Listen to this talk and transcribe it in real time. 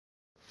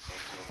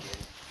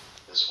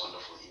this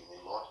wonderful evening,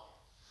 Lord,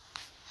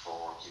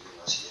 for giving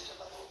us yet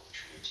another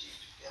opportunity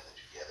to gather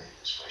together in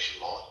this fresh,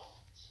 Lord.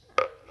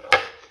 We know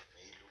it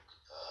may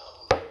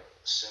look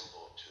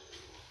simple to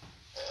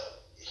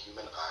a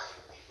human eye.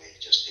 We may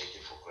just take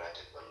it for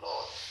granted, but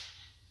Lord,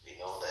 we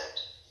know that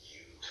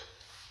you have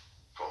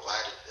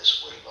provided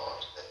this way, Lord,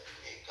 that we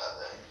may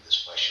gather in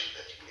this fashion,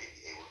 that you may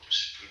be able to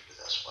speak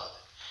with us, Father,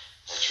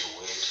 that your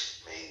word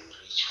may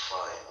reach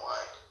far and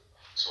wide.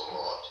 So,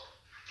 Lord,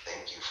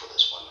 thank you for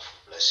this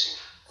wonderful blessing.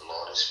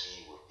 Lord, as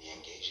we will be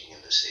engaging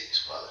in the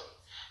service, Father,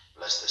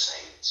 bless the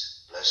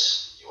saints,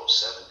 bless your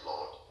servant,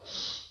 Lord,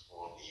 who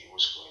will be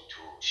who's going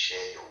to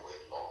share your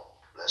word, Lord.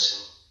 Bless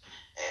him,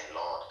 and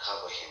Lord,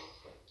 cover him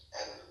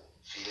and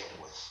fill him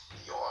with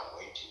your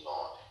anointing,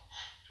 Lord,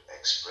 to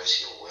express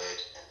your word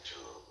and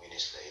to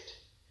minister it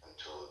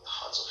into the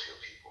hearts of your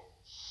people.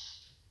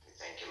 We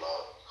thank you,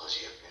 Lord, because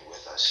you have been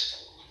with us,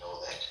 and we know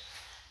that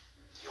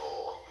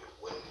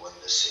when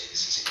the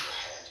service is in your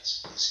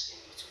hands, is in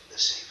the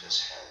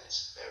Savior's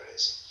hands, there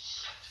is.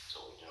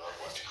 So we do not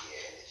want to hear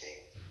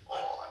anything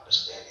or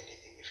understand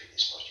anything if it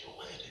is not your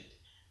word.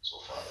 So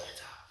Father,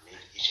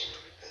 meet each and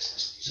every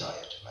person's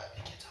desire tonight.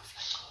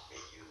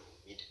 May you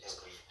meet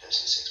every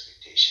person's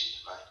expectation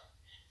tonight.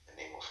 In the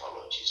name of our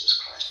Lord Jesus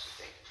Christ, we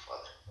thank you,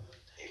 Father.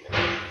 Amen.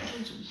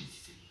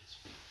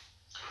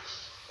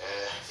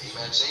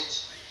 Amen,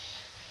 saints.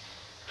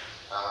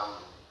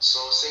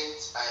 So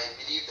saints, I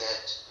believe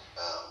that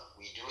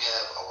we do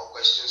have our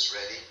questions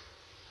ready,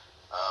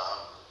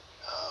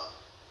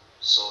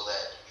 so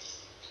that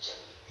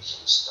we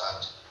can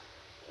start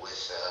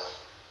with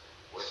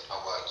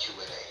our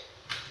Q&A.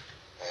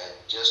 And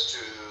just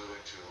to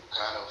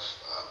kind of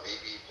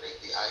maybe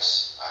break the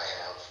ice, I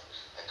have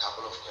a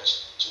couple of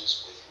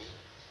questions with me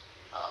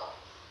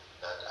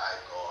that I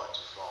got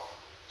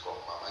from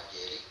Mama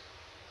Geli.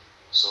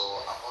 So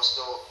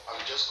Apostle,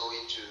 I'm just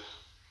going to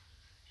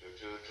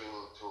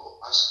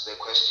ask the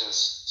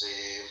questions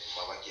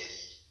Mama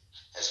Geli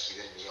has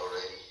given me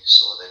already,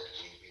 so that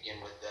we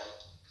begin with them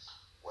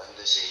when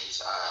the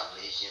saints are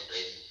making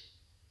ready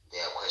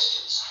their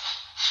questions.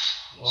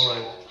 All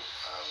right.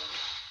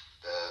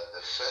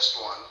 The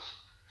first one,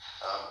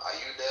 are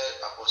you there,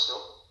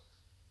 Apostle?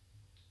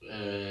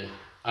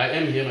 I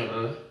am here, my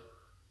brother.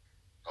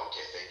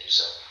 Okay, thank you,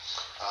 sir.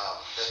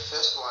 The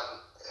first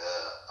one,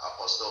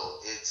 Apostle,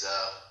 it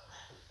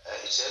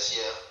says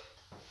here,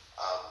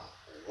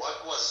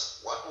 what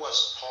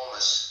was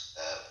Thomas?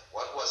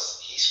 What was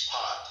his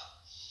part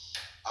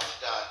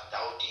after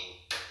doubting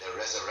the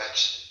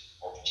resurrection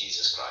of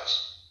Jesus Christ?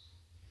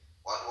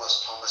 What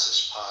was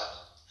Thomas's part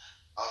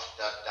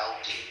after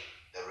doubting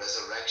the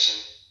resurrection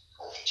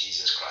of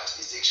Jesus Christ?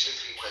 It's actually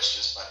three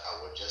questions, but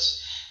I will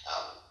just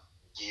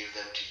give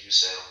them to you,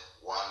 sir,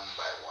 one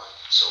by one.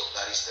 So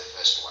that is the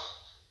first one.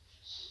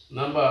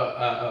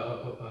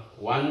 Number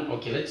one,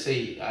 okay, let's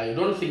say, I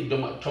don't think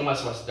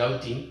Thomas was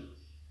doubting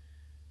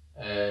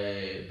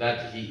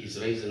that he is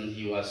risen.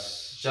 He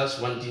was just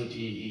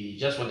he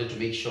just wanted to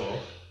make sure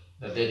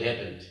that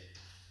happened.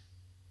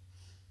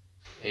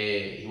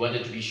 He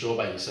wanted to be sure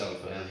by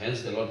himself, and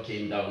hence the Lord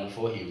came down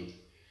for him,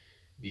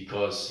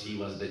 because he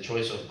was the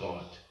choice of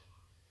God.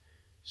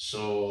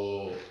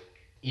 So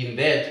in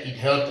that, it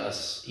helped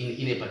us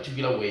in a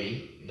particular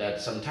way, that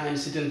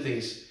sometimes certain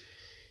things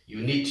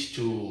you need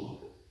to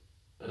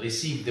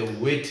receive the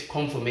word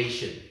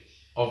confirmation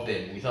of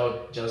them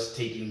without just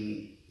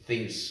taking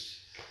things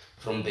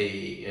from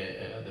the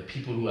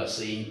people who are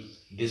saying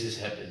this has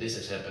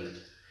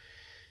happened.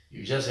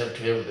 You just have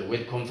to have the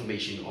word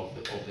confirmation of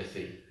the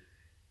thing.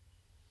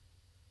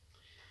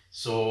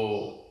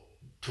 So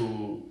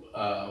to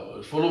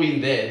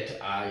following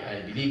that,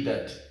 I believe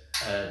that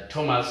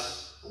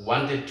Thomas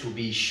wanted to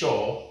be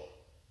sure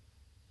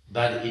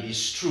that it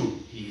is true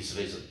he is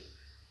risen.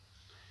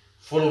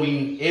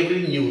 Following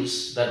every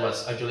news that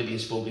was actually being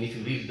spoken, if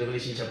you read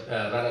Revelation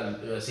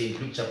St.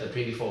 Luke chapter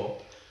 24,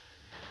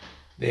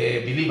 the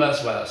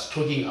believers was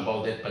talking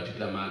about that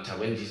particular matter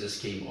when Jesus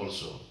came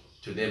also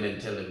to them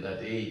and tell them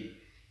that, hey,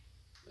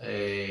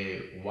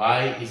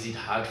 why is it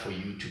hard for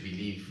you to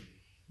believe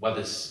what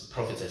the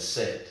prophet has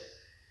said?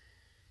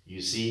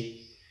 You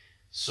see?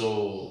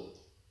 So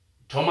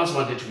Thomas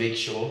wanted to make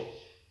sure,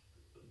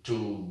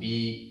 to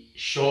be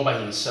sure by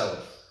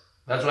himself.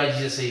 That's why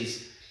Jesus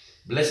says,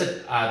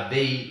 blessed are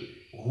they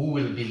who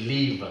will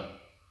believe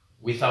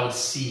without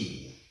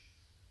seeing.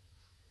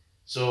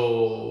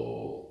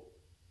 So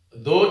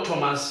though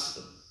Thomas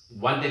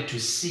wanted to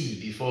see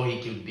before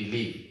he could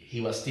believe, he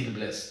was still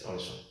blessed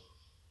also.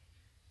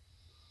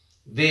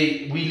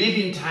 We live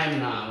in time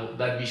now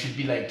that we should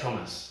be like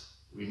Thomas.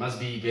 We must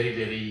be very,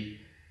 very,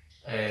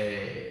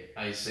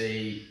 I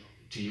say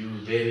to you,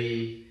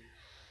 very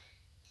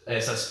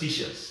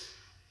suspicious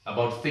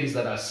about things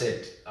that are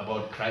said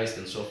about Christ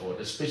and so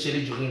forth,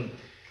 especially during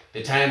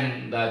the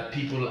time that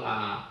people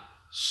are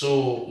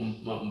so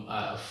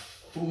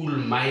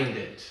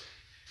full-minded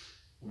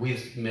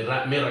with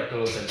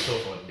miracles and so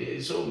forth. There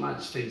is so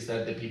much things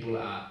that the people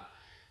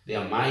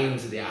their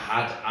minds, their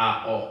heart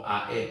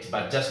are at,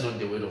 but just not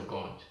the word of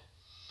God.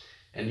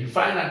 And you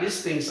find that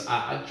these things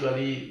are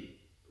actually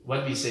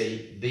what we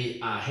say, they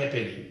are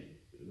happening.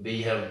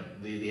 They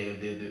have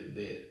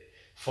the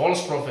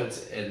false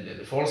prophets and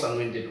the false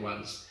anointed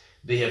ones,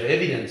 they have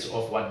evidence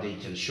of what they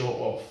can show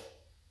off.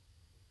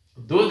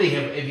 Though they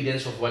have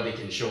evidence of what they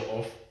can show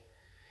off,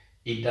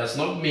 it does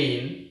not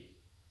mean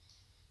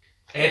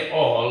at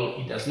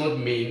all, it does not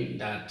mean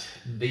that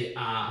they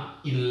are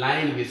in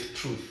line with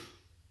truth.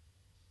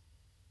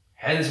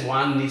 Hence,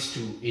 one needs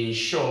to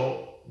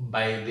ensure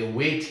by the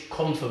weight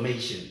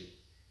confirmation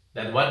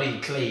that what they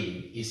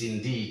claim is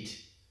indeed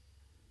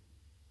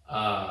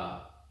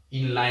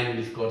in line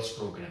with God's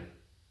program.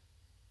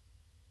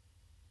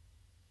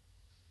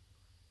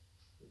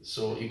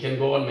 So you can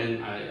go on,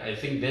 man. I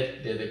think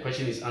that the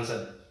question is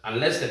answered,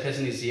 unless the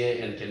person is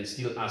here and can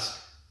still ask.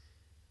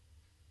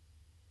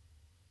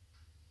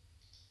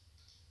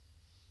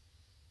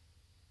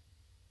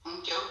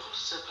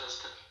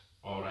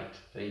 All right.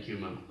 Thank you,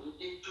 ma'am.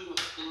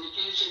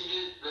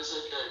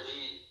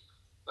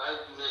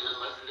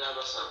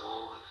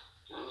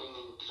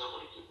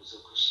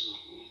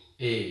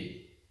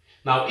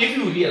 Now, if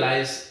you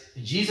realize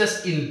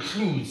Jesus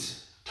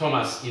includes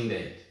Thomas in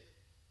that,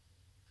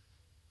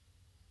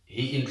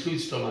 he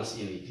includes Thomas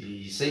in it.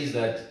 He says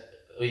that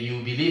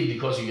you believe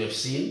because you have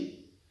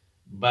seen,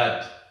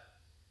 but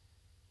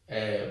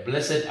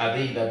blessed are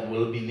they that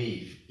will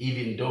believe,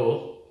 even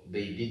though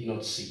they did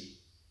not see.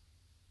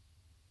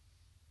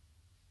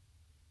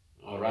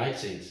 All right,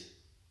 saints.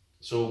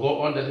 So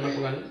go on, that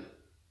Makulani.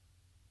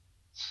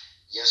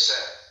 Yes,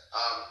 sir.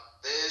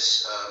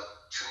 These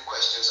two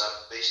questions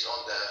are based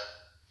on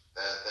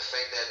the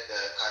fact that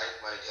the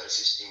current monetary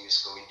system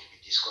is going to be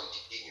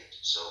discontinued.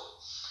 So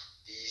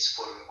these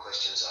following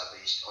questions are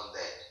based on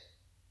that.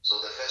 So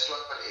the first one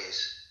is,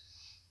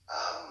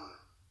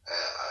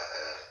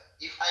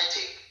 if I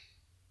take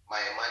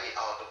my money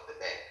out of the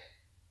bank,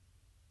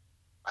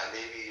 I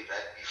maybe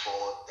right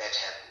before that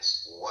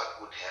happens, what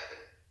would happen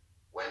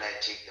when I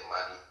take the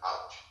money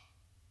out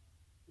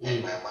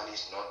and my money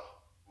is not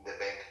in the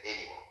bank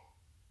anymore?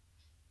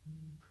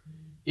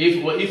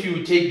 If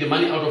you take the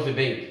money out of the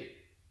bank,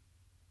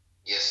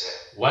 yes,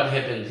 sir. What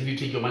happens if you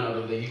take your money out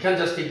of the bank? You can't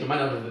just take your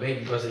money out of the bank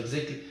because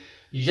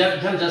you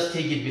can't just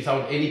take it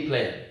without any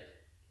plan.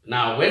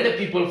 Now, when the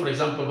people, for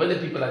example, when the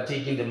people are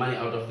taking the money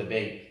out of the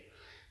bank,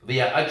 they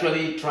are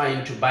actually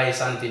trying to buy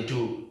something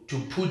to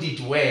put it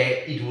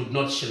where it would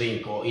not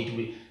shrink or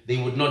they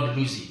would not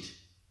lose it.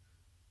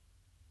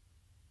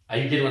 Are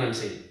you getting what I'm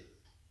saying?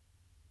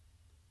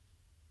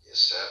 Yes,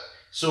 sir.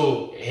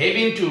 So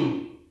having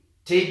to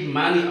take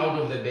money out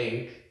of the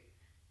bank,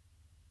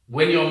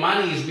 when your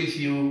money is with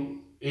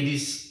you, it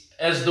is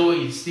as though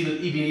it's still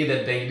even in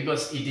the bank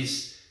because it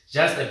is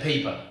just a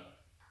paper.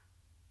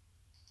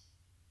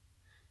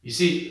 You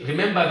see,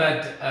 remember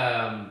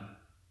that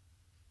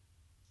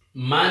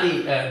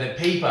money, the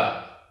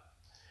paper,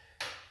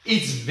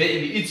 its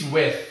value, its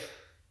worth,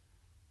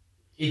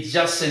 it's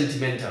just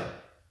sentimental.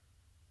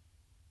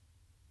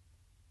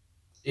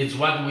 It's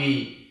what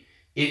it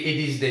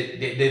is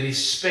the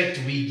respect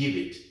we give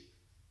it.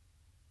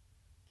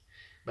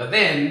 But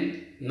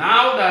then,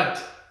 now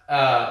that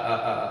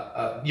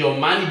your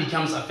money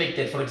becomes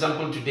affected, for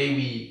example,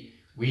 today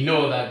we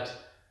know that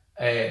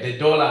the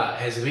dollar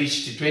has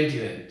reached 20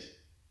 rand.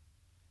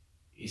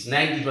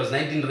 It was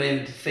 19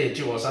 rand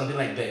 30 or something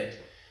like that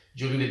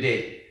during the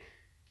day.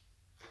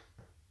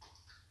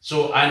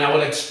 So, and I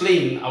will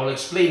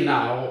explain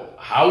now,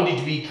 how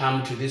did we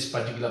come to this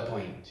particular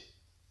point?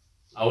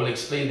 I will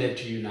explain that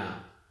to you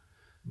now.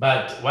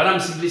 But what I'm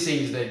simply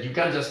saying is that you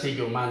can't just take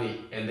your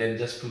money and then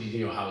just put it in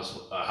your house.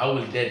 How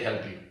will that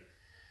help you?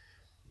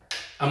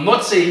 I'm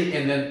not saying,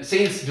 and then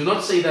saints, do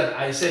not say that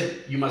I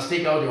said you must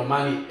take out your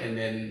money and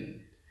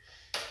then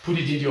put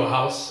it into your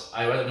house.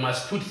 I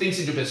must put things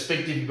into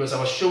perspective because I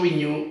was showing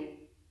you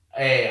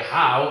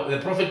how the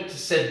prophet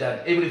said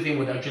that everything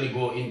would actually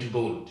go into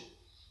gold.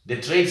 The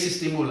trade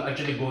system will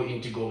actually go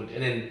into gold,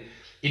 and then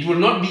it will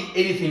not be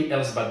anything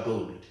else but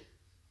gold.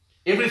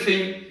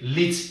 Everything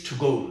leads to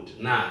gold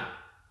now.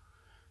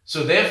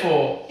 So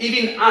therefore,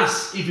 even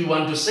us, if we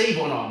want to save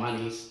on our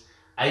monies,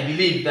 I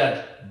believe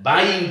that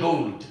buying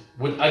gold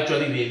would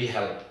actually really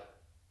help.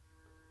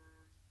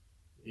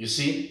 You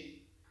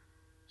see?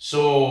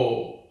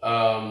 So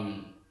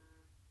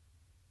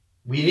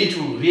we need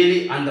to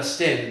really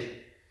understand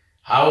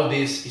how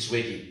this is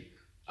working.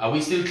 Are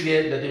we still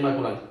clear, Dade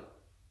Makulan?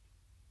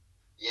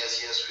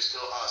 Yes, we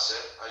still are,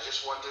 sir. I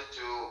just wanted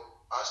to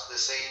ask the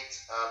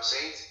saints,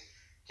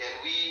 can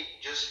we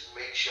just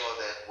make sure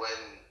that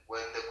when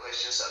the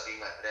questions are being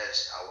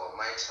addressed, our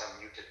mics are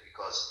muted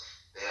because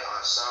there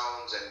are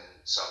sounds and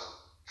some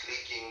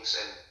clickings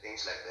and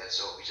things like that.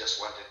 So we just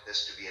wanted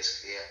this to be as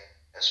clear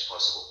as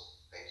possible.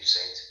 Thank you,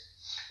 saints.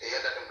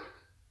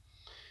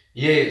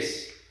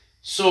 Yes.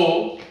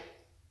 So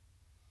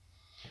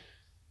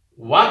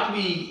what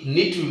we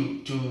need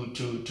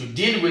to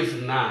deal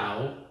with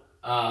now,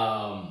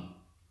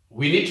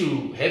 we need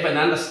to have an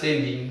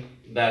understanding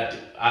that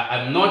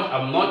I'm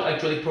not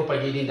actually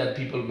propagating that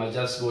people must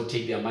just go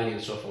take their money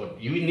and so forth.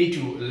 You need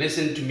to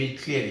listen to me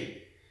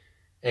clearly.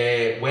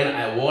 when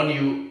I warn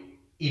you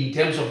in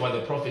terms of what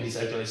the prophet is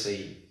actually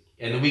saying.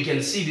 And we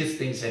can see these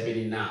things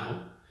happening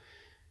now.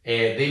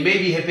 They may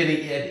be happening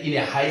in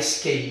a high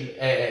scale,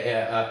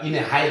 in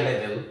a high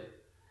level,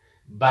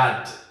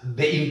 but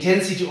the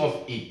intensity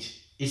of it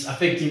is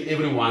affecting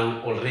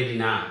everyone already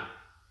now.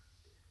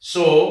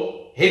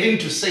 So having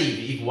to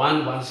save, if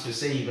one wants to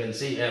save and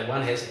say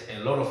one has a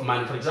lot of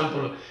money, for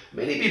example,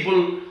 many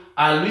people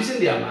are losing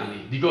their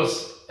money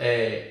because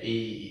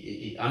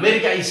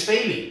America is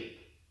failing.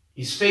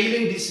 It's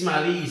failing, this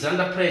money is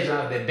under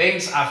pressure, the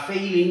banks are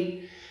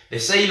failing, the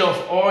sale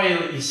of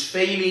oil is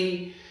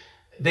failing,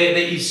 there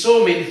is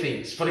so many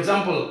things. For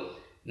example,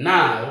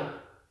 now,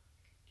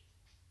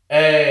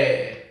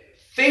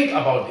 think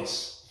about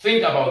this.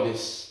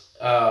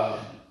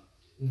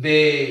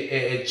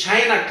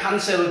 China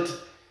cancelled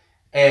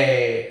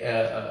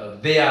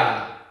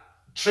their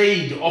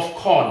trade of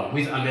corn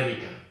with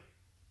America.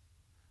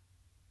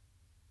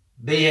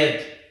 They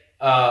had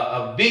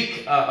a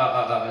big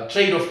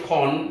trade of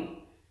corn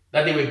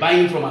that they were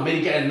buying from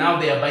America, and now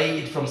they are buying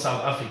it from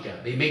South Africa.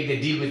 They make the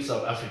deal with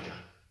South Africa.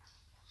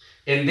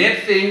 And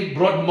that thing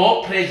brought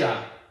more pressure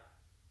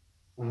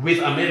with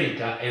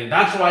America, and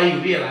that's why you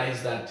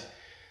realize that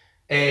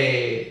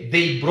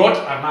they brought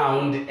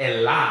around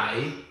a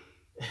lie.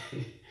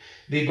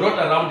 They brought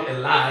around a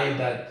lie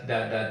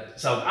that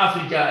South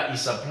Africa is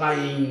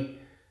supplying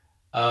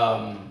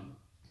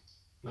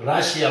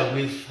Russia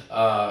with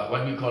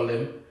what do you call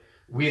them?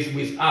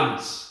 With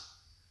arms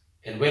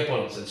and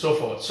weapons and so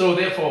forth. So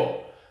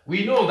therefore,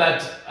 we know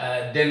that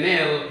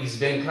Daniel is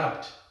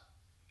bankrupt.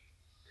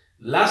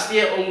 Last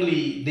year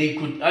only, they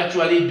could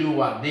actually do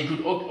what? They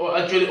could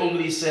actually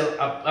only sell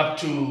up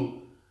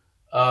to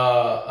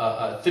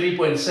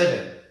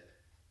 3.7.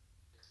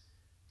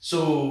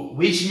 So,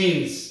 which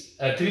means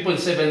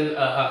 $3.7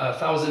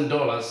 thousand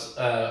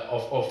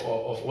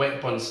of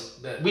weapons,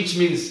 which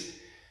means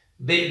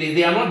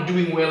they are not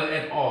doing well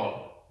at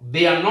all.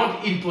 They are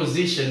not in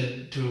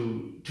position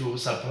to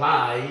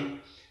supply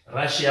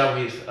Russia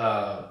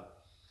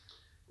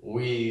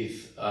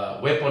with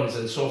weapons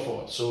and so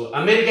forth. So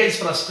America is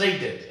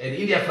frustrated, and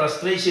in their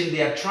frustration,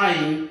 they are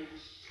trying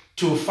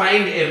to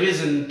find a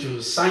reason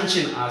to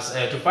sanction us,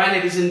 to find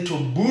a reason to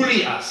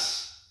bully us,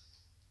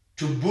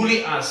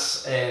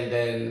 and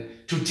then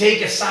to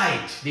take a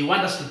side. They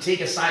want us to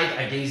take a side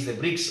against the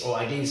BRICS or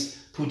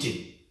against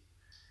Putin.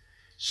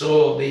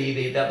 So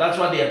that's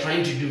what they are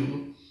trying to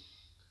do.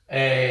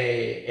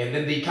 And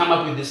then they come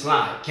up with this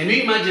lie. Can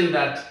you imagine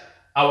that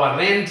our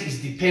rent is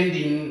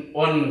depending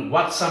on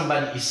what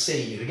somebody is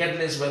saying,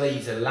 regardless whether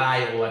it's a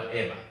lie or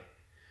whatever?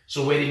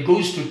 So when it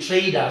goes to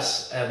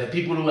traders, the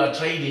people who are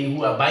trading,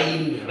 who are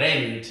buying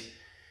rent,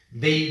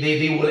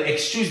 they will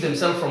excuse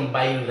themselves from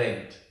buying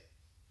rent.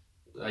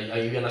 Are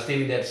you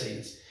understanding that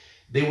sense?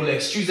 They will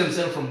excuse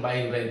themselves from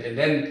buying rent. And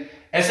then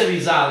as a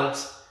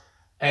result,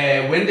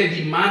 when the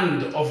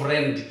demand of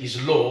rent is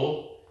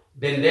low,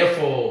 then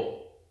therefore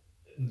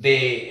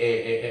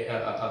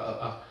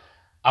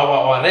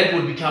our rent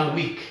will become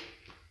weak.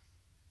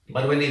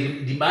 But when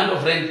the demand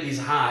of rent is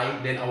high,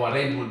 then our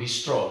rent will be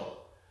strong.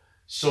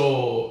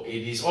 So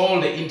it is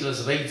all the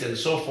interest rates and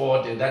so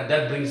forth, and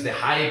that brings the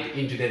hype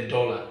into the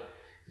dollar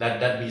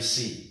that we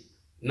see.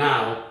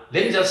 Now,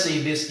 let me just say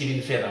this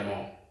even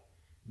furthermore,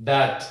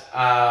 that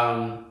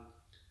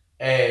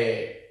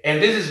and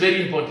this is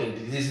very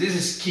important, this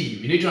is key,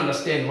 we need to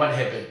understand what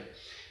happened.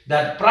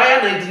 That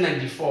prior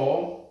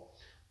 1994,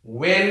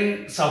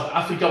 when South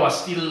Africa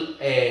was still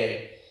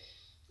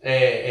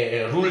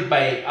ruled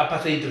by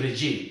apartheid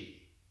regime,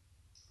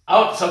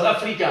 South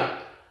Africa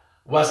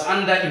was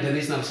under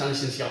international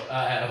sanctions.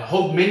 I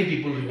hope many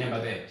people remember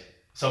that.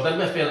 South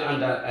Africa fell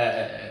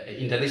under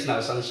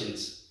international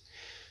sanctions.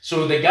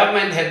 So the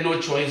government had no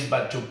choice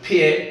but to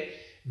pay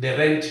the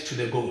rent to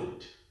the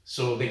gold.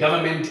 So the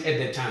government at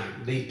the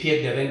time, they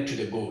paid the rent to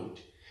the gold.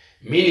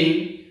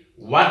 Meaning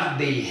what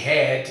they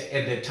had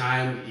at the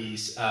time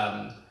is,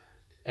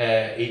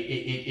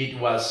 it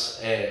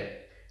was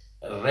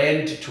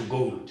rent to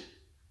gold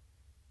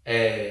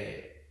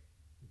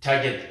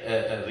target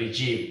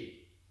regime.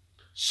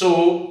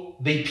 So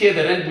they pay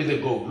the rent with the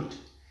gold,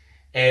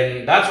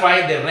 and that's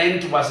why the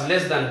rent was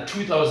less than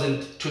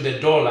 2,000 to the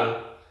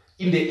dollar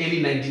in the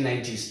early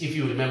 1990s, if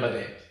you remember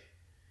that.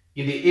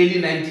 In the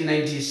early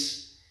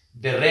 1990s,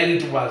 the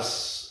rent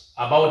was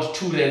about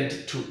 2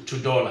 rand to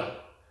dollar.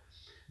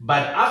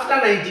 But after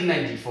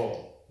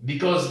 1994,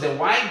 because the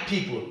white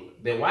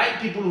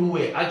people who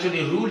were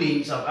actually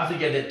ruling South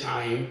Africa at the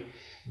time,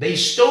 they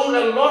stole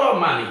a lot of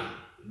money.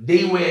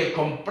 They were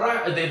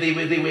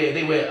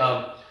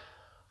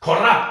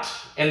corrupt,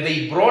 and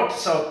they brought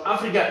South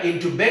Africa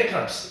into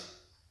bankruptcy.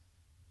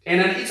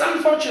 And it's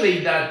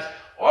unfortunate that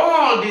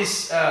all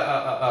these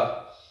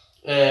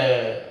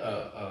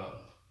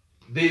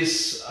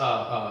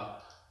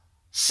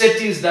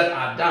settings that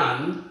are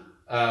done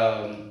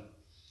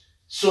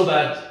so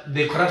that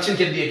the corruption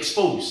can be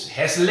exposed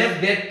has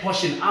left that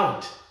portion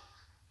out.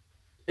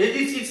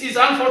 It's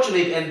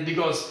unfortunate, and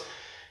because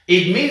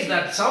it means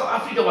that South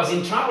Africa was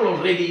in trouble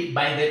already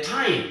by the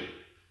time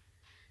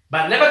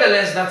But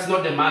nevertheless, that's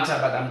not the matter,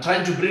 but I'm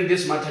trying to bring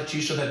this matter to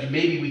you so that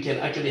maybe we can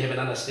actually have an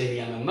understanding.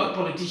 And I'm not a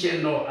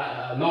politician, nor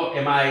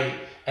am I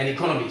an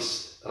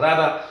economist.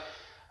 Rather,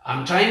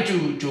 I'm trying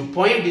to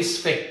point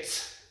these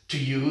facts to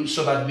you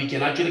so that we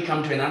can actually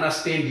come to an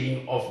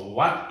understanding of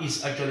what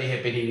is actually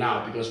happening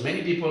now, because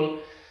many people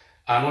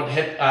are not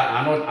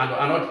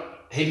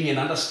having an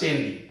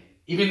understanding,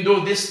 even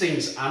though these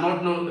things are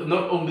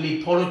not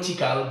only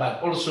political,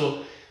 but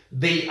also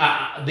they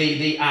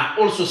are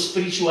also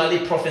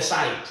spiritually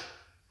prophesied.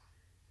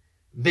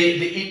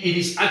 It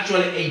is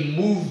actually a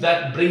move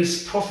that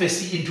brings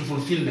prophecy into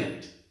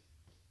fulfillment.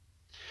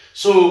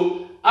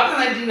 So after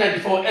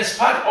 1994, as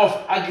part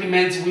of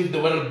agreements with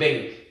the World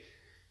Bank,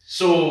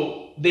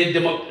 so the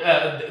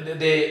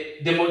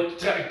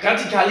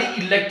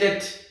democratically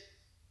elected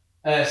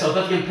South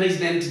African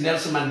President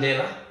Nelson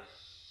Mandela,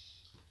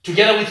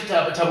 together with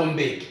Thabo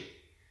Mbeki,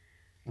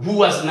 who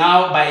was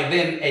now by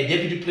then a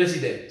deputy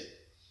president.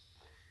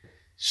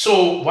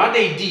 So what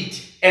they did,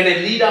 and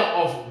a leader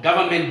of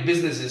government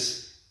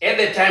businesses, at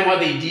the time what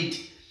they did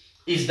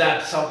is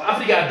that South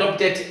Africa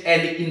adopted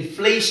an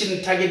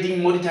inflation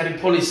targeting monetary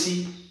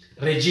policy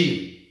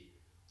regime,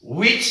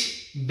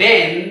 which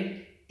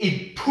then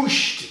it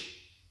pushed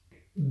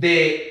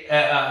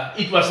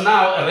it was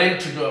now a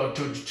rand to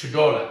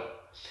dollar.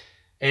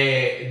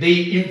 They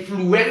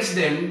influenced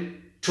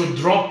them to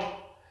drop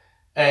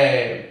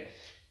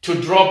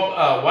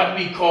what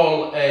we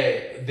call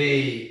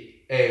the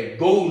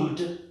gold,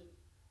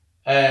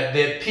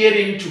 the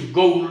peering to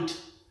gold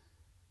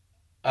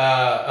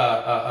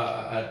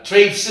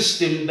trade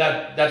system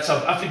that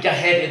South Africa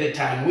had at the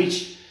time,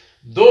 which,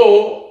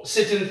 though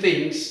certain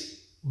things,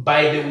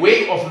 by the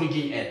way of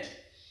looking at,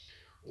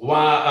 were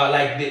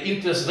like the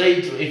interest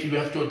rate, if you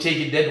have to take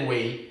it that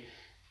way,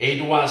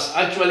 it was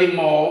actually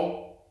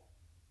more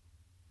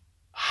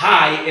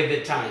high at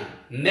the time.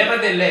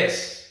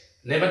 Nevertheless,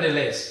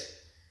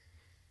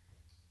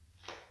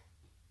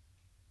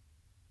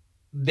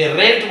 the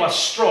rand was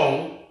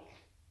strong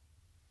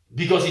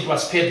because it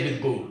was paired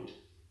with gold.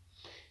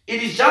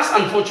 It is just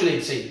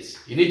unfortunate, saints.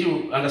 You need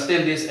to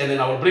understand this, and then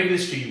I will bring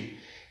this to you.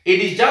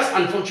 It is just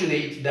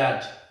unfortunate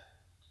that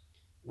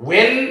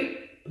when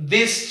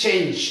this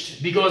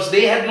changed, because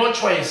they had no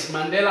choice,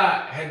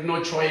 Mandela had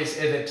no choice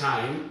at the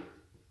time,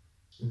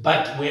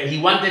 but where he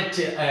wanted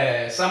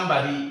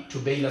somebody to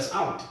bail us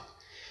out.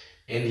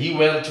 And he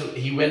went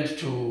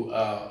to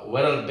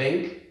World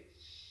Bank,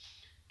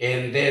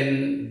 and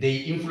then they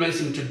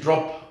influenced him to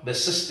drop the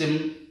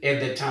system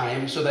at the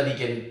time so that he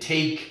can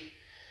take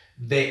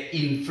the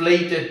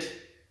inflation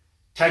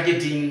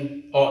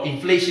targeting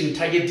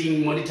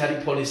monetary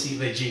policy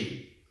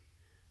regime,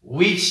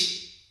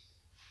 which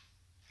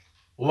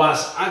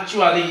was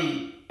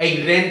actually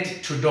a rand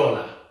to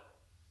dollar.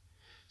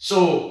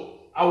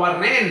 So our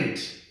rand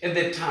at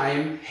the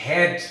time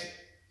had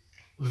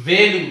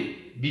value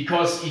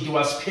because it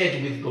was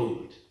paired with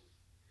gold.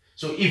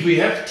 So if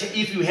you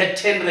had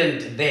 10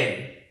 rand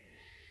then,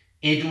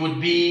 it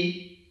would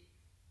be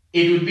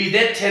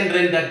that 10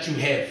 rand that you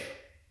have.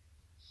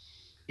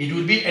 It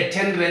would be a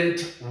 10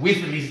 rand with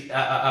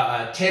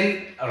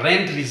 10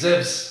 rand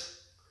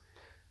reserves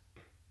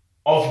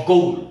of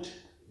gold.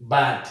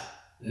 But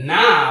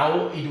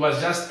now it was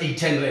just a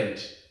 10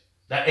 rand,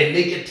 a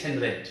naked 10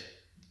 rand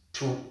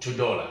to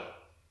dollar.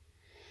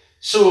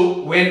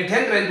 So when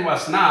 10 rand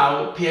was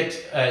now paired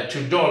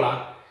to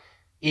dollar,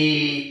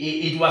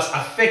 it was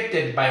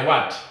affected by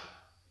what?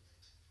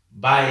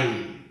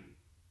 By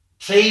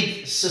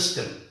trade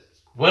system,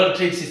 world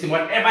trade system.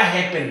 Whatever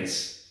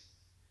happens,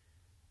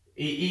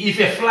 if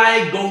a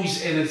fly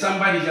goes and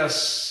somebody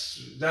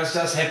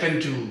just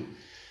happened to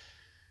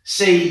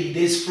say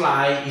this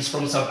fly is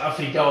from South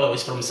Africa or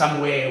is from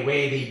somewhere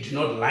where they do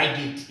not like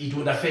it, it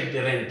would affect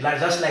the rand.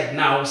 Just like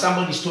now,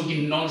 somebody is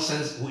talking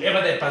nonsense,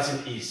 whoever that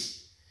person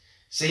is,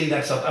 saying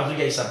that South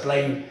Africa is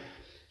supplying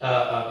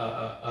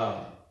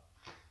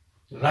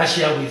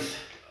Russia with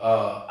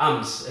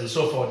arms and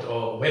so forth,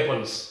 or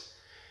weapons.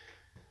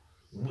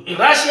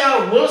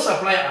 Russia will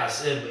supply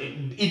us.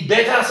 It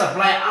better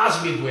supply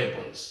us with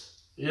weapons.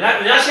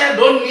 Russia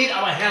don't need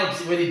our help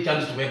when it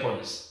comes to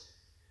weapons.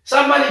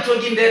 Somebody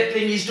talking that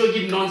thing is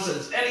talking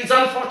nonsense, and it's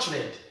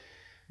unfortunate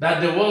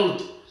that the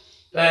world,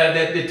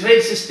 the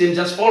trade system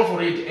just fall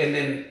for it, and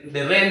then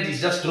the rand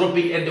is just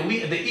dropping. And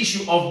the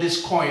issue of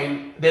this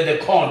coin, the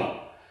corn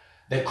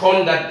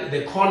that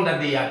they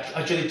are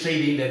actually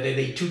trading, that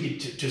they took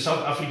it to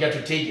South Africa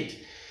to take it.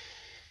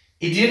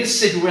 It didn't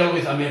sit well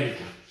with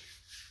America.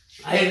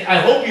 I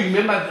hope you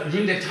remember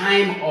during the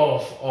time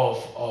of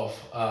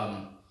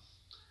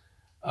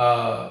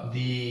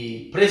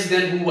the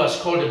president who was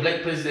called the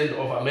Black President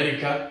of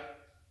America,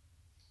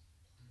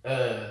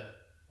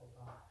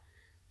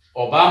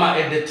 Obama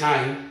at the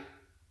time,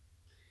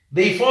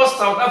 they forced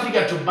South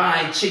Africa to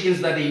buy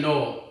chickens that they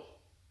know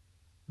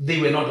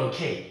they were not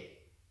okay.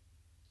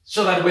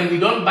 So that when we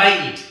don't buy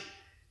it,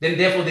 then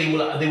therefore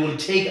they will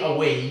take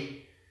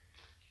away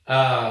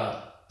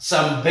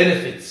some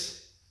benefits.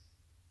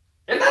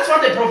 And that's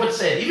what the prophet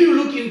said. If you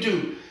look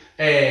into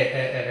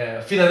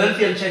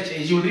Philadelphian church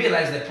age, you'll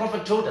realize the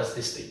prophet told us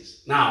these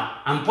things. Now,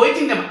 I'm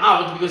pointing them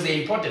out because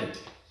they're important.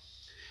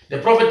 The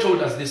prophet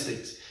told us these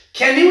things.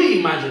 Can you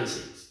imagine,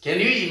 saints? Can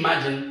you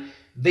imagine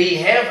they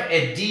have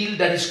a deal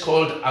that is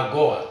called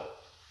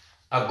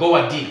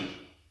AGOA deal.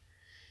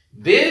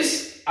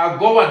 This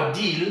AGOA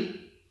deal,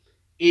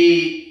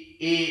 it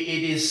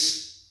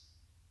is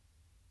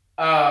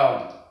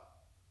a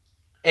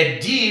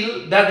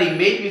deal that they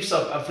made with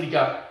South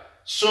Africa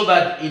so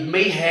that it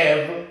may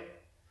have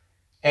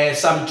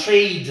some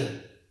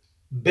trade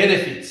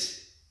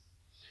benefits,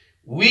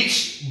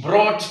 which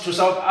brought to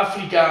South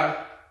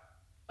Africa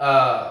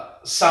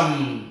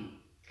some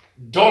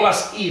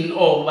dollars in,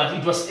 or but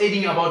it was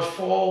adding about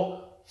 4,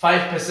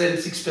 5%,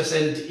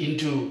 6%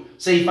 into,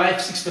 say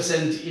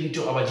 5-6%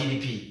 into our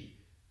GDP.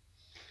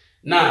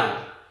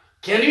 Now,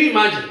 can you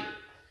imagine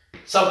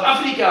South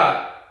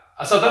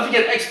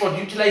African export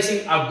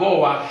utilizing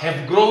AGOA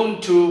have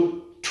grown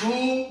to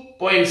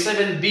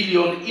 2.7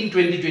 billion in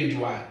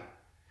 2021,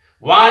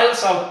 while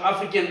South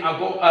Africa's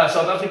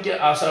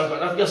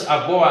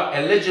AGOA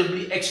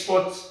eligible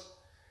exports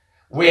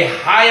were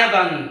higher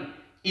than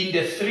in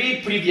the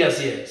 3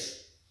 previous years.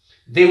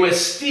 They were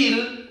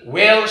still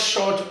well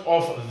short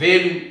of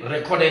value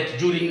recorded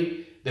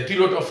during the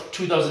period of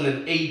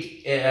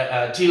 2008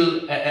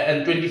 till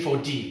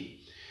 2014.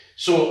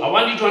 So I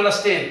want you to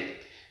understand,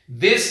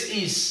 this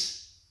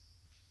is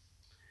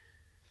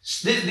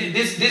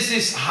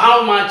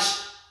how much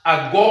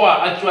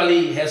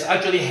AGOA has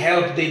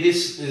helped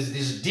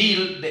this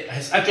deal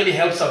has actually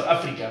helped South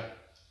Africa.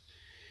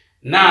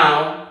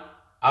 Now,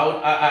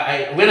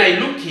 when I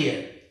looked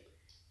here,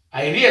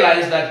 I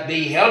realized that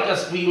they helped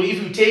us.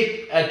 If you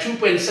take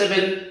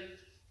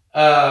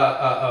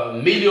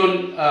 $2.7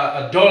 million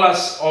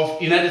dollars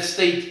of United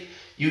States,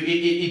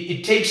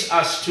 it takes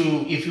us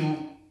to, if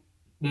you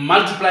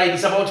multiply it,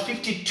 it's about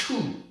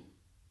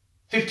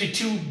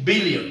 52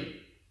 billion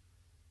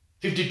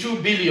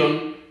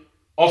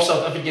of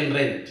South African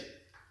rand.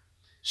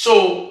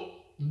 So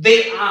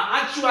they are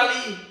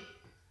actually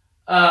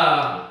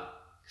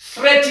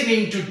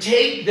threatening to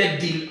take the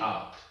deal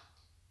out,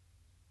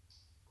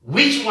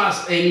 which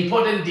was an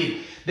important deal.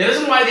 The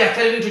reason why they are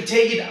threatening to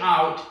take it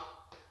out,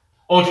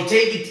 or to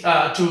take it,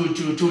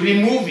 to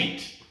remove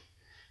it,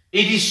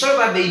 it is so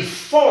that they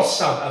force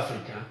South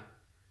Africa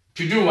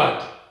to do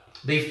what?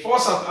 They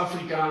force South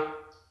Africa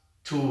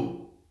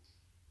to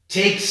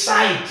take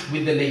side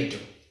with the NATO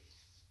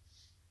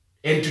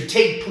and to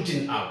take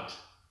Putin out.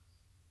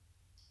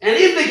 And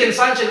if they can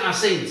sanction our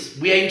saints,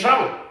 we are in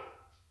trouble.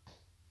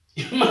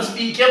 You must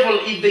be careful.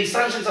 If they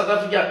sanction South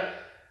Africa,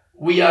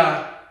 we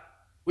are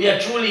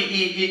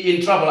truly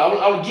in trouble.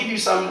 I will give you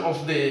some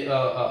of the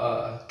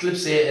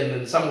clips here and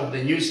then some of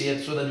the news here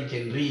so that you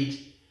can read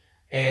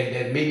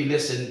and maybe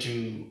listen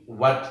to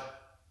what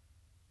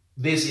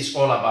this is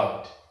all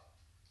about.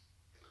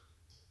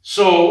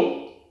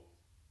 So,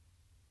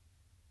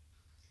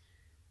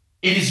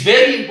 it is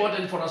very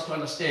important for us to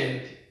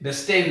understand the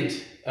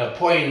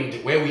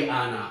point where we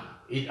are now.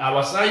 I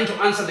was trying to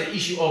answer the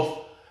issue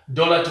of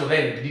dollar to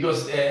rand,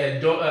 because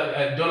rand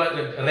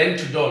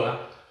to dollar,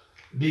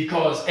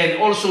 because, and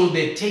also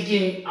the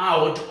taking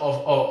out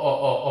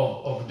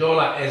of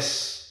dollar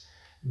as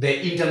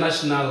the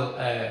international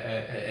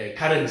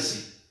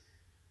currency.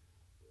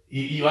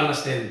 You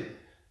understand?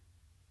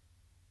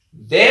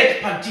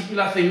 That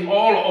particular thing,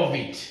 all of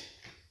it,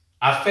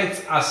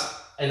 affects us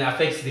and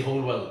affects the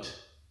whole world.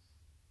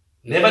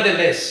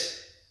 Nevertheless,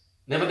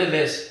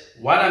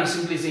 what I'm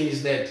simply saying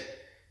is that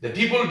the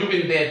people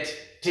doing that,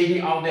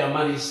 taking out their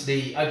monies,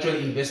 they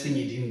actually investing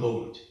it in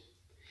gold.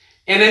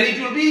 And then it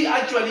will be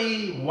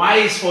actually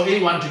wise for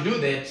anyone to do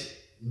that,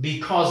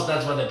 because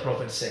that's what the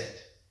prophet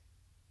said.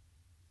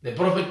 The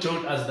prophet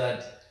told us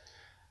that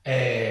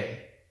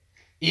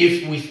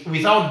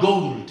without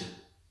gold,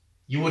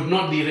 you would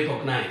not be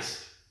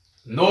recognized.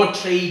 No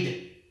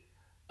trade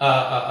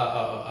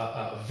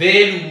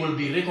value will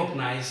be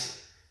recognized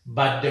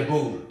but the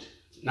gold.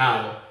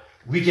 Now,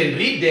 we can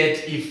read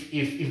that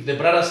if the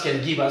brothers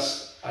can give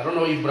us, I don't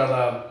know if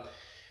Brother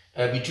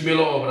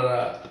Bitumelo or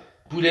Brother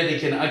Pule, they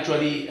can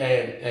actually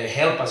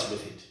help us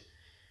with it.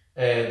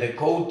 The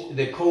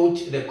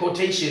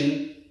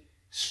quotation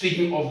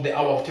speaking of the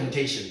hour of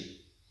temptation.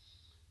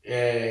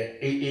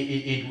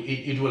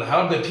 It will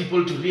help the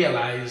people to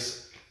realize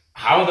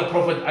how the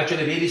prophet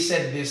actually really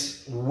said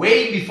this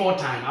way before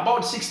time,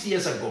 about 60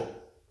 years ago.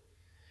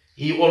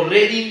 He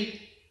already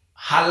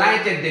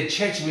highlighted the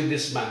church with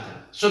this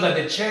matter, so that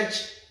the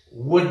church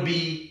would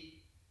be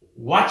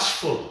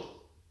watchful,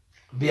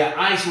 their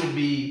eyes would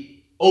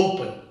be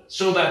open,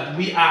 so that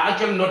we are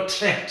actually not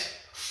trapped,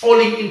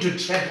 falling into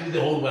trap with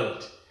the whole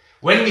world.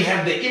 When we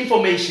have the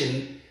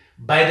information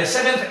by the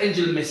 7th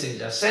angel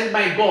messenger sent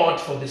by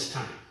God for this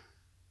time.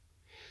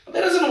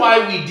 The reason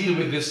why we deal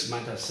with this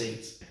matter,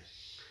 saints,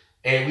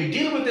 we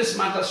deal with this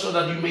matter so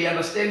that you may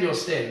understand your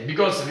stand.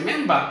 Because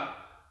remember,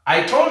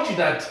 I told you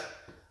that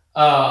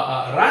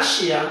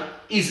Russia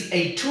is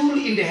a tool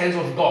in the hands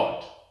of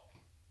God.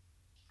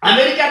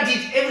 America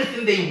did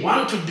everything they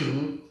want to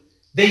do,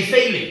 they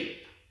failing.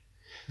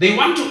 They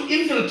want to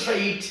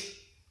infiltrate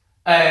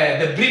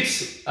the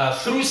BRICS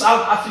through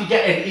South Africa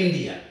and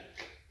India.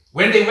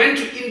 When they went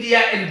to India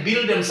and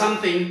build them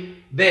something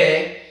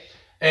there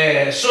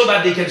so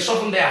that they can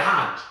soften their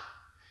heart.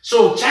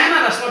 So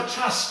China does not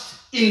trust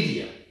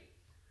India.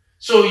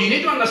 So you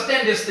need to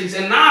understand these things.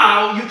 And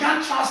now you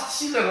can't trust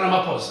Cyril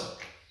Ramaphosa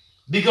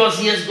because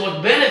he has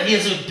got he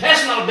has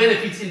personal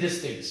benefits in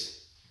these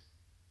things.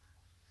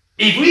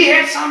 If we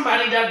had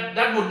somebody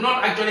that would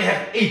not actually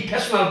have a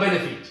personal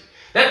benefit,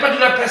 that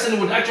particular person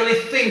would actually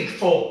think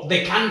for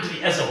the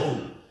country as a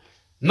whole,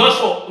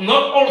 not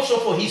also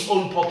for his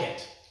own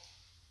pocket.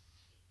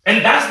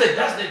 And that's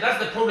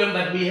the problem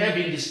that we have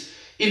in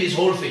this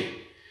whole thing.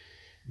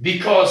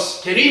 Because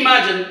can you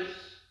imagine,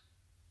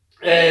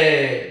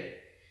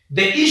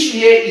 the issue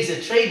here is a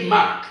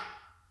trademark.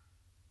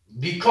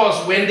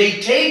 Because when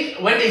they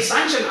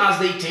sanction us,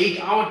 they take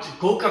out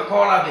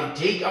Coca-Cola, they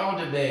take out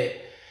the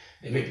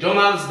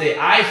McDonald's, the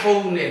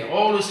iPhone, and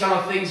all those kind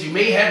of things. You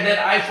may have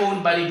that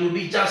iPhone, but it will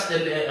be just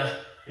a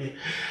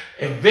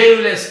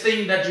valueless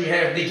thing that you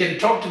have. They can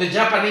talk to the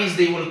Japanese,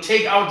 they will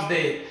take out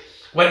the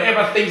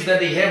whatever things that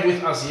they have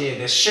with us here,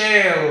 the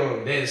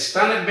Shell, the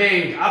Standard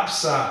Bank,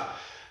 APSA.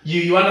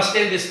 You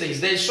understand these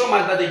things. There's so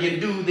much that they can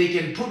do. They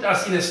can put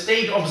us in a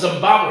state of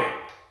Zimbabwe.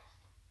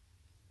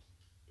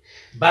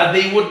 But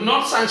they would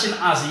not sanction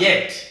us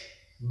yet.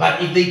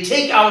 But if they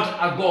take out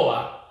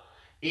AGOA,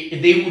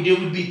 they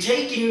would be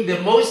taking the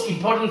most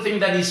important thing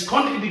that is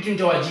contributing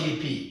to our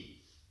GDP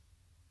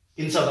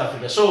in South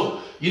Africa.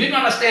 So you need to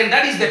understand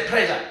that is the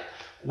pressure.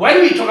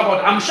 When we talk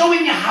about, I'm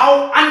showing you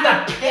how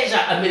under pressure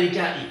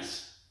America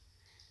is.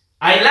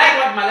 I like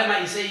what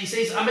Malema is saying. He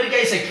says America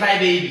is a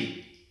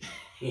crybaby.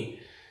 He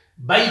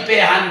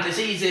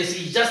says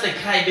he's just a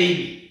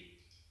crybaby.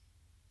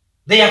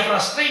 They are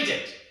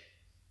frustrated.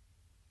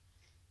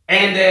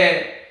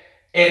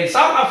 And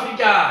South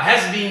Africa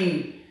has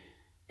been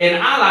an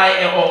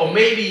ally, or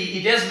maybe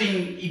it has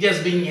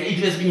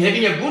been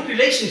having a good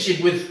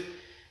relationship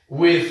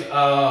with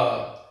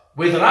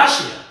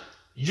Russia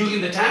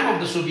during the time of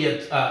the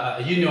Soviet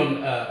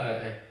Union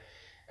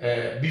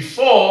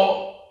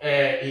before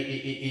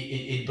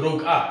it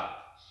broke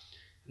up.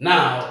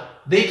 Now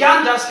they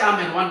can't just come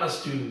and want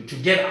us to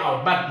get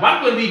out. But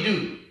what will we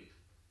do?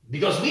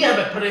 Because we have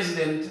a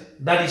president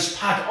that is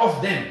part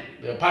of them,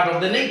 part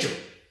of the NATO.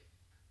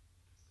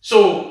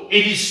 So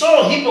it is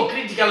so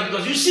hypocritical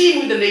because you see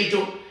him with the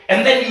NATO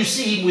and then you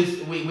see him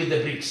with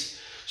the BRICS.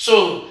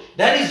 So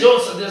that is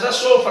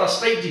just so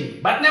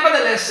frustrating. But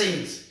nevertheless,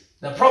 saints,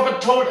 the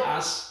prophet told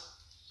us,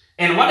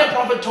 and what the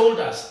prophet told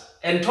us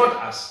and taught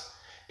us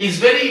is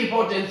very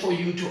important for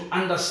you to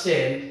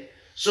understand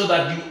so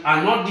that you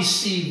are not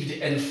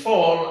deceived and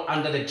fall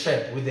under the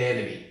trap with the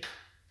enemy.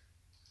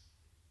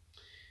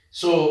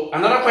 So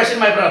another question,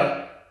 my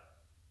brother.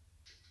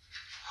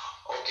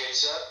 Okay,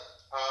 sir.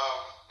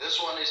 This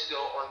one is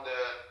still on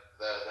the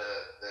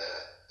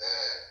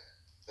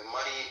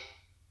money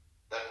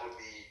that will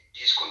be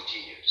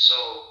discontinued. So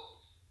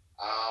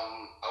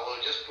I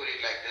will just put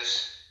it like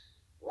this: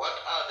 what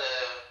are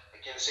the, I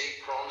can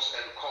say, pros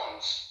and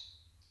cons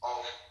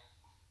of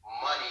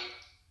money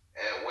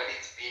when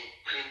it's being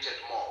printed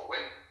more,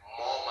 when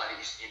more money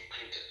is being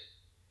printed?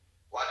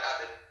 What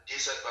are the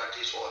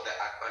disadvantages or the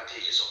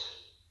advantages of it?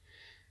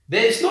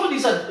 There's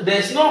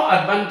no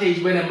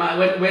advantage when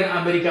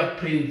America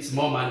prints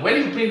more money. When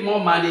you print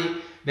more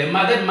money, that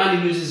money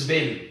loses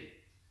value.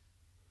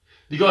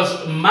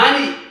 Because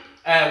money,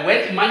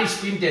 when money is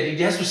printed, it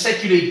has to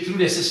circulate through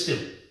the system.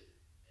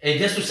 It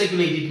has to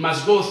circulate. It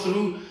must go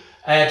through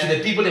to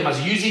the people. They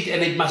must use it,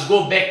 and it must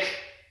go back.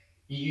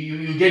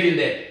 You get in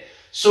there.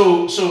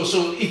 So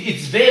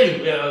it's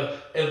value.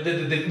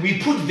 We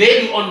put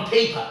value on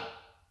paper.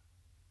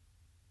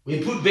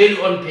 We put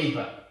value on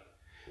paper.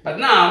 But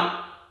now,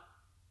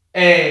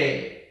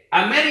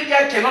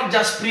 America cannot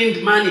just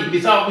print money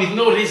with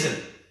no reason.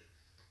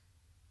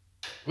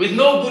 With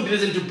no good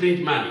reason to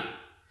print money.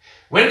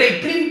 When they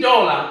print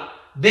dollar,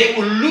 they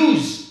will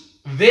lose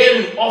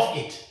value of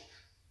it.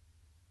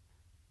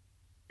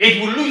 It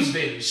will lose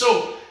value.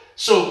 So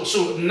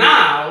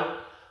now,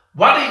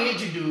 what they need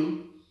to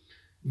do,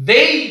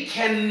 they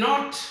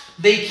cannot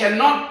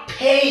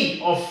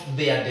pay off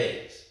their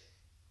debts.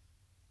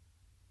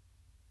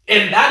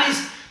 And that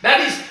is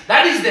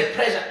the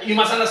pressure. You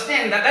must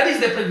understand that is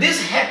the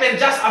this happened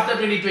just after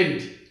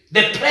 2020.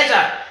 The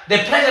pressure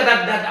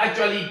that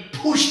actually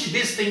pushed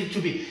this thing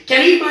to be.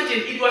 Can you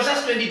imagine? It was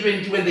just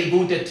 2020 when they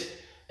voted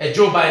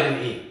Joe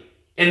Biden in,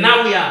 and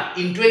now we are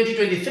in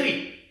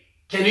 2023.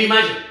 Can you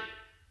imagine?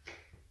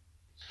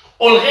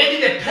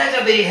 Already the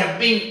pressure they have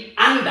been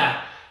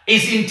under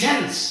is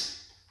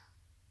intense.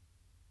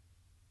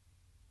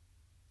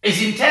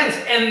 It's intense,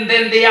 and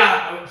then they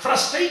are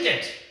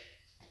frustrated.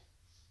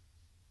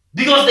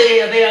 Because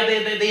they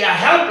are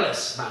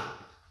helpless now.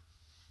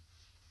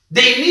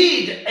 They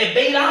need a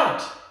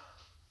bailout.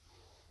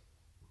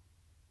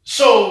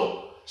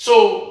 So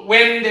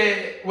when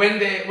the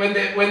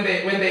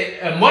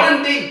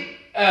modern day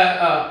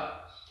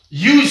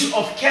use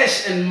of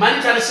cash and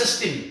monetary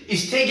system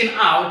is taken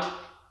out,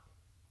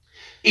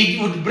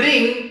 it would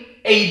bring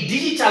a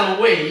digital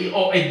way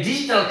or a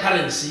digital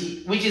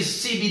currency, which is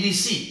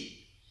CBDC.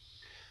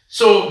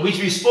 So, which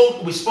we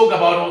spoke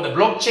about on the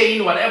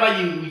blockchain,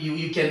 whatever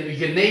you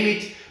can name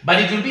it, but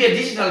it will be a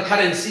digital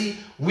currency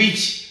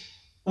which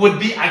would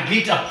be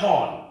agreed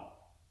upon.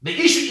 The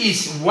issue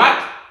is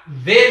what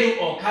value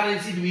or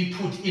currency do we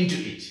put into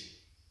it?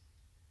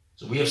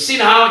 So we have seen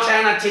how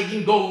China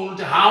taking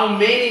gold, how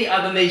many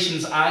other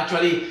nations are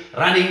actually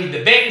running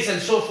the banks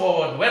and so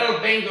forth,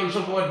 World Bank and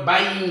so forth,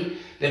 buying.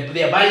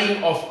 They are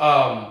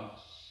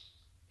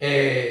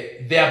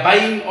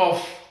buying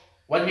of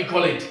what we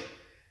call it,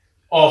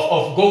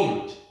 of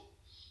gold.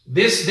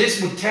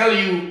 This would tell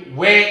you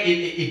where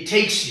it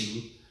takes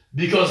you,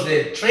 because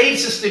the trade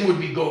system would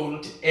be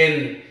gold,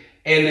 and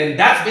then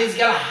that's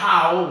basically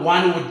how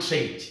one would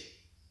trade.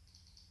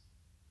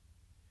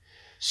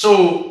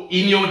 So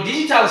in your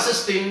digital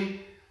system,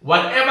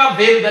 whatever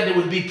value that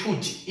will be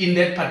put in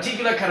that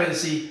particular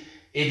currency,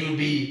 it will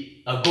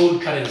be a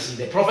gold currency.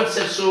 The Prophet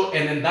said so,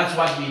 and then that's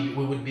what we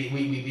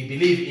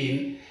believe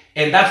in,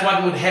 and that's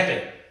what would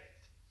happen.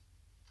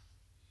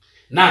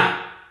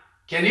 Now,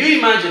 can you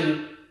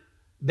imagine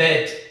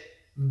that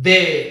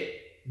the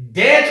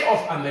debt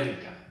of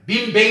America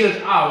being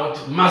bailed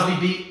out must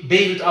be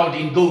bailed out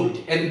in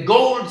gold, and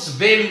gold's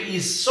value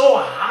is so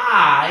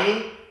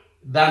high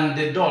than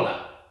the dollar.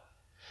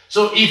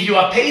 So if you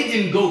are paid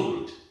in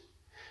gold,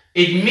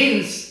 it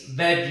means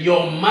that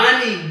your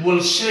money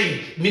will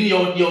shrink. Meaning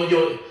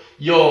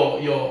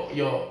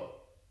your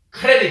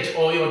credit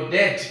or your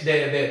debt,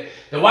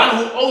 the one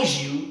who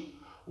owes you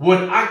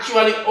would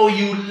actually owe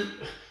you.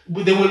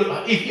 They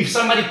will, if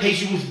somebody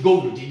pays you with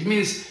gold, it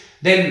means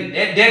then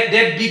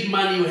that big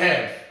money you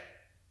have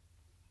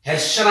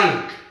has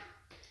shrunk.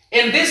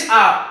 And these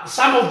are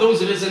some of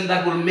those reasons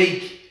that will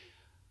make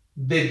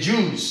the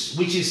Jews,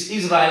 which is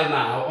Israel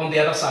now on the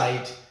other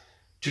side,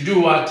 to do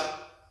what?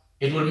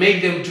 It will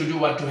make them to do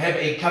what? To have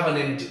a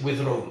covenant with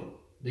Rome.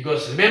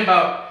 Because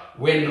remember,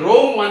 when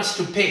Rome wants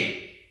to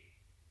pay,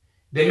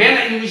 the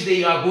manner in which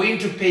they are going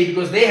to pay,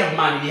 because they have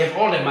money, they have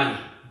all the money,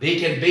 they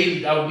can bail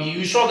it out.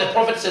 You saw the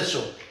prophet said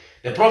so.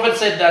 The prophet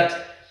said that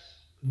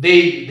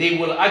they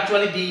will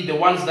actually be the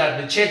ones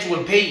that the church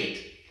will pay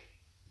it.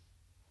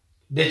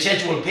 The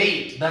church will pay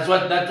it. That's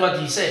what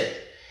he said.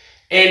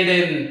 And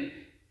then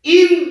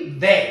in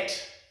that,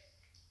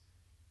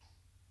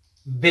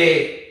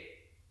 the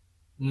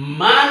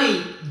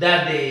money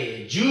that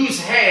the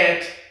Jews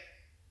had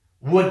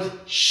would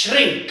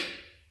shrink.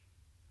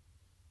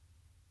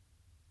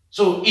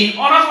 So in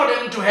order for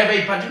them to have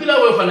a particular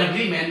way of an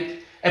agreement,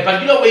 a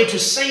particular way to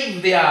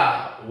save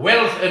their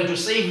wealth and to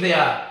save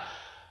their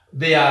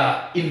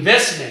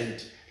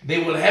investment,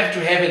 they will have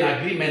to have an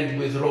agreement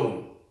with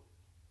Rome.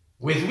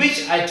 With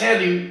which I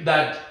tell you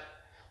that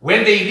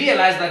when they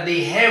realize that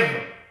they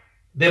have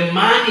the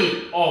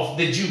money of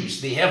the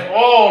Jews, they have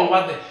all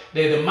what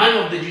the money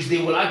of the Jews,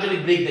 they will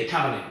actually break the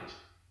covenant.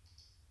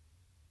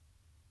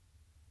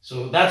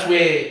 So that's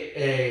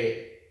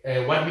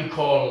where what we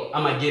call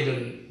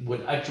Armageddon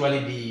would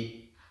actually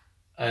be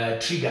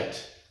triggered.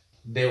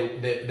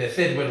 The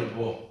Third World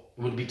War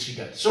would be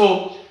triggered.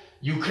 So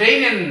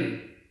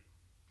Ukrainian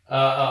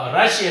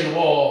Russian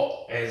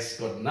war has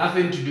got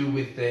nothing to do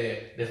with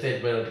the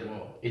Third World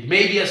War. It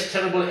may be as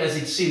terrible as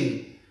it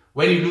seems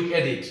when you look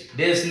at it.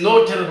 There's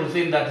no terrible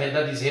thing that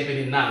is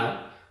happening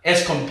now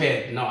as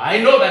compared. Now,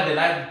 I know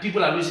that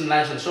people are losing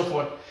lives and so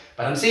forth,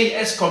 but I'm saying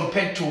as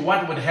compared to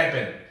what would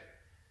happen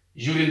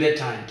during that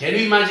time. Can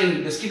you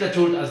imagine? The scripture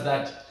told us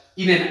that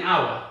in an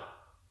hour,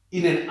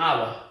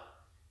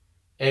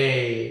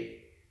 a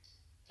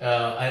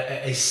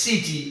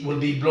city will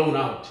be blown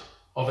out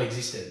of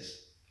existence.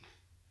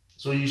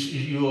 So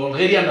you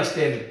already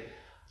understand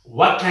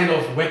what kind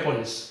of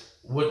weapons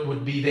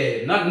would be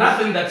there.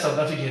 Nothing that South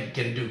Africa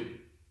can do.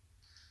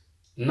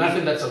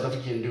 Nothing that South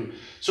Africa can do.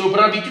 So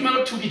Brother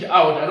Bitumelo took it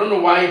out. I don't know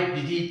why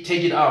did he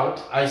take it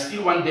out. I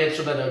still want that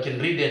so that I can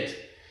read it.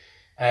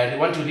 I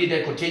want to read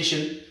a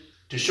quotation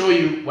to show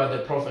you what the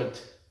prophet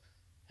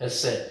has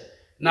said.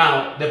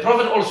 Now, the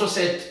prophet also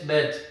said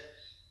that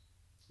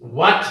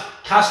what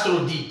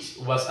Castro did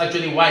was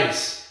actually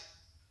wise.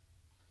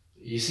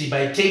 You see,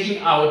 by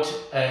taking out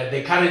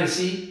the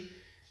currency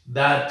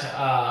that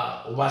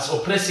was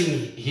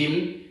oppressing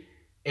him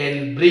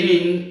and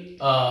bringing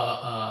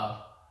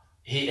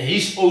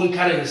his own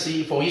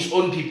currency for his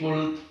own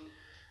people,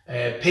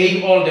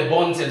 paying all the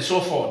bonds and so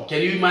forth.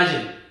 Can you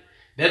imagine?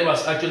 That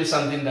was actually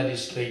something that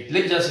is great.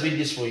 Let me just read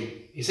this for you.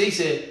 He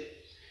says,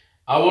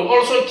 I will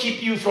also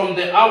keep you from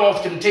the hour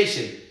of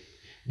temptation,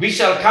 which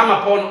shall come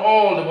upon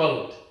all the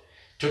world,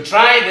 to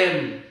try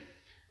them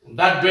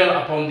that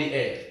dwell upon the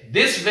earth.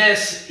 This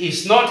verse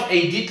is not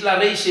a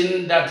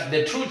declaration that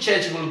the true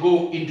church will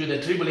go into the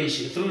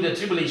tribulation, through the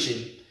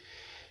tribulation.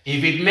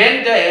 If it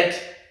meant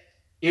that,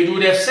 it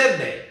would have said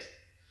that.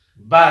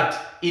 But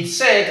it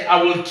said,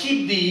 I will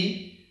keep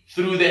thee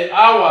through the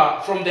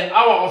hour, from the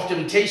hour of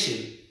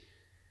temptation.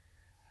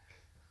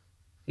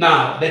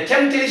 Now, the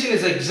temptation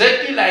is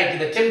exactly like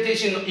the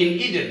temptation in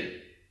Eden.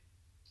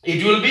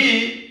 It will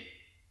be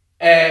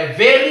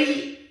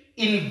very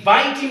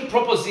inviting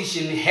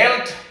proposition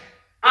held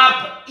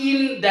up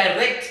in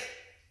direct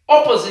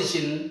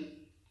opposition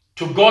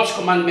to God's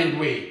commandment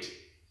word.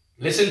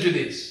 Listen to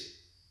this.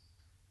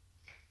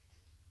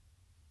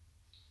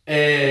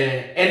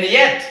 And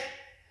yet,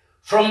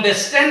 from the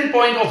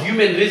standpoint of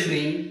human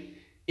reasoning,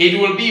 it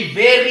will be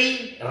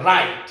very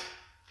right,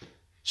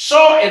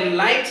 so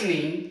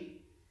enlightening,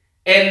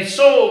 and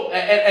so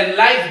and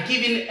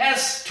life-giving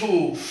as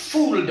to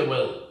fool the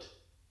world.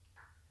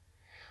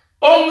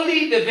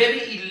 Only the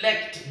very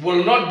elect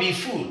will not be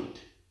fooled.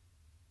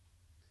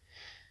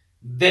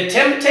 The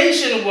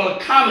temptation will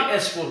come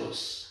as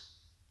follows.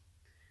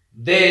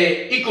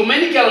 The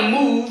ecumenical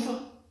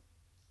move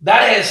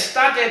that has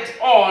started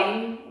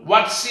on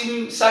what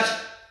seems such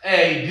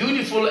a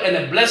beautiful and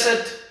a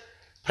blessed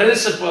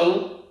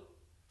principle,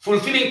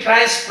 fulfilling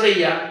Christ's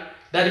prayer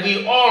that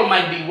we all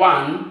might be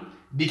one,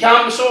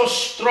 become so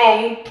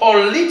strong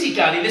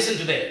politically. Listen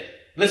to that.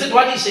 Listen to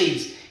what he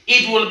says.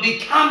 It will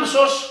become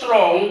so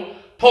strong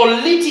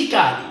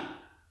politically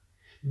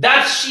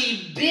that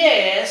she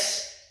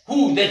bears,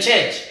 who? The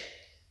church,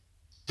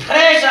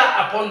 pressure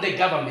upon the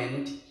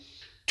government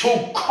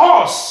to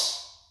cause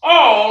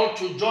all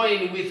to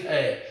join with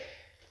her,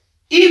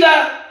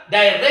 either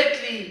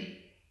directly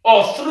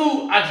or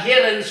through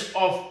adherence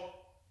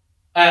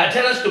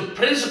to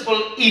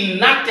principle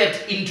enacted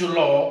into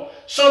law,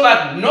 so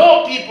that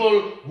no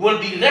people will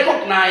be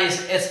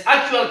recognized as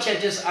actual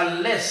churches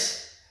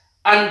unless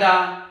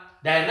under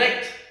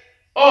direct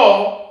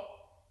or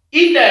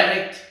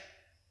indirect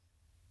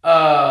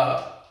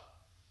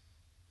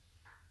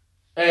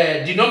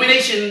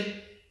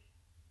denomination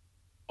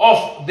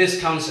of this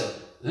council.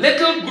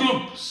 Little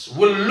groups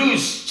will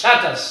lose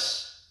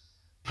charters,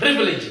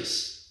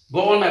 privileges.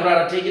 Go on, my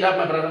brother. Take it up,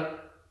 my brother.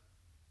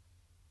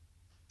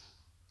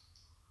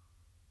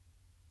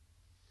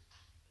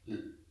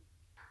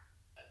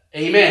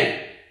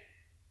 Amen.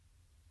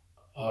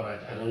 All right.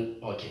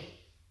 Okay.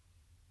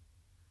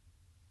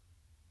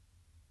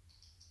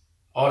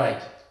 All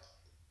right.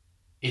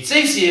 It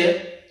says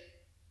here,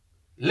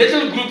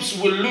 little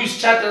groups will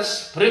lose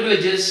charters,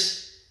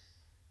 privileges,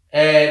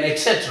 and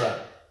etc.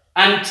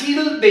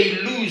 until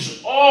they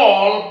lose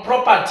all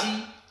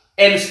property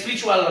and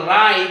spiritual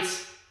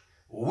rights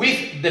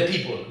with the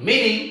people.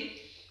 Meaning,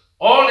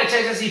 all the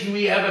churches, if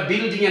we have a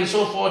building and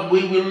so forth,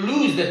 we will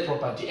lose that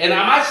property. And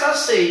I must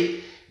just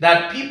say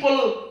that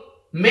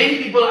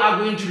many people are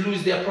going to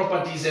lose their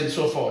properties and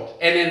so forth.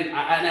 And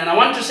I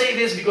want to say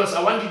this because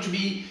I want you to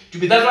be.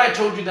 That's why I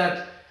told you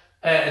that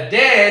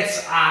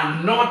debts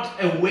are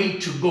not a way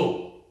to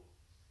go.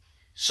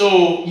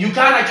 So you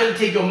can't actually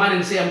take your money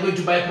and say, I'm going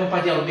to buy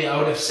property. I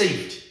would have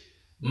saved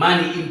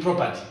money in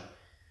property.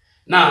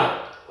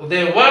 Now,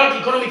 the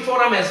World Economic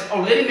Forum has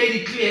already made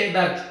it clear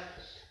that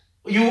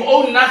you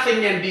own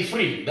nothing and be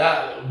free.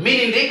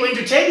 Meaning they're going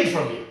to take it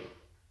from you.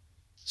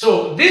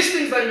 So these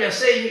things that we are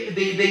saying,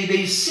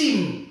 they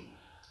seem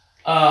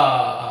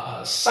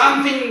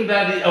something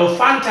that, or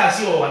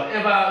fantasy or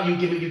whatever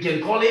you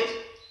can call it.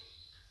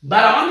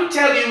 But I want to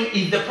tell you,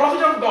 if the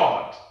prophet of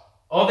God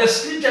or the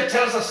scripture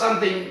tells us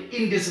something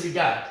in this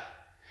regard,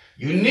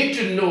 you need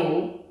to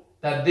know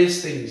that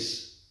these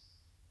things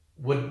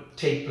would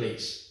take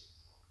place.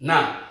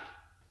 Now,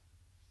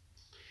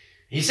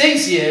 he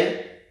says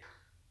here,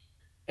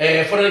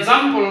 for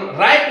example,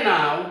 right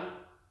now,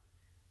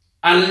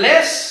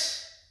 unless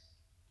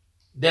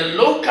the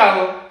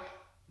local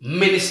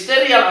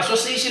ministerial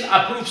association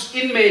approves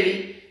in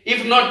many,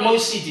 if not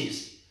most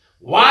cities,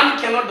 one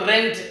cannot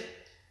rent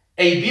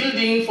a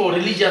building for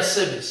religious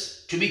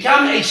service. To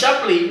become a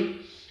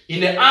chaplain in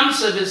the armed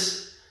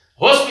service,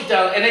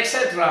 hospital, and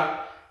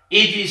etc.,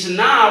 it is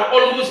now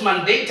almost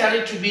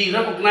mandatory to be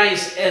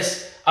recognized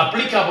as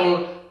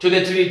applicable to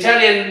the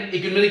Trinitarian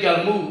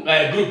ecumenical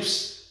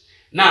groups.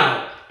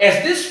 Now,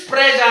 as this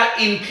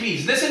pressure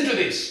increases, listen to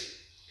this.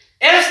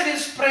 As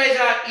this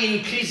pressure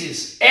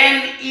increases,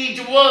 and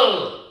it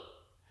will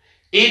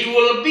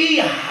be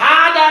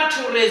harder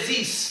to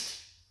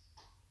resist.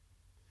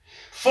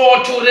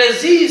 For to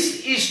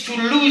resist is to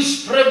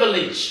lose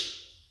privilege.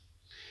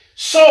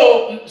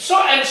 So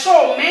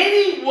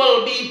many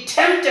will be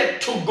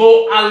tempted to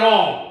go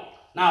along.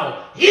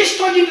 Now, he's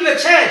talking to the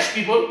church,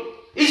 people.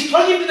 He's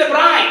talking to the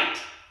bride.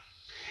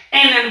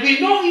 And we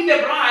know in the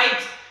bride,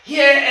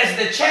 here as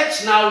the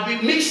church now, we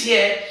mix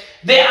here,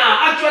 there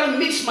are actually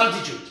mixed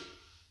multitude.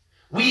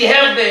 We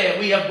have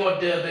got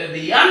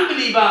the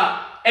unbeliever,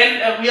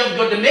 and we have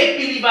got the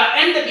make-believer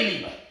and the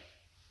believer.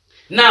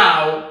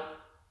 Now,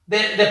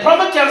 the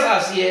prophet tells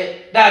us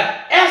here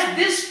that as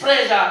this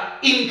pressure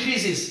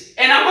increases,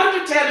 and I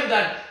want to tell you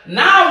that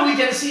now we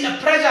can see a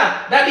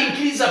pressure that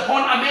increases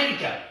upon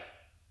America.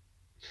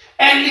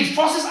 And it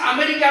forces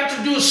America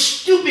to do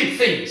stupid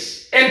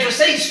things and to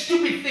say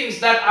stupid things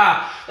that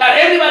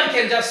everybody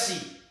can just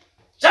see.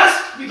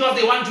 Just because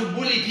they want to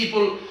bully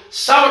people,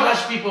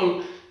 sabotage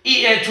people,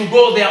 to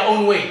go their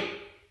own way.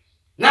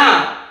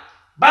 Now,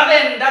 but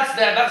then that's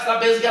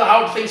basically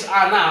how things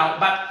are now.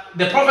 But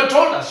the prophet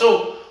told us,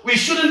 so we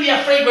shouldn't be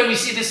afraid when we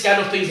see this kind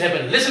of things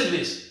happen. Listen to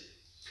this.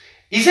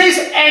 He says,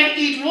 and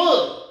it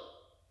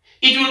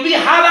will be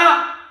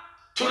harder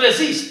to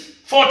resist.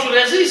 For to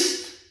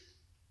resist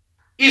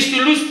is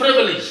to lose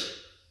privilege.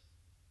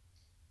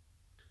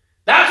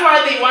 That's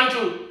why they want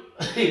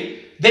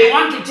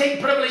to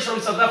take privilege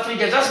from South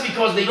Africa, just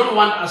because they don't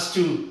want us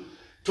to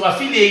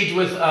affiliate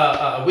with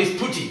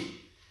Putin.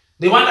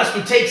 They want us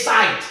to take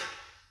side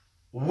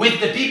with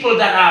the people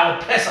that are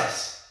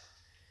oppressors.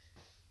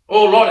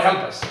 Oh, Lord, help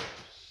us.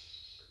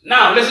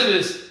 Now, listen to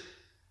this.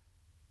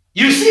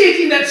 You see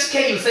it in that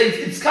scale, so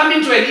it's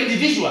coming to an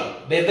individual.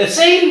 The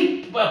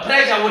same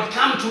pressure would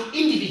come to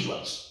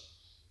individuals.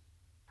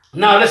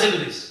 Now, listen to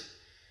this.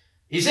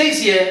 He says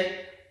here,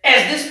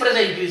 as this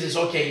pressure increases,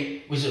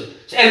 okay,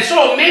 and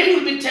so many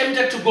will be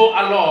tempted to go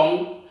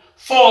along,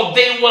 for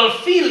they will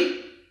feel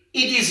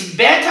it is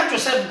better to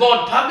serve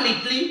God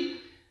publicly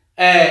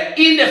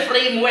in the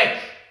framework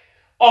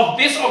of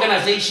this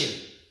organization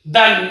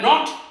than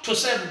not to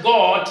serve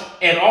God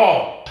at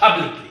all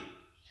publicly.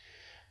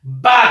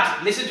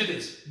 But, listen to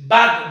this,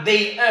 but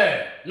they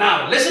err.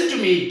 Now, listen to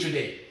me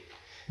today.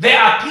 There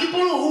are people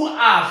who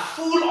are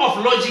full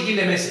of logic in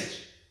the message.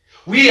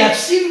 We have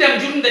seen them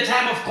during the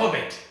time of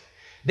COVID.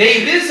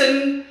 They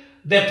reason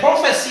the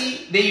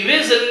prophecy, they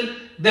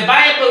reason the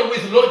Bible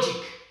with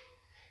logic.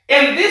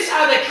 And these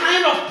are the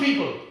kind of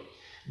people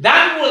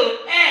that will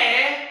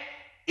err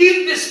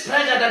in this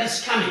pressure that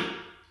is coming.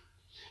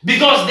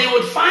 Because they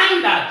would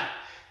find that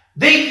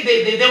they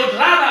would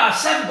rather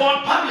serve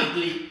God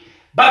publicly,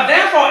 but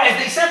therefore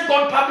as they serve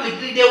God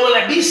publicly, they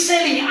will be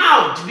selling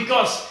out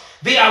because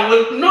they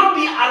will not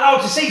be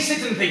allowed to say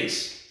certain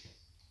things.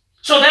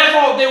 So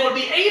therefore they will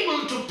be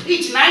able to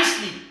preach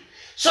nicely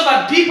so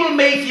that people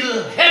may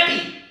feel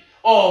happy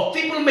or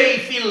people may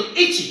feel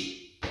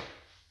itchy.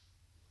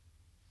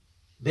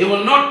 They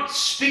will not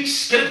speak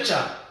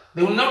scripture.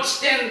 They will not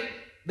stand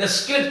the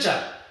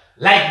scripture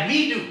like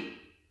we do.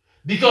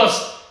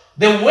 Because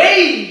the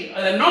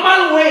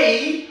normal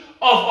way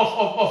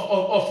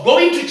of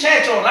going to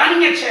church or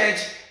running a church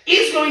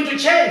is going to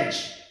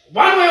change.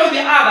 One way or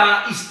the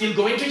other is still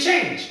going to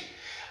change.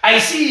 I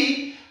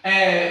see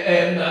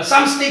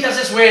some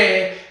statuses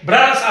where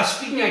brothers are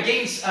speaking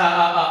against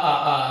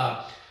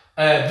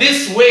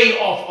this way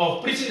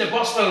of preaching the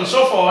gospel and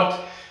so forth,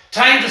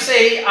 trying to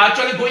say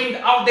actually going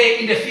out there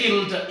in the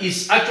field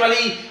is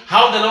actually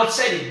how the Lord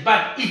said it.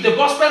 But if the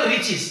gospel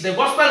reaches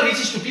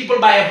to people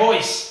by a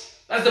voice.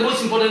 That's the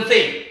most important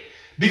thing.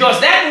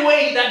 Because that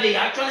way that they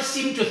actually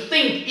seem to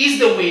think is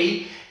the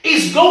way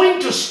is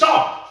going to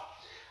stop.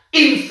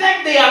 In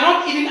fact, they are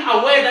not even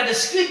aware that the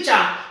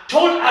scripture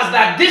told us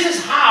that this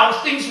is how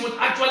things would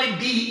actually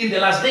be in the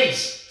last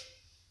days.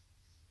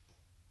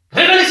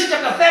 Revelation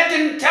chapter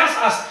 13 tells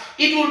us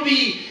it will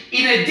be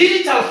in a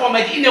digital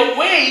format, in a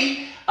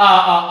way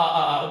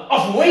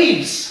of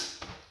waves.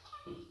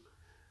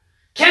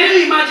 Can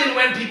you imagine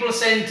when people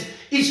send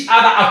each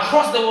other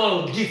across the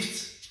world gifts?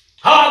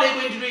 How are they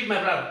going to do it, my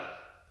brother?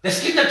 The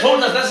scripture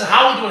told us that's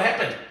how it will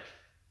happen.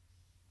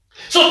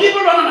 So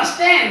people don't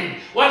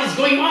understand what is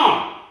going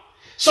on.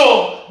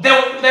 So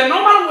the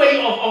normal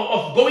way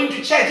of going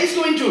to church is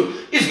going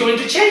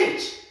to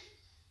change.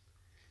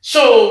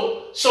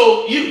 So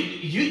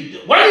you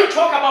when you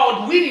talk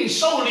about winning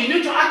soul, you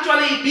need to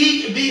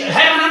actually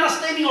have an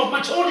understanding of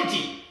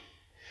maturity.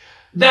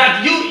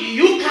 That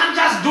you can't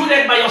just do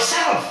that by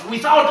yourself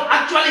without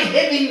actually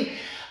having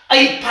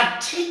a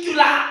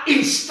particular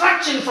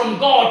instruction from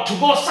God to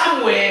go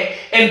somewhere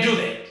and do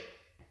that.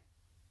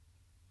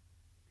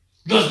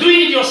 Because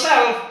doing it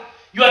yourself,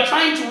 you are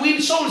trying to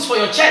win souls for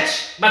your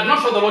church, but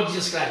not for the Lord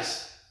Jesus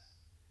Christ.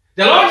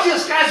 The Lord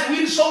Jesus Christ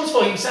wins souls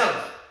for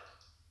himself.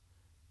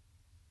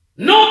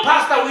 No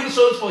pastor wins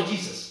souls for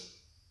Jesus.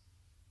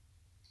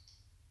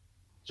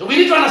 So we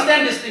need to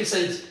understand these things,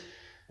 saints.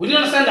 We need to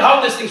understand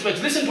how these things work.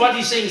 Listen to what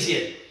he says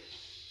here.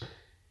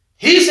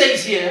 He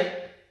says here,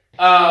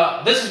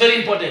 this is very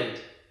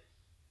important.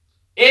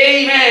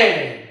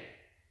 Amen.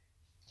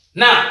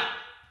 Now,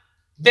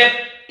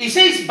 he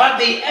says, but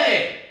they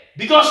err,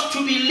 because to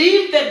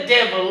believe the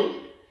devil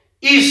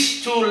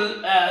is to,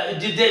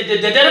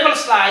 the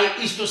devil's lie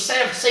is to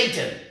serve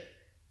Satan.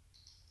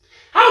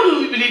 How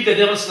do we believe the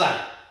devil's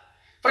lie?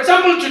 For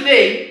example,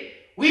 today,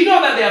 we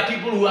know that there are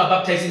people who are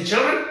baptizing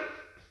children.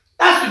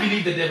 That's to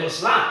believe the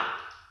devil's lie.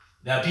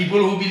 There are people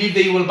who believe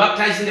they will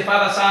baptize in the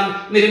Father,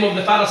 Son, in the name of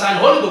the Father, Son,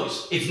 Holy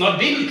Ghost. It's not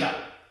biblical.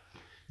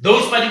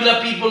 Those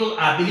particular people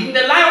are believing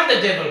the lie of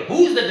the devil.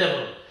 Who is the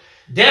devil?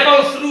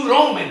 Devil through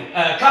Roman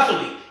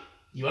Catholic.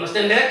 You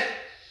understand that?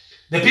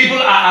 The people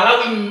are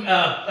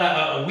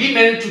allowing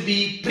women to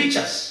be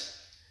preachers,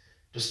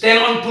 to stand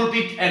on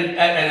pulpit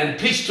and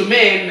preach to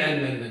men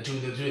and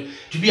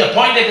to be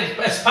appointed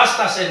as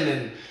pastors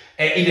and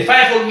in the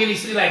fivefold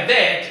ministry like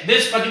that.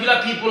 These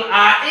particular people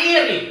are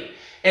erring.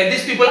 And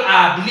these people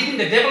are believing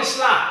the devil's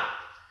lie.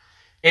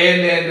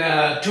 And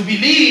then to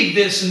believe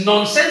this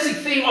nonsensical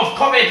thing of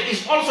COVID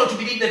is also to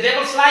believe the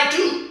devil's lie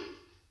too.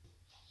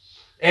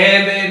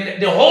 And then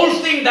the whole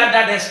thing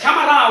that has come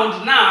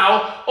around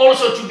now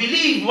also to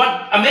believe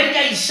what America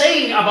is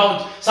saying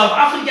about South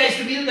Africa is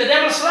to be the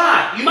devil's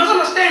lie. You must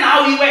understand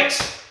how he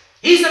works.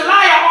 He's a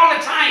liar all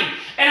the time.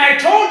 And I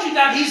told you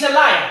that he's a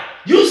liar.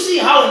 You see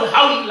how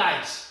he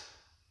lies.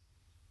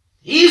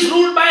 He's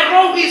ruled by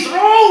Rome. He's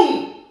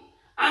wrong.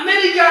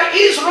 America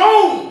is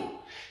wrong.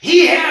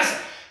 He has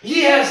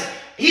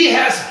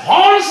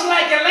horns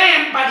like a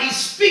lamb, but he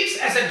speaks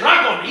as a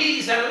dragon. He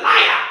is a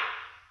liar.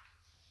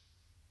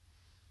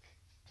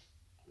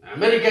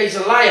 America is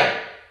a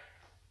liar.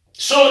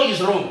 So is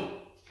Rome.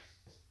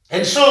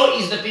 And so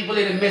is the people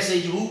in the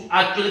message who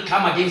actually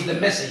come against the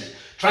message,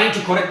 trying to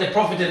correct the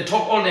prophet and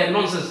talk all their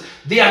nonsense.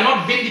 They are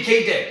not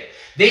vindicated.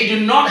 They do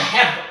not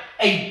have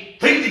a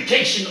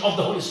vindication of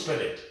the Holy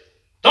Spirit.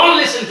 Don't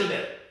listen to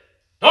them.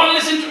 Don't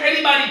listen to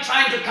anybody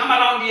trying to come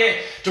around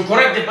here to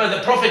correct the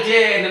prophet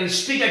here and then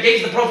speak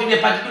against the prophet in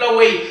a particular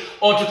way,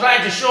 or to try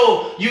to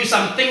show you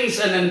some things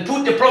and then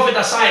put the prophet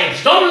aside.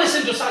 Don't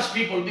listen to such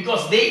people,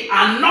 because they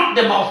are not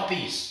the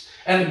mouthpiece.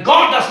 And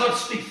God does not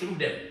speak through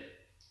them.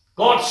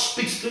 God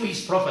speaks through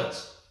his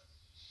prophets.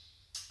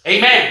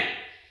 Amen.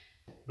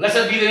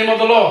 Blessed be the name of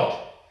the Lord.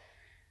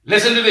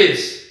 Listen to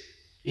this.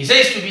 He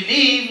says to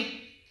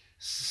believe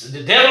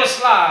the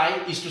devil's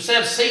lie is to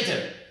serve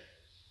Satan,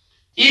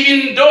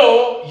 even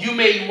though you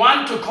may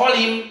want to call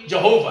him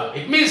Jehovah.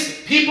 It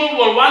means people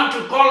will want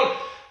to call,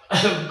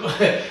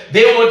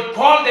 they would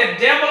call the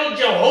devil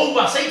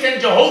Jehovah, Satan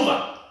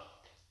Jehovah,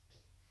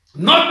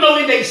 not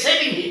knowing they're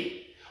saving him.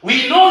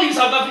 We know in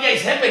South Africa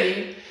it's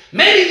happening,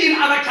 maybe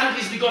in other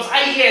countries, because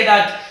I hear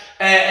that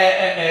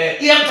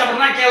EM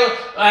Tabernacle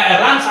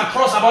runs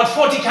across about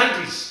 40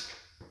 countries.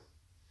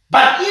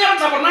 But EM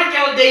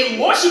Tabernacle, they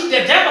worship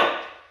the devil.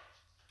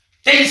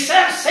 They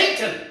serve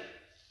Satan.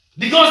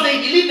 Because they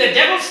believe the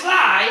devil's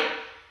lie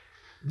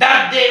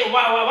that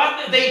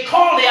what they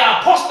call their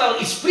apostle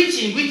is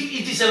preaching, which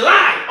it is a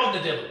lie of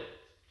the devil.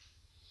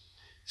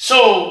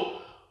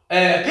 So,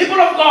 people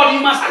of God,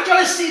 you must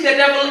actually see the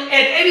devil at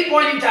any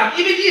point in time,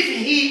 even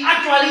if he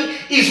actually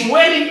is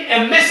wearing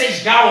a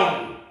message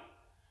gown.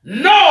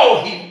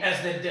 Know him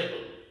as the devil.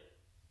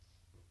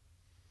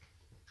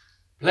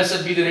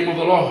 Blessed be the name of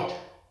the Lord.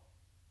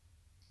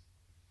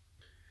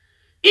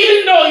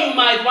 Even though you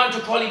might want to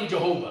call him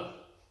Jehovah,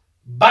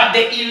 but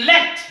the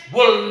elect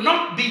will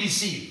not be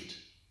deceived.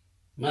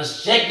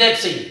 Must check that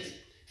saint.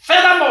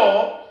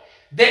 Furthermore,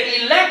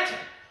 the elect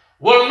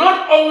will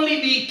not only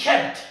be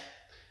kept,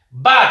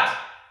 but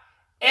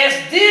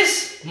as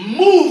this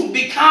move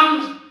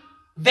becomes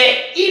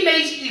the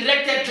image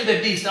erected to the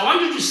beast. I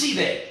want you to see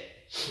that.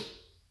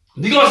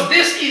 Because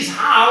this is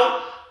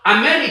how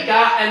America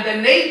and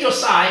the NATO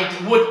side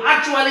would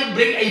actually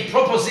bring a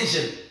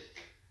proposition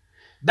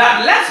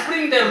that let's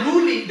bring the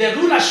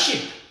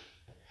rulership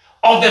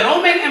of the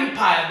Roman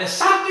Empire. There's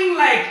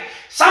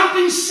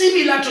something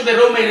similar to the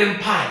Roman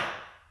Empire.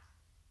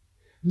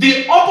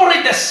 They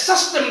operate the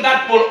system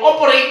that will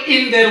operate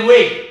in their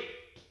way.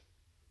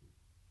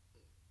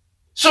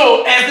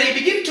 So as they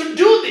begin to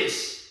do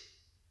this,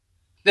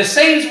 the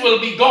saints will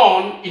be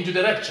gone into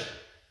the rapture.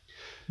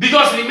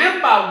 Because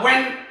remember,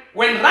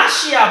 when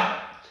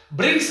Russia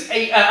brings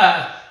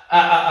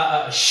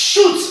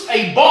shoots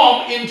a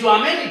bomb into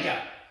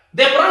America,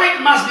 the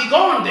bride must be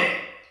gone there.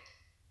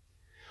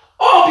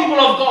 Oh, people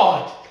of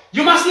God,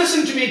 you must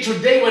listen to me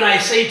today when I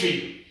say to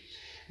you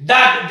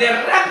that the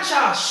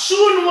rapture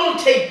soon will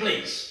take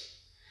place.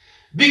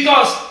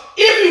 Because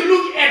if you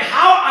look at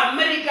how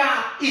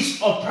America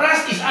is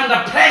oppressed, is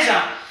under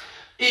pressure,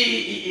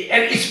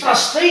 and is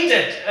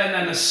frustrated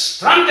and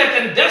stranded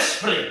and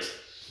desperate,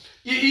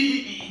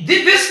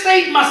 this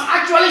state must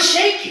actually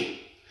shake you.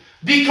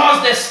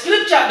 Because the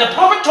scripture, the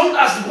prophet told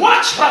us,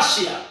 watch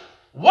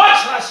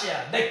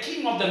Russia, the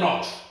king of the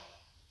north.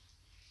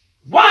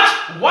 Watch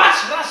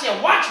Russia,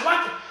 watch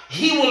what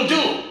he will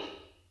do.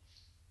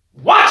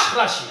 Watch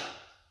Russia.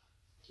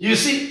 You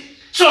see?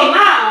 So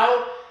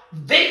now,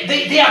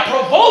 they are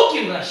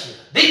provoking Russia.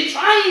 They're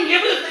trying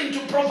everything to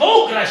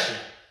provoke Russia.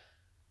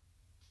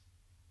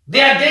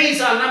 Their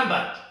days are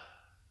numbered.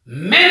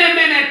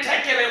 Many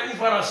tekele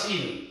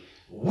ufarasin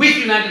with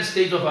United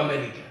States of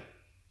America.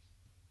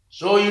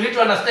 So you need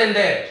to understand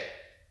that.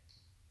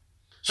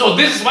 So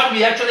this is what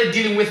we're actually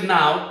dealing with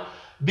now,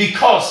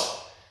 because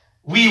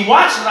we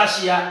watch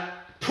Russia.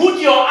 Put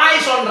your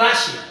eyes on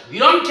Russia. We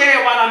don't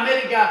care what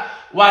America,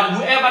 what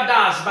whoever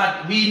does,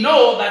 but we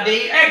know that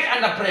they act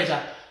under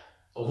pressure.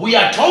 We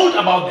are told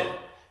about them.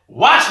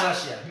 Watch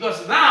Russia.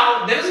 Because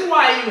now, the reason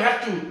why you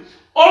have to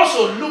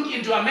also look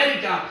into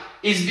America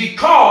is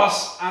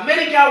because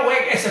America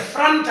works as a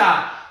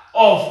fronter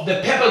of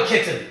the purple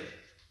curtain.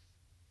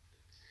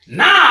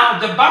 Now,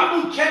 the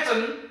bamboo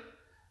curtain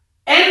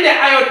and the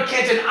iron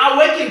curtain are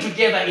working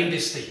together in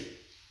this thing.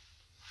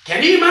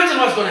 Can you imagine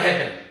what's going to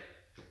happen?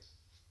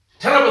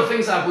 Terrible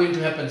things are going to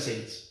happen,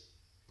 saints.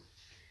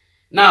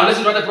 Now,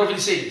 listen to what the prophet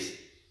says.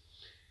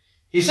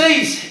 He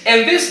says,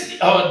 and this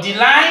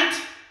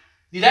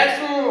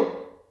delightful,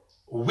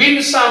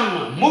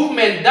 winsome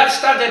movement that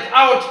started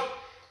out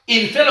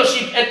in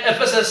fellowship at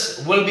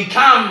Ephesus will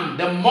become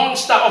the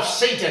monster of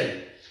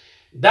Satan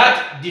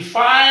that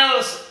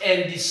defiles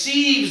and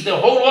deceives the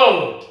whole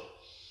world.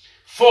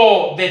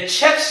 For the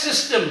church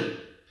system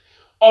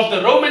of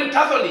the Roman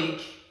Catholic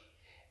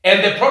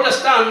and the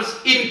Protestants,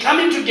 in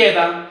coming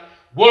together,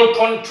 will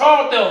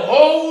control the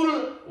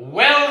whole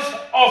wealth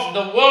of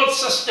the world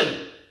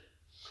system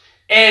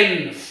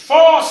and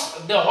force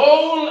the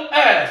whole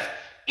earth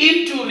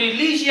into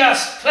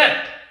religious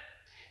trap,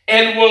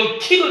 and will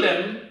kill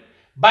them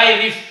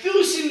by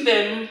refusing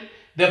them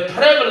the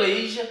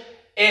privilege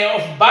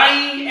of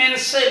buying and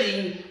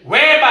selling,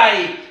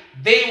 whereby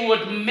they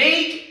would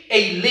make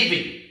a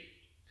living.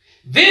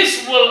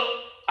 This will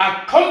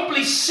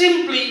accomplish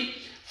simply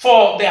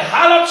for the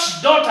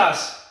harlot's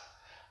daughters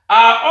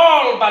are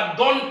all but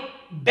gone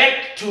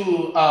back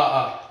to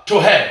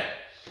hell.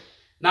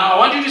 Now I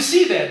want you to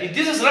see that.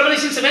 This is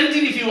Revelation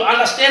 17 if you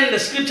understand the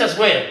scriptures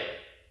well.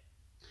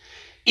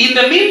 In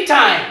the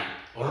meantime,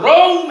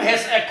 Rome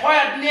has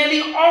acquired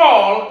nearly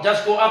all.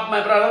 Just go up,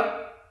 my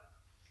brother.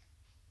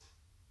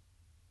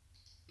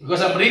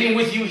 Because I'm reading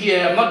with you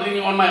here. I'm not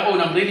reading on my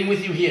own. I'm reading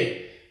with you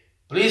here.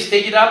 Please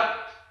take it up.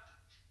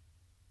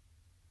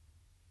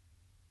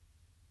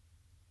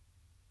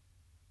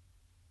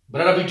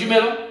 Brother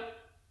Bitumelo.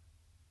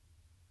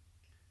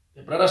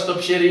 The brother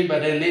stopped sharing,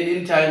 but then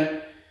in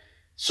time.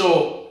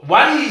 So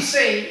what he's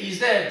saying is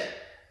that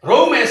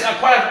Rome has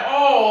acquired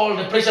all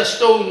the precious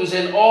stones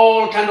and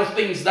all kind of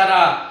things that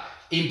are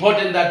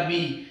important that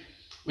he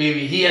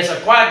has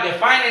acquired the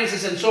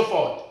finances and so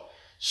forth.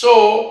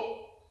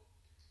 So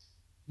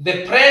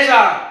the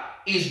pressure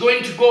is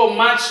going to go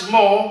much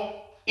more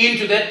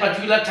into that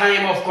particular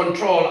time of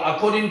control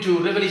according to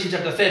Revelation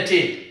chapter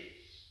 13.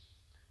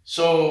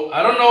 So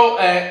I don't know,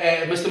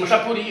 Mr.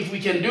 Mashapuri, if we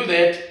can do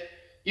that,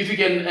 if you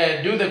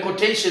can do the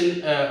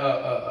quotation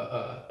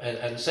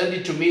and send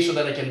it to me so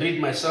that I can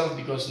read myself,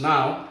 because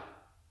now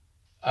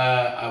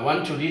I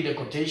want to read the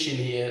quotation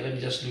here. Let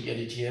me just look at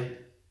it here.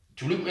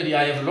 To look at it,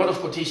 I have a lot of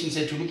quotations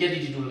here. To look at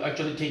it, it will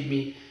actually take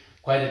me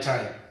quite a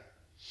time.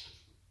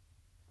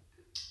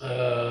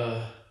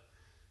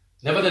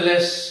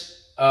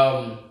 Nevertheless,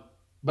 Brother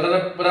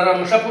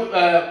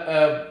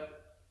Mashapuri,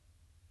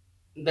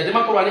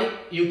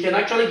 you can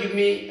actually give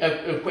me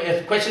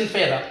a question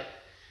further.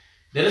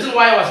 The reason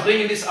why I was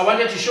bringing this, I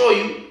wanted to show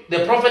you,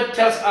 the prophet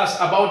tells us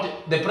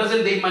about the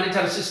present day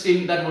monetary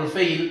system that will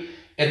fail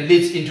and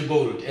leads into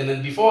gold. And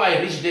then before I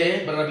reach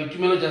there, Brother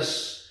Bitumelo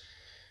just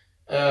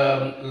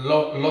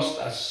lost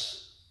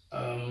us.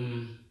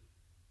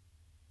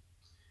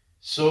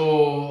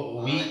 So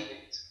we...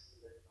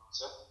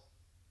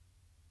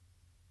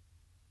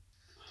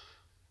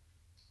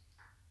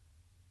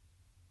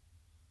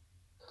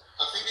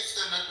 I think it's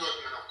the network,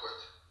 man, of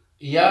course.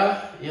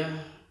 Yeah.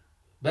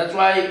 That's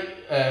why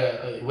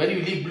when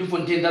you leave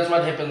Bloemfontein, that's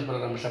what happens,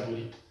 Brother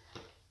Mashapuri.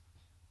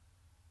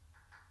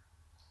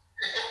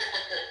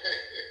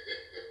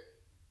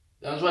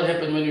 That's what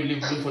happens when you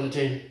leave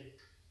Bloemfontein.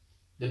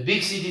 The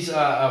big cities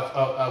are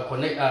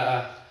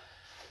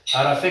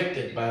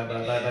affected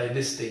by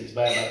these things,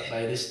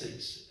 by these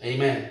things.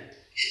 Amen.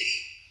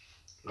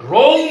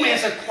 Rome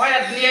has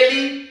acquired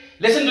nearly,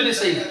 listen to this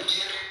thing.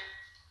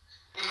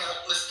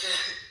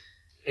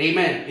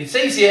 Amen. It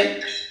says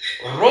here,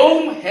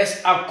 Rome has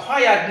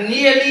acquired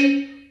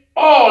nearly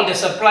all the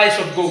supplies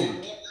of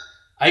gold.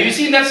 Are you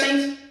seeing that,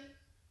 saints?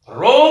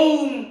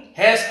 Rome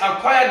has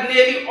acquired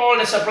nearly all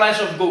the supplies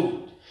of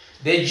gold.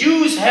 The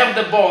Jews have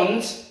the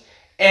bonds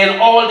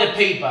and all the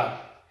paper.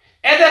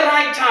 At the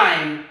right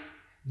time,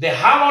 the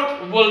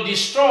harlot will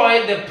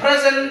destroy the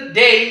present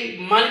day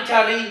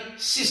monetary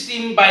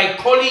system by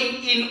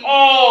calling in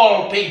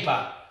all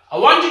paper. I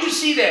want you to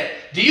see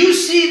that. Do you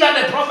see that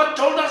the prophet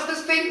told us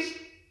these things?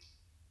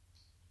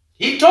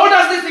 He told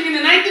us this thing in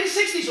the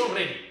 1960s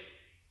already.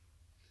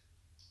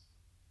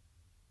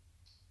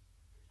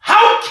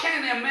 How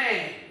can a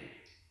man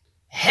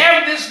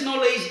have this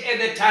knowledge at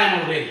the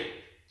time already?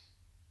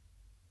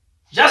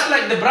 Just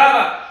like the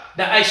brother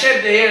that I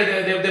shared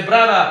here, the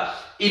brother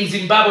in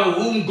Zimbabwe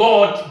whom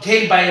God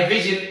came by a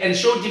vision and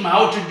showed him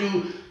how to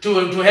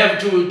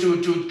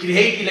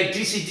create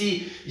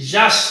electricity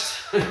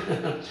just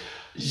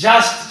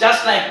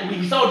like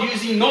without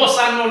using no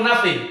sun, no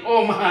nothing.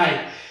 Oh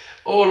my.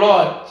 Oh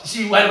Lord,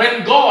 see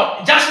when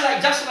God, just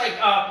like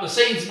the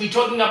saints, we're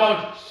talking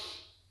about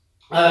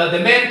the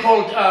man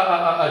called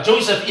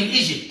Joseph in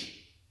Egypt.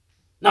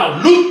 Now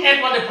look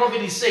at what the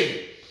prophet is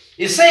saying.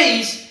 It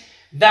says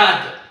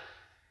that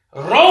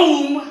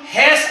Rome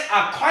has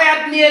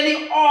acquired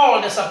nearly all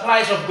the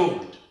supplies of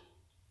gold.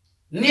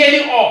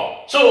 Nearly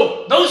all.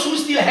 So those who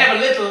still have a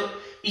little,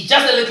 it's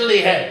just a little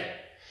they have.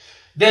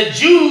 The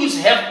Jews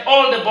have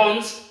all the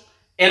bonds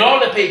and all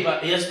the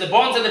paper. Yes, the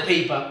bonds and the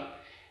paper.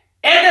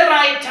 At the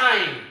right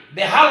time,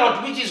 the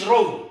harlot, which is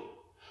Rome,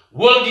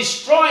 will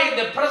destroy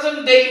the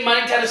present day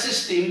monetary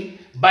system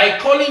by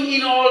calling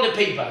in all the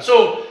paper.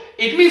 So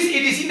it means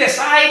it is in the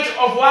side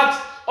of what?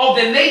 Of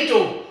the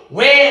NATO,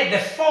 where the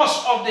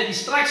force of the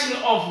destruction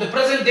of the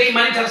present day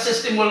monetary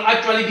system will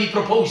actually be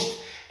proposed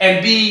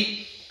and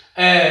be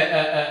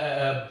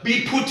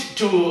be put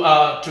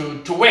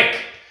to work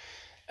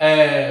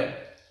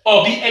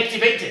or be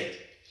activated.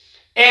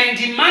 And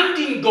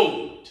demanding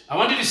gold. I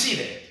want you to see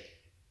that.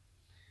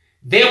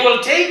 They will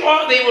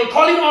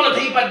call in all the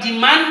paper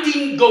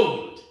demanding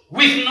gold.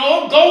 With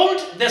no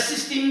gold, the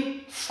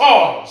system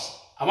falls.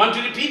 I want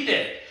to repeat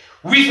that.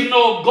 With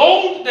no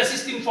gold, the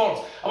system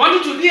falls. I want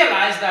you to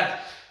realize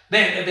that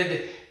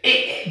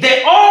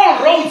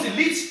all roads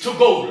leads to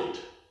gold.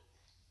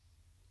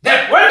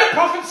 That when the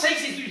prophet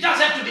says it, you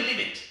just have to believe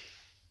it.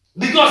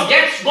 Because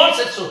God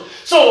said so.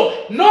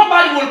 So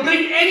nobody will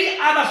bring any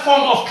other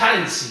form of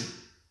currency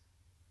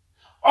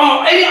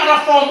or any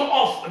other form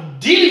of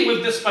dealing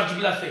with this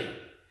particular thing.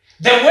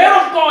 The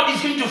word of God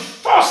is going to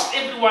force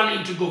everyone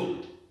into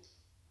gold.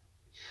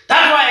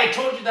 That's why I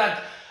told you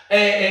that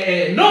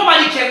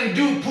nobody can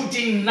do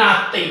putting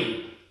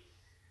nothing.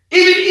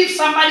 Even if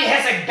somebody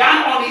has a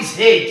gun on his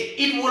head,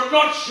 it will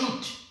not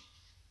shoot.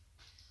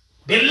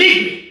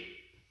 Believe me.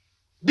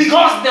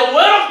 Because the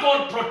word of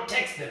God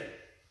protects them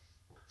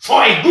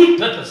for a good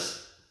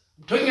purpose.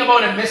 I'm talking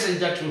about a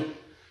messenger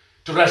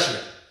to Russia.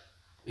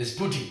 It's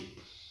Putin.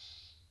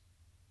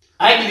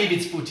 I believe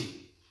it's Putin.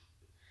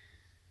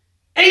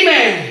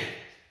 Amen.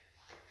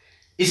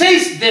 It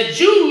says the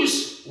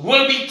Jews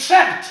will be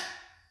trapped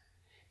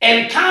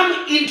and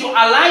come into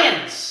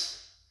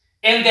alliance,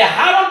 and the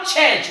hallowed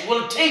church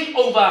will take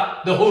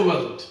over the whole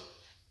world.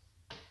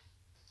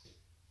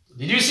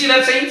 Did you see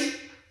that, saints?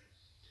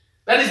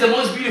 That is the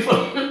most beautiful,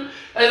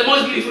 that is the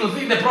most beautiful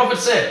thing the prophet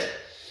said.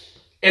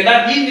 And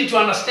that we need to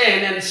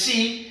understand and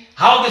see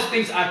how these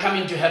things are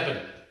coming to happen.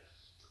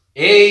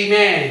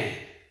 Amen.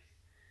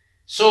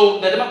 So,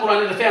 the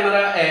Quran is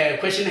another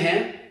question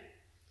here,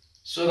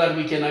 so that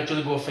we can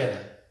actually go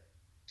further.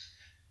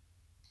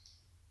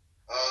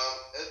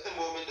 At the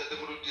moment,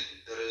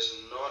 there is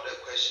not a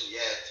question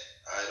yet.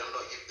 I don't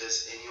know if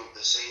there's any of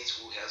the saints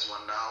who has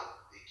one now.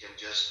 They can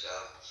just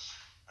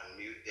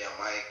unmute their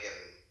mic and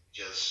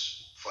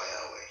just fire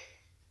away.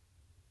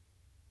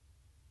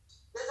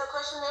 There's a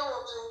question I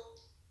want to.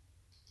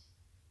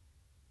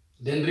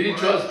 Then really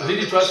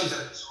trust it.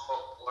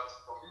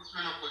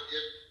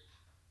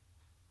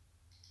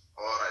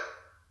 All right.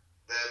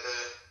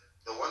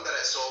 The one that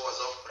I saw was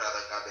of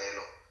Brother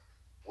Cabello,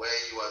 where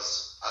he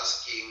was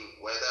asking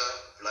whether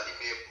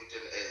Vladimir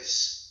Putin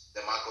is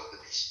the mark of the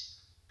beast.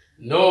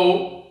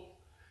 No,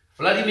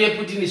 Vladimir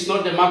Putin is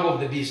not the mark of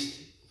the beast.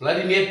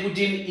 Vladimir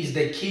Putin is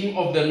the king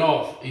of the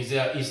north. Is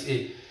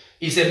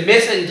a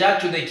messenger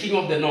to the king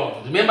of the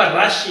north. Remember,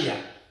 Russia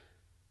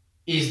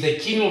is the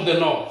king of the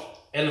north,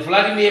 and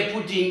Vladimir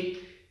Putin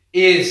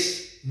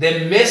is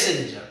the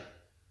messenger,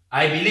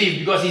 I believe,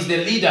 because he's the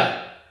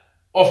leader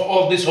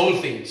of this whole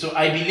thing. So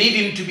I believe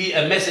him to be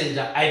a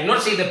messenger. I did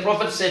not say the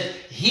prophet said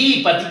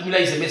he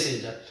particularly is a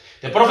messenger.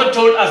 The prophet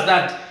told us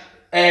that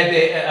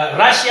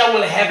Russia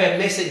will have a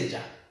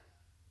messenger,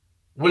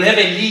 will have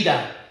a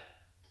leader,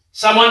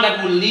 someone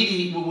that will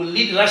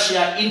lead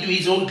Russia into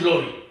his own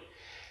glory.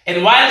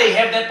 And while they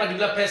have that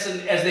particular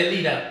person as their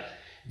leader,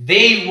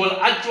 they will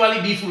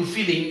actually be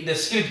fulfilling the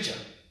scripture.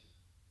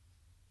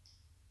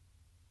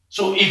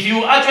 So if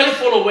you actually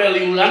follow well,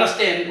 you will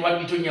understand what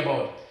we're talking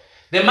about.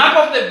 The mark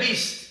of the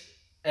beast,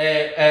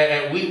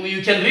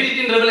 you can read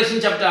it in Revelation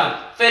chapter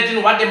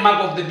 13, what the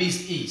mark of the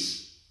beast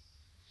is.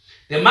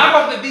 The mark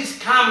of the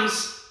beast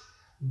comes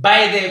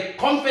by the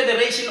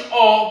confederation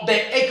or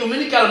the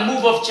ecumenical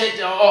move of church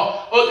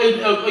or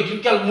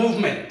ecumenical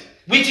movement,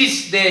 which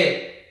is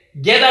the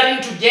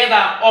gathering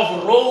together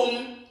of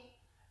Rome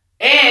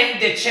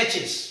and the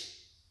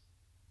churches.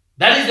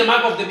 That is the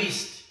mark of the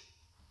beast.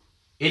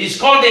 It is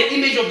called the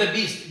image of the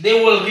beast. They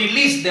will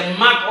release the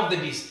mark of the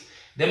beast.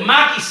 The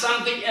mark is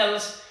something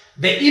else.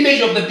 The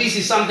image of the beast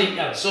is something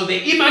else. So the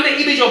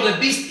image of the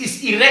beast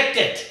is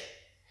erected.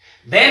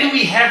 Then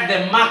we have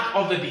the mark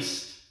of the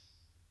beast.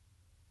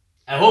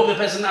 I hope the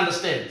person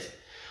understands.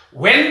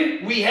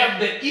 When we have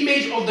the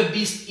image of the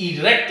beast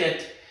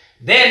erected,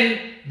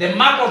 then the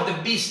mark of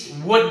the beast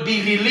would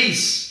be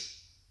released,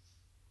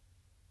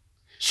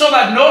 so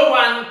that no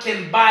one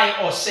can buy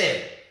or sell.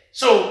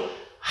 So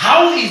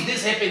how is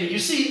this happening? You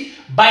see,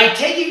 by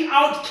taking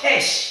out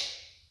cash,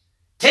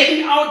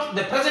 taking out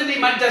the present-day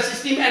monetary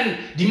system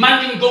and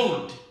demanding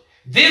gold,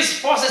 this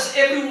forces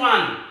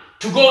everyone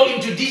to go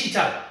into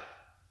digital.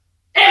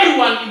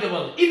 Everyone in the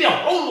world, in the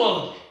whole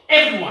world,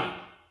 everyone.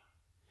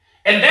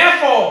 And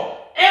therefore,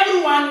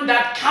 everyone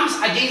that comes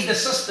against the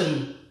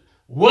system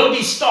will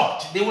be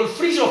stopped. They will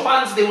freeze your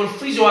funds, they will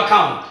freeze your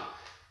account.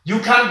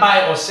 You can't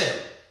buy or sell.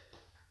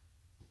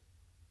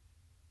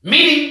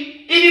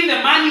 Meaning, even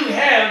the money you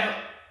have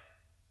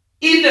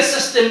in the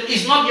system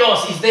is not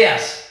yours, it's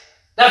theirs.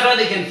 That's why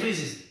they can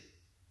freeze it.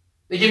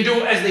 They can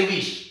do as they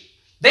wish.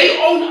 They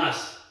own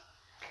us.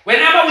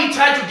 Whenever we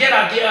try to get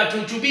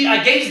to be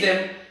against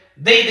them,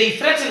 they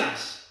threaten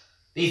us.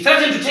 They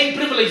threaten to take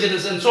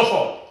privileges and so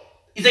forth.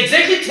 It's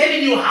exactly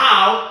telling you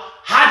how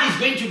hard it's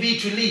going to be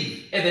to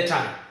live at the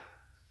time.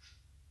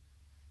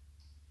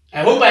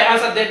 I hope I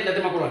answered that,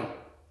 Dr. Makuran.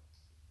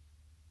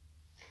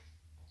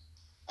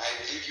 I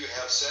believe you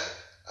have, sir.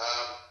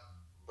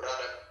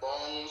 Brother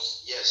Bones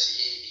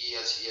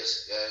Yes, he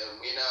has.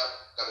 Mina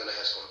Kabela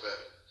has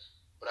confirmed.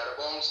 Brother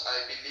Bones,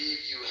 I believe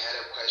you had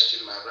a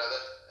question, my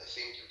brother. I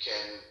think you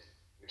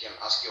can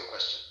ask your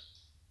question.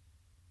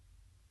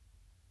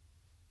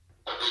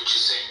 I greet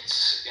you,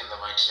 saints, in the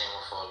mighty name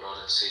of our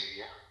Lord and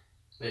Savior,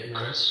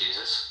 Christ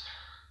Jesus.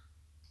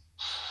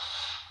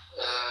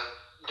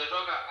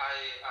 Ndodoga,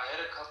 I had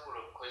a couple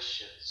of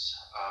questions,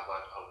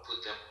 but I'll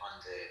put them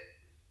on the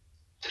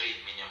 3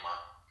 minimum.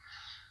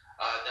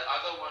 The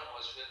other one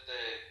was with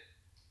the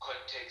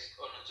context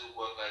on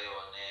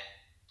Zubwagayone,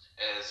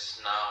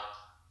 as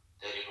now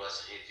that it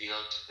was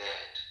revealed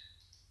that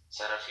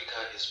South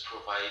Africa is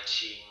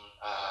providing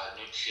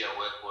nuclear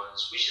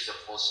weapons, which is a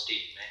false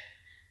statement.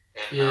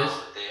 And yes.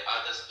 Now the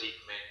other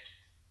statement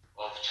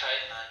of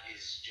China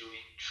is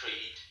doing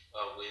trade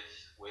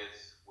with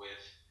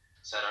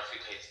South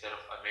Africa instead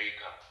of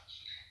America.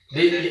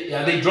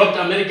 They dropped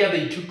America,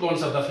 they took on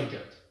South Africa.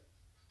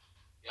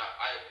 Yeah,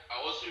 I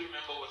also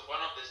remember with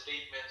one of the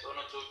statements on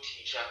auto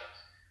teacher,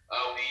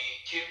 we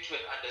came to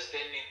an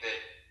understanding that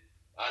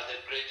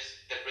the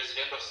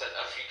president of South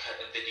Africa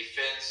and the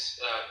defense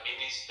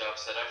minister of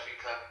South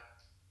Africa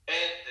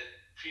and the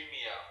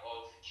premier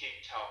of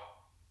Cape Town,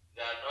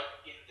 they are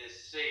not in the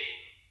same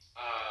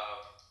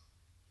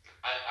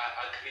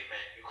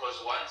agreement, because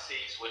one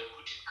says when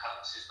Putin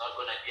comes he's not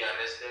going to be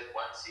arrested,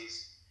 one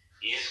says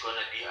he is going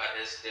to be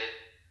arrested.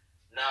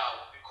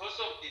 Now, because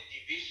of the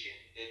division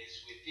that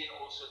is within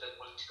also the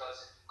political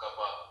system,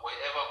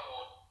 wherever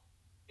more,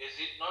 is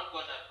it not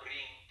going to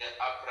bring the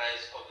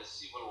uprise of a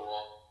civil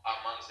war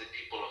amongst the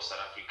people of South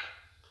Africa?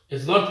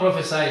 It's not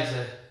prophesied.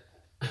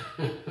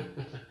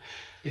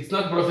 It's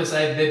not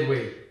prophesied that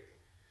way.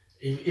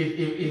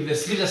 If the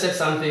scripture said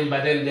something,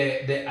 but then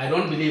I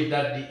don't believe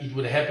that it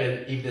would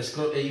happen if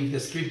the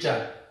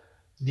scripture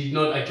did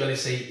not actually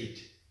say it.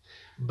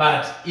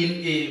 But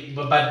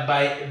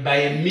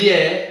by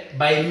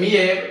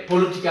mere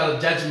political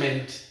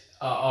judgment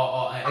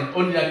or an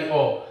ordinary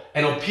or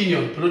an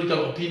opinion,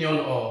 political opinion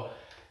or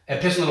a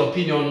personal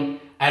opinion,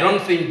 I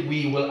don't think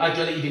we will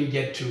actually even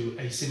get to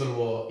a civil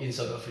war in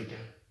South Africa.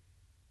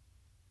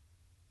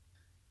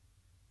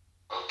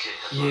 Okay.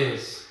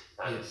 Yes.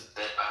 That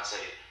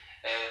answered it.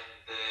 And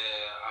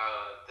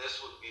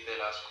this would be the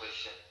last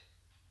question.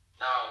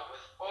 Now,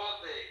 with all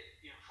the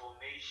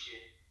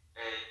information,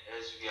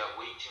 as we are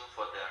waiting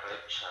for the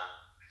rapture,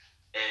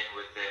 and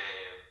with the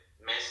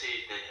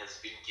message that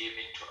has been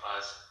given to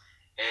us,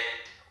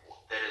 and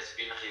that has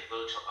been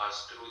revealed to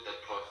us through the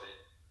prophet,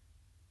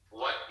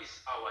 what is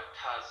our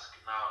task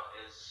now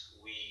as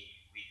we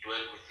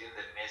dwell within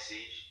the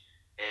message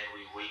and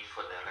we wait for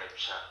the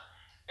rapture?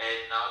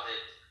 And now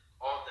that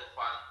all the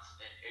funds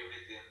and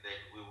everything that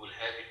we will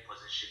have in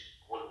possession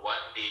will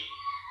one day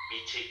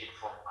be taken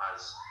from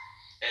us.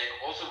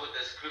 And also with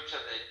the scripture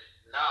that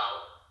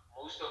now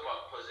most of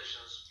our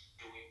possessions,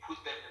 do we put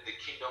them in the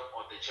kingdom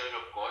of the church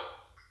of God?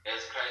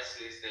 As Christ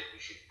says that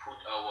we should put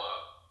our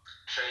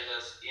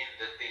treasures in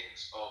the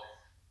things of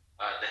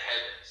the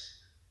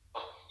heavens.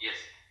 Oh, yes.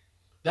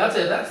 That's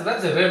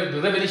a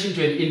revelation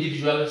to an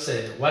individual,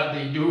 said what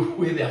they do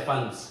with their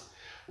funds.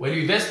 When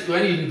you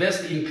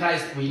invest in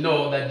Christ, we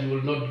know that you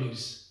will not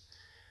lose.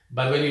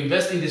 But when you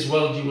invest in this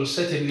world, you will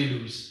certainly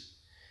lose.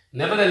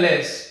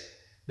 Nevertheless,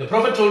 the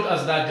prophet told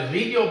us that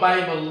read your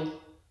Bible,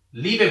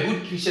 live a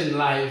good Christian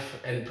life,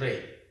 and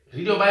pray.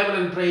 Read your Bible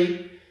and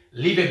pray,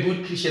 live a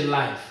good Christian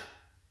life,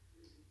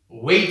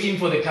 waiting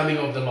for the coming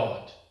of the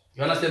Lord.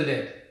 You understand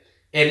that?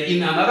 And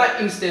in another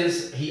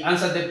instance, he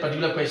answered that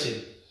particular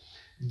question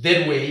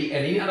that way.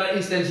 And in another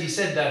instance, he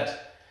said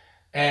that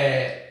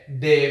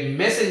the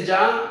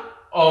messenger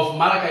of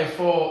Malachi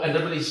 4 and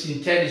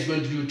Revelation 10 is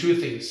going to do 2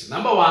 things.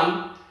 Number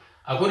 1,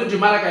 according to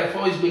Malachi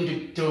 4, is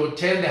going to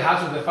turn the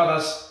hearts of the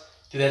fathers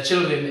to their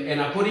children.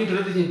 And according to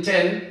Revelation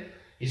 10,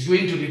 is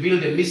going to reveal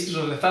the mysteries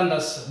of the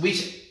thunders,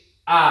 which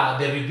are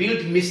the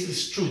revealed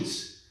mysteries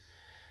truths,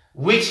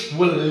 which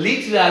will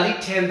literally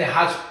turn the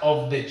hearts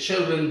of the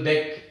children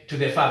back to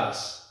their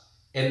fathers.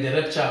 And the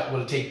rapture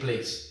will take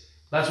place.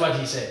 That's what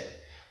he said.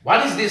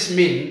 What does this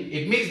mean?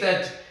 It means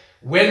that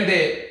when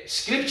the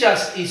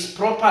scriptures is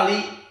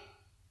properly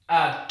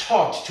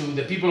taught to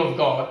the people of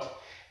God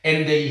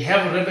and they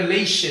have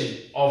revelation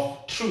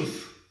of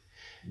truth,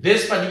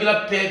 this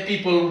particular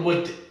people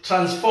would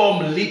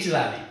transform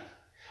literally.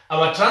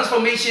 Our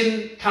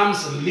transformation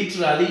comes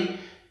literally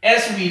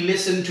as we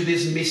listen to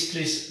these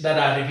mysteries that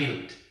are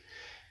revealed.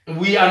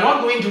 We are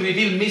not going to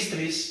reveal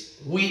mysteries.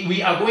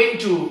 We are going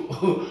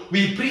to,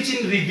 we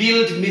preaching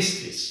revealed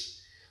mysteries.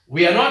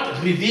 We are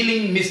not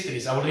revealing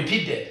mysteries. I will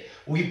repeat that.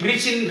 We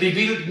preaching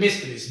revealed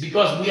mysteries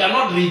because we are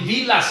not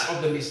revealers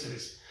of the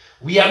mysteries.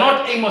 We are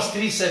not Amos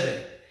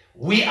 3:7.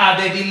 We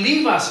are the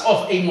believers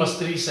of Amos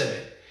 3:7.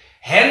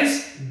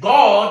 Hence,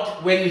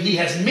 God, when he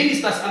has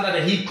ministers under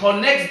them, he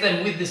connects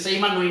them with the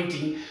same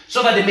anointing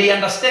so that they may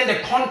understand the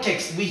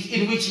context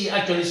in which he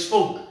actually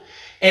spoke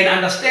and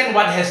understand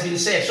what has been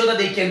said so that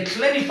they can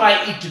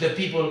clarify it to the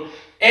people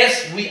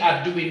as we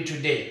are doing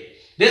today.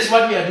 This is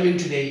what we are doing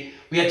today.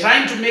 We are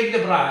trying to make the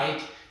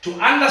bride to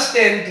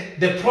understand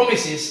the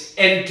promises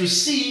and to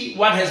see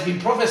what has been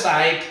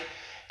prophesied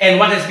and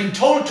what has been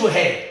told to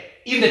her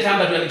in the time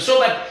that we are living, so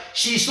that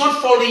she is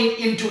not falling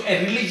into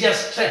a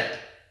religious trap.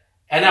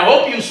 And I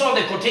hope you saw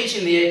the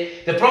quotation here.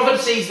 The prophet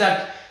says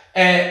that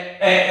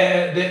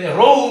the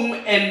Rome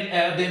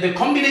and the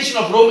combination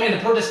of Rome and the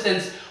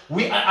Protestants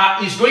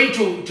is going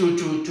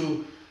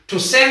to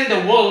send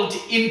the world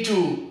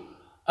into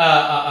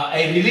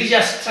a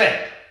religious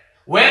trap,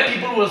 where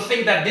people will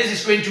think that this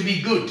is going to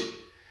be good,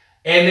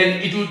 and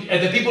then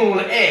the people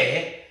will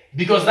err,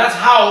 because that's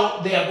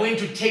how they are going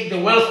to take the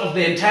wealth of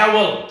the entire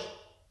world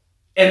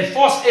and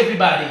force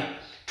everybody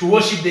to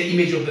worship the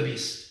image of the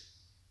beast.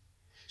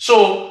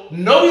 So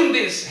knowing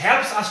this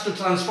helps us to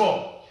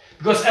transform,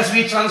 because as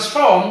we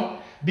transform,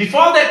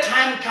 before that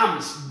time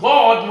comes,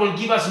 God will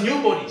give us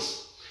new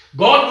bodies.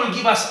 God will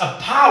give us a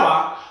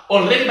power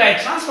already by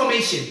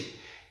transformation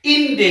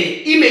in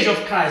the image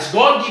of Christ.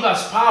 God give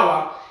us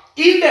power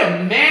in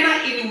the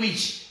manner in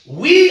which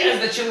we as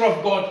the children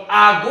of God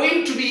are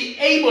going to be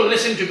able,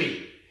 listen to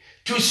me,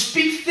 to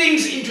speak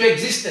things into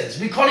existence.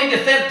 We call it the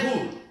third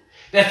pool.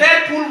 The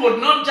third pool would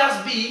not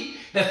just be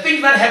the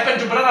things that happen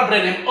to Brother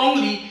Branham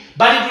only,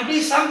 but it will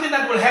be something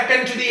that will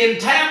happen to the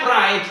entire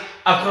bride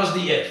across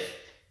the earth.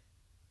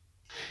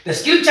 The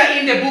scripture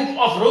in the book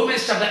of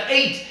Romans chapter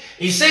 8,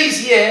 it says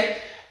here,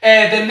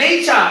 the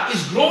nature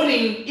is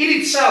groaning in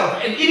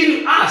itself, and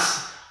even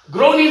us,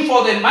 groaning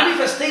for the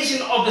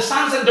manifestation of the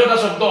sons and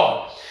daughters of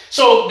God.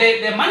 So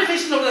the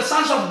manifestation of the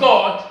sons of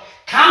God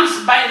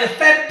comes by the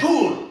third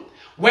pool.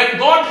 When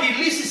God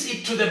releases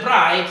it to the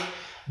bride,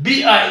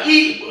 within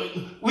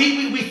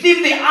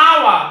the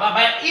hour,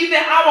 in the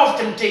hour of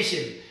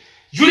temptation,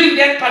 during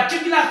that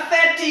particular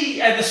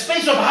the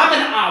space of half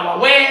an hour,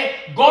 where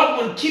God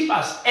will keep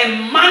us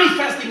and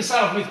manifest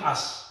himself with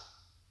us.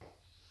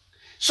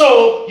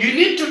 So you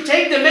need to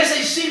take the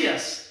message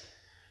serious.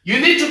 You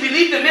need to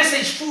believe the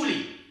message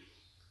fully.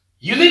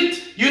 You need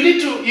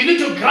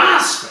to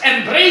grasp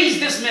and embrace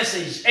this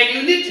message, and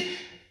you need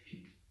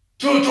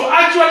to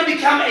actually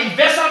become a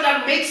vessel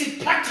that makes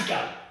it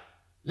practical.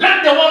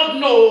 Let the world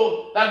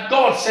know that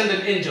God sent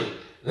an angel.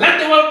 Let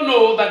the world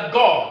know that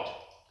God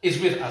is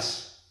with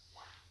us.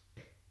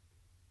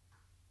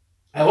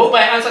 I hope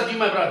I answered you,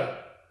 my brother.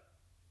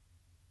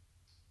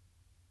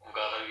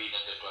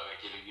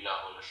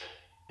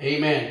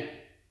 Amen.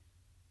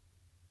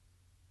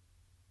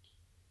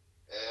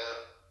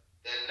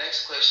 The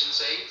next question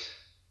says,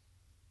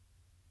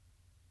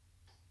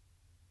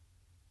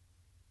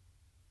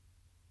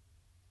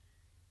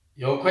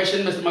 Your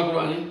question, Mr.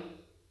 Magurani?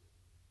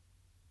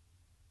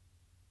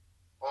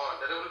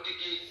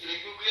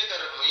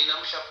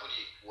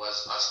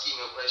 was asking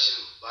a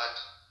question, but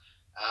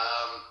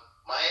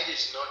mine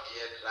is not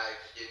yet right.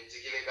 I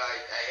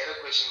had a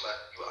question, but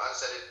you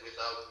answered it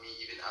without me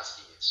even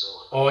asking it. So,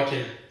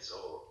 okay.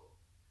 So,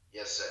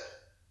 yes, sir.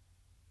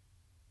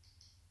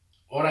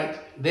 All right.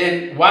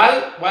 Then,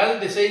 while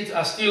the saints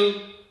are still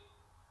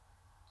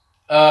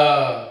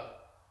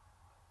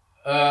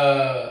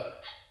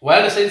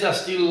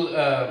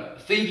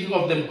thinking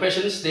of them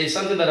questions, there is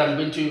something that I'm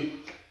going to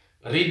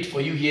read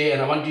for you here,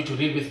 and I want you to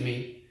read with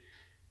me,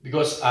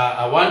 because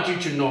I want you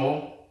to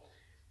know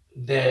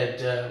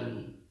that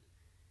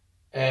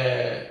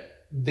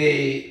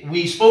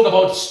we spoke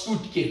about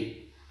Sputnik.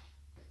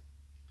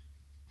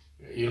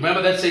 You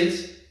remember that,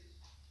 saints?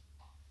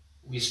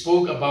 We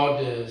spoke about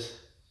the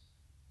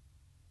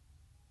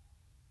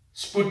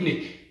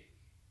Sputnik,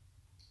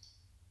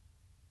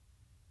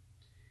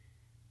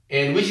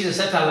 and which is a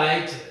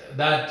satellite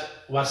that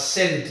was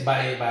sent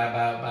by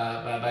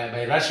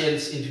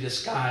Russians into the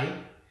sky.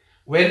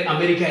 When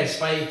America has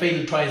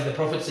failed twice, the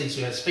prophet says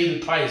he has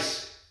failed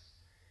twice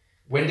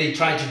when they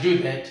tried to do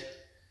that.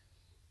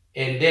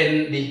 And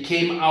then they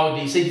came out,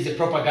 they said it's a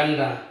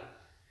propaganda.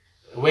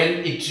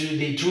 When they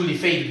truly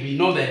failed, we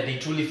know that they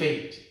truly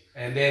failed.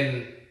 And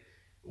then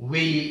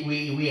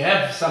we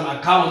have some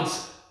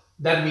accounts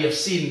that we have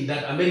seen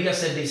that America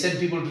said they sent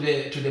people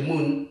to the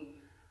moon.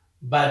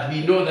 But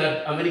we know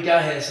that America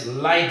has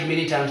lied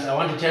many times. I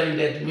want to tell you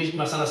that we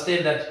must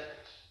understand that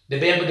the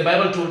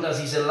Bible told us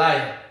he's a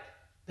liar.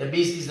 The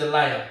beast is a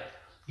liar.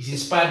 He's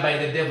inspired by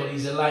the devil.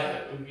 He's a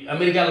liar.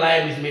 America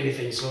lied with many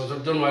things, so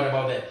don't worry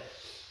about that.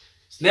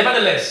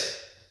 Nevertheless,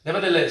 the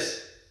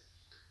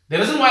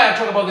reason why I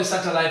talk about the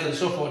satellite and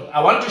so forth,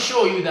 I want to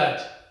show you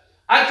that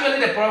actually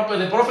the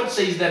prophet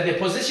says that the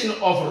position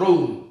of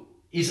Rome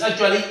is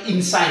actually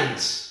in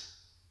science.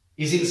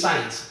 Is in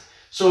science.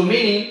 So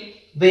meaning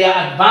they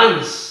are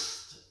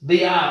advanced.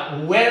 They are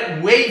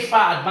way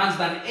far advanced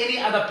than any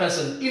other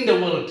person in the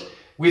world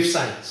with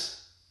science.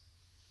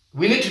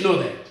 We need to know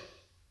that.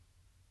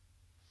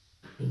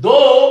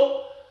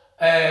 Though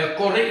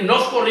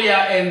North Korea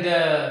and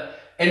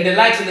the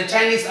likes and the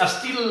Chinese are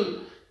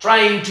still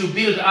trying to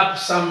build up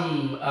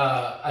some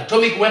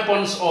atomic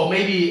weapons or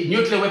maybe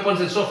nuclear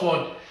weapons and so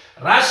forth,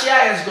 Russia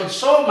has got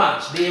so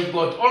much. They have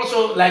got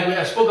also, like we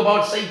spoke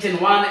about, Satan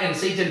 1 and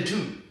Satan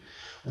 2,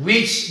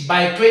 which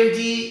by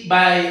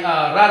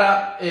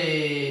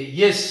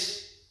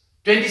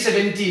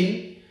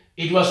 2017,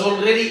 it was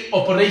already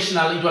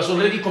operational, it was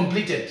already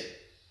completed,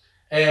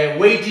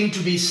 waiting to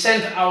be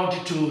sent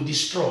out to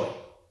destroy.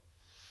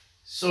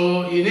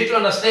 So you need to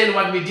understand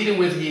what we're dealing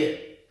with here.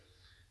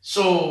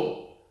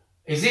 So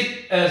is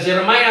it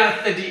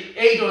Jeremiah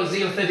 38 or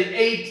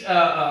 38,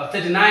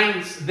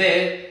 39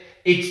 there?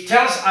 It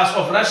tells us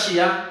of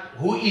Russia,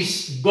 who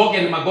is Gog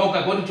and Magog,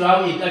 according to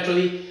how it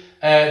actually,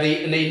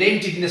 they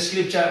named it in the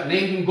scripture,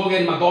 named him Gog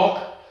and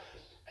Magog,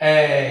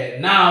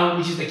 now,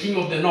 which is the king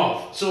of the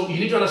north. So you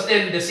need to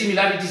understand the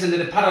similarities and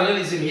the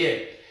parallelism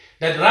here,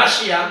 that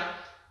Russia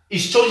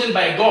is chosen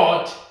by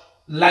God,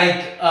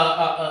 like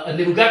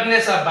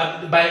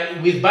Nebuchadnezzar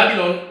with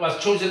Babylon was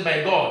chosen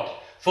by God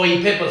for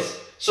a purpose.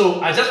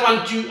 So I just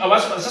want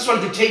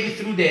to take you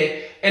through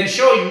there and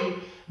show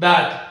you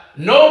that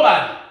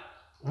nobody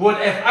would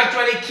have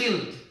actually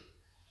killed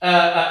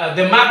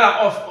the mother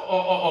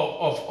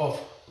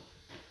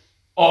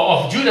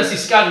of Judas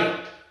Iscariot.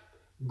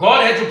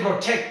 God had to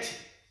protect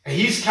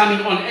his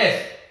coming on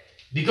earth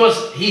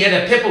because he had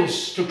a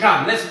purpose to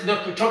come. Let's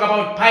talk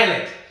about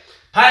Pilate.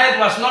 Pilate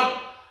was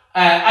not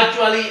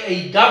actually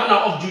a governor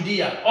of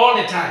Judea all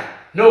the time.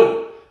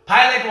 No,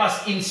 Pilate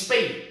was in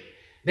Spain.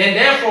 Then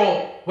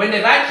therefore, when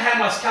the right time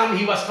was come,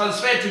 he was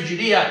transferred to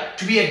Judea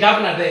to be a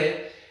governor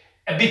there,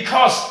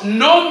 because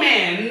no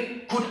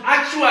man could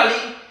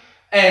actually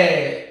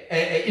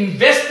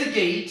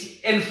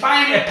investigate and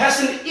find a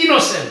person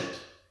innocent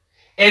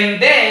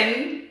and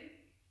then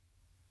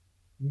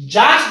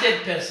judge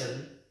that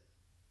person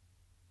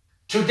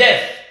to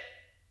death.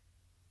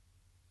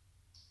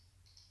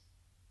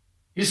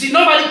 You see,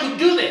 nobody could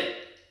do that.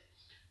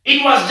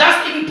 It was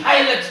just in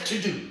Pilate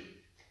to do.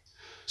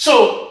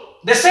 So,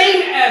 the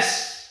same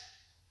as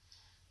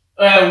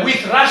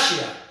with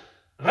Russia.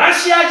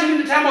 Russia, during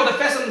the time of the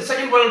First and the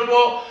Second World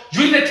War,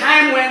 during the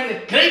time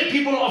when great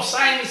people of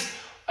science,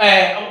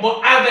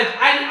 Albert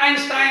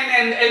Einstein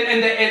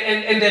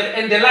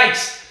and the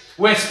likes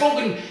were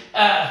spoken,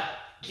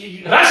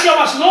 Russia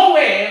was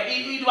nowhere.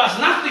 It was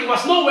nothing.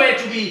 Was nowhere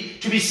to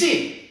be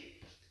seen.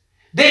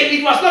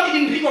 It was not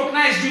even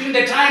recognized during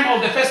the time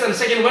of the First and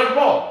Second World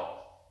War.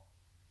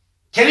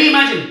 Can you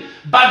imagine?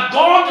 But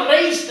God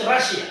raised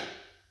Russia.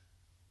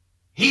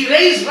 He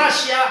raised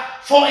Russia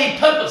for a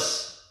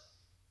purpose.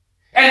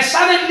 And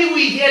suddenly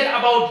we heard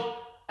about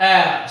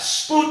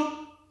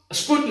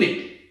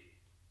Sputnik,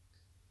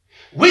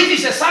 which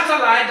is a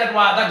satellite that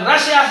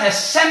Russia has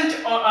sent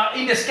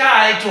in the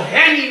sky to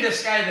hang in the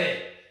sky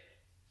there.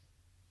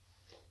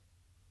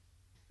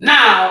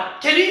 Now,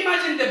 can you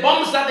imagine the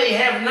bombs that they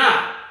have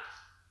now?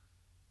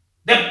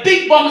 The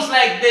big bombs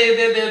like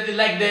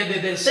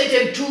the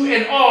Satan II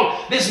and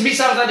all these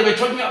missiles that they were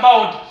talking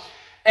about,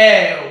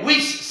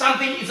 which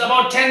something is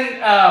about 10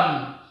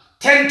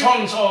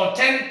 tons or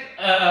 10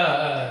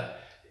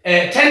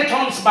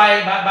 tons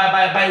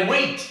by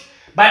weight.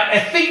 But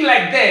a thing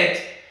like that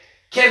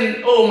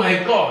can, oh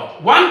my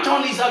God, 1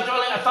 ton is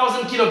actually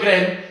 1,000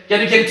 kilograms.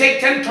 Then you can take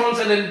 10 tons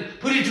and then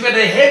put it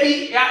together.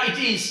 Heavy, yeah, it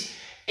is.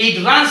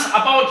 It runs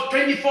about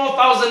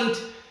 24,000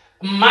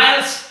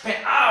 miles per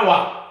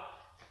hour.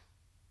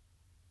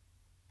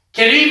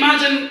 Can you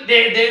imagine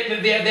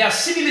their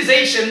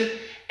civilization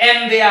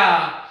and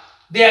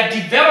their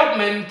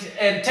development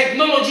and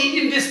technology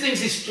in these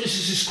things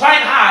is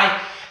quite high,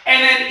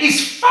 and then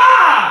is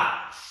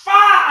far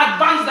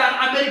advanced than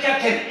America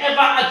can ever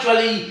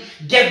actually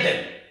get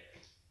them.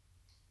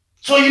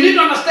 So you need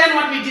to understand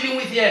what we're dealing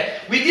with here.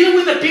 We're dealing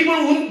with the people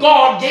whom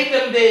God gave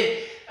them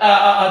the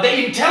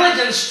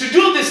intelligence to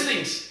do these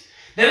things.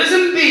 The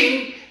reason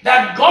being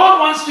that God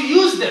wants to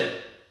use them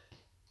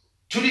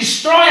to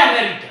destroy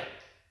America,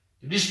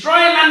 to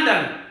destroy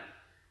London,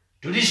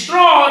 to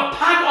destroy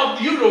part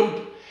of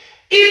Europe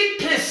in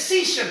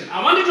precision.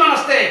 I want you to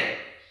understand.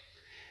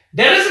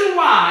 The reason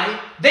why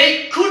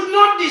they could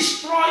not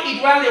destroy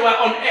it while they were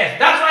on earth.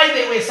 That's why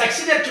they were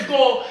succeeded to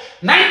go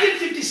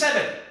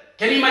 1957.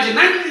 Can you imagine?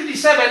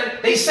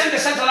 1957, they sent a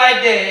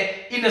satellite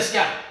there in the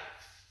sky.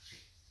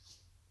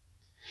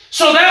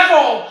 So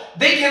therefore,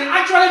 they can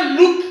actually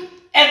look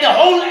at the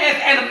whole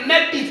earth and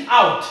map it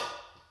out.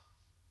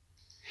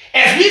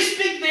 As we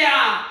speak, there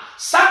are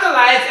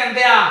satellites and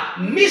there are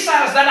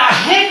missiles that are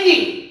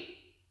hanging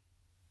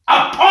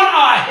upon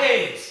our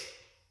heads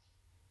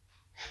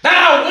that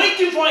are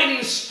waiting for an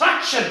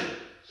instruction,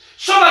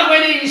 so that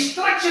when the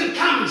instruction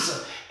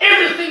comes,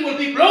 everything will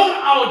be blown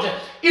out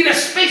in the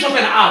space of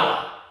an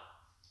hour.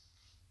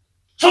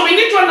 So we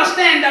need to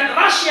understand that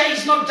Russia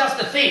is not just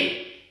a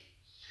thing.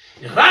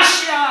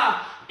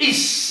 Russia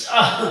is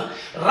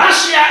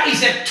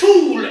a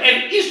tool,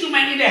 an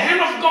instrument in the hand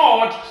of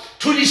God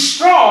to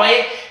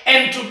destroy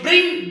and to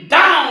bring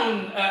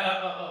down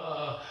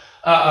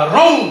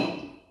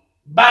Rome.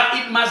 But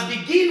it must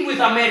begin with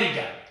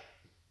America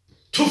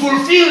to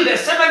fulfill the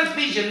seventh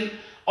vision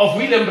of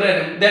William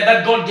Branham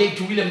that God gave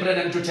to William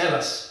Branham to tell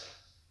us.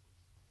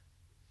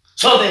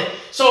 So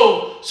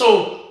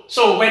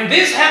when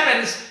this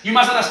happens, you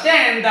must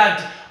understand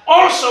that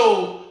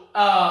also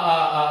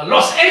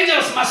Los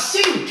Angeles must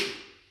sink.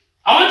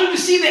 I want you to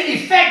see the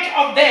effect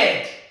of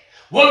that.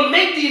 will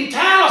make the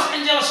entire Los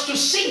Angeles to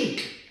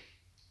sink.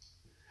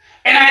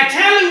 And I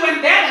tell you,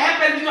 when that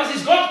happened, because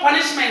it's God's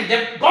punishment,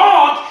 that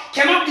God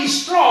cannot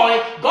destroy.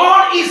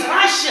 God is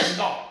righteous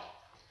God.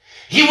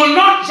 He will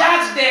not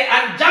judge the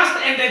unjust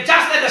and the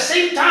just at the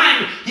same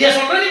time. He has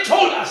already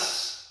told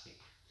us.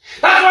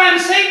 That's why I'm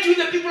saying to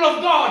the people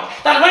of God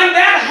that when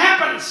that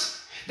happens,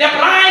 the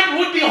bride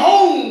would be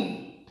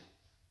home.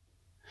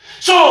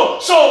 So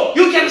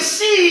you can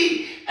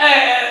see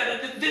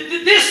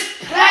this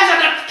pleasure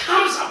that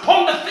comes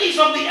upon the face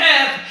of the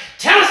earth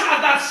tells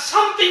us that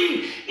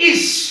something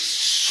is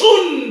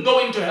soon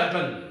going to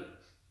happen.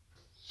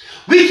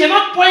 We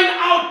cannot point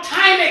out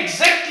time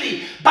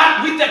exactly,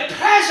 but with the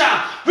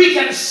pleasure we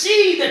can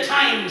see the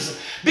times,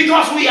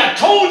 because we are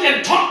told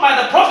and taught by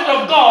the prophet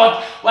of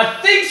God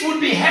what things would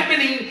be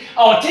happening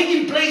or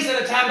taking place at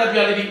the time that we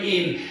are living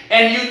in.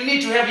 And you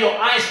need to have your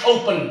eyes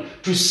open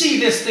to see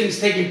these things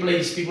taking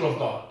place, people of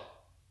God.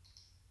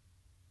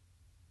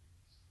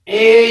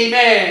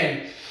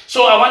 Amen.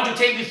 So I want to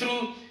take you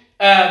through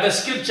the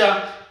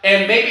scripture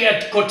and maybe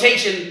a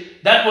quotation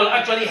that will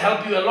actually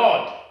help you a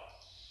lot.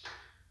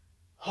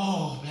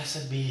 Oh,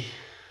 blessed be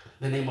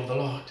the name of the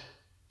Lord.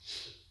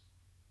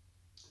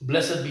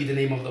 Blessed be the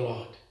name of the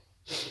Lord.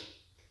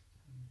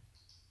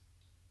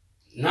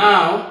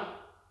 Now,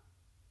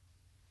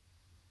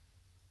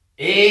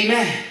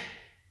 amen.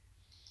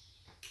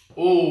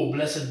 Oh,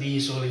 blessed be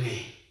his holy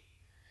name.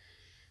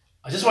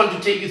 I just want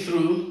to take you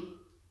through.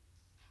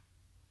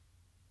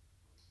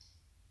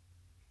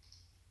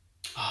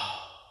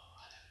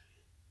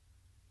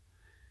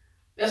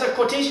 There's a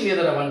quotation here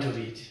that I want to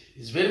read.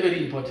 It's very,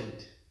 very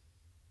important.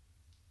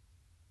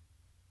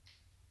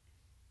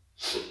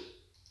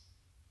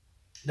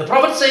 The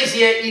prophet says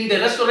here in the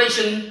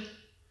restoration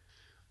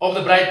of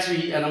the bride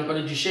tree, and I'm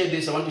going to share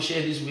this. I want to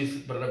share this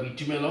with Brother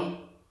Bitumelo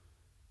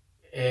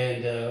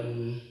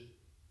and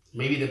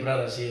maybe the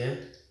brothers here,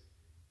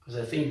 because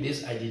I think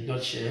this I did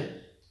not share.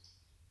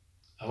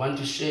 I want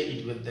to share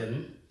it with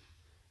them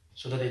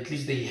so that at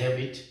least they have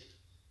it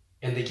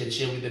and they can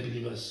share with the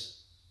believers.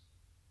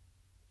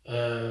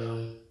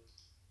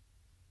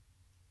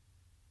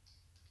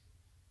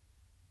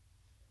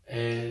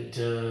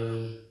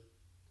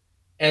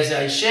 As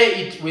I share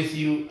it with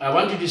you, I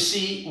want you to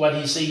see what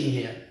he's saying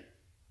here.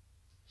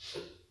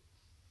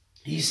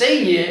 He's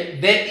saying here,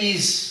 there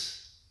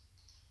is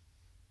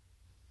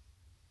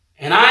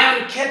an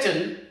iron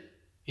curtain,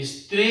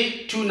 is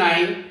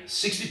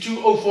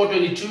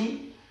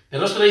 329-620422, the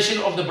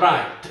restoration of the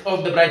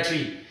bride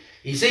tree.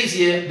 He says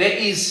here, there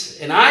is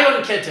an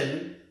iron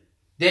curtain,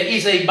 there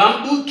is a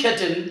bamboo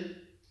curtain,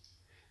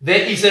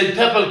 there is a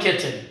purple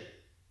curtain.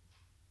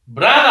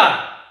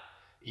 Brother,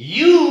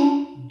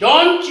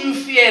 don't you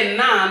fear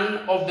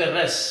none of the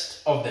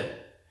rest of them,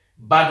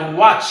 but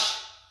watch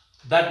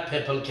that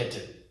purple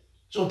curtain.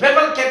 So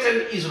purple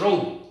curtain is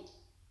Rome.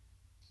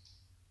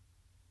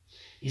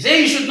 He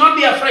says you should not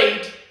be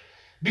afraid,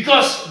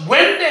 because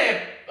when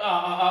the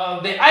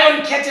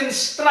iron curtain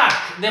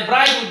struck, the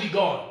bride would be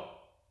gone.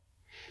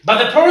 But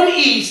the problem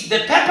is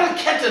the purple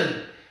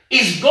curtain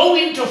is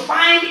going to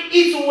find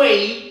its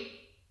way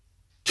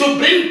to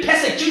bring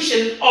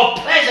persecution or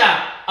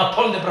pleasure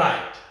upon the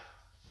bride.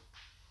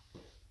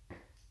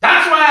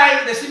 That's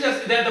why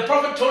the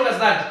prophet told us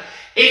that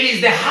it is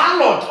the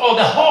harlot or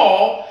the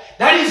whore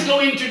that is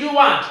going to do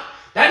what?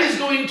 That is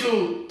going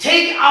to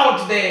take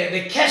out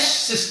the cash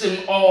system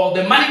or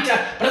the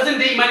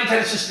present-day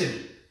monetary system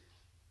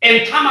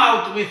and come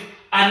out with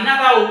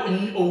another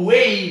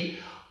way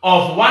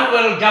of one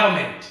world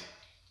government.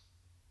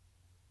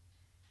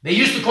 They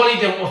used to call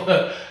it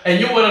a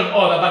new world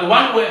order, but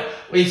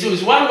it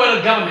was one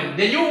world government.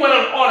 The new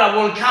world order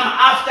will come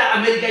after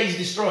America is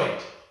destroyed.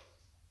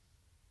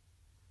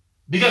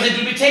 Because it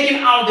will be taken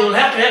out, they will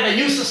have to have a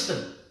new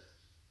system.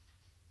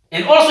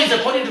 And also it's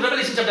according to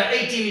Revelation chapter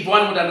 18, if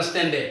one would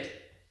understand that.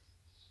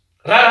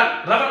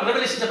 Rather,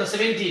 Revelation chapter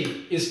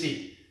 17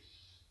 instead.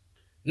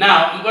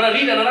 Now, I'm going to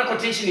read another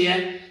quotation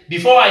here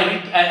before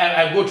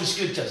I go to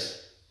scriptures.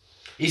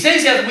 He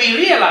says that we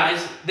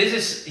realize, this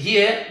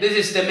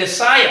is the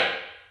Messiah.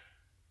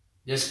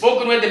 The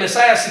spoken word, the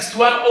Messiah,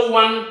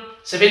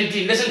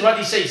 61:01:17. Listen to what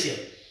he says here.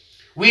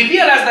 We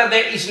realize that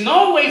there is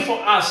no way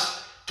for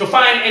us to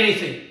find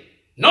anything.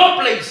 No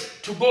place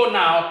to go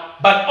now,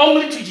 but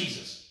only to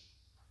Jesus.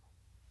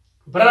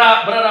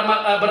 Brother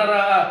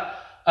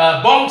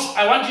Bonks,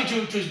 I want you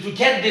to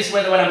get this,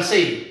 what I'm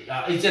saying.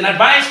 It's an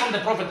advice from the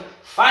prophet.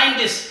 Find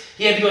this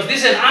here, because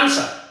this is an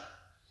answer.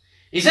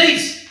 He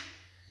says,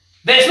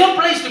 there is no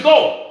place to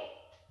go,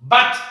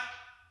 but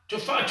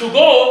to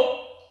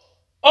go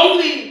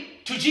only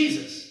to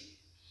Jesus.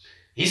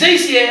 He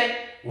says here,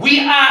 we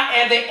are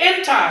at the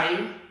end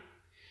time.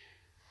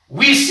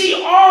 We see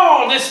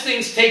all these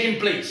things taking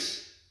place.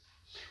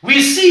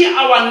 We see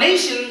our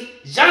nation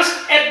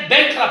just at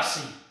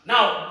bankruptcy.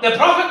 Now, the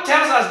prophet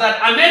tells us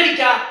that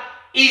America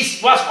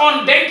was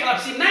on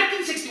bankruptcy in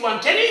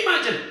 1961. Can you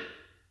imagine?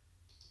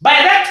 By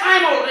that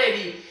time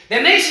already, the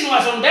nation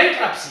was on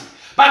bankruptcy.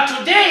 But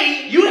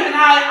today, you and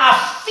I are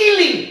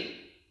feeling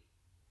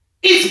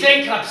its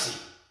bankruptcy.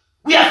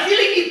 We are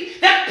feeling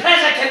it. That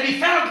pressure can be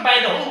felt by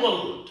the whole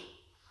world.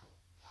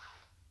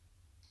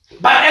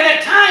 But at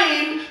the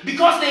time,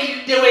 because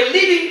they were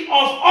living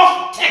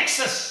off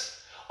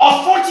Texas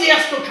of 40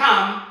 years to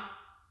come,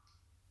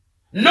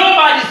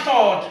 nobody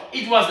thought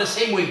it was the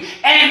same way.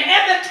 And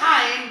at the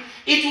time,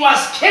 it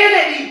was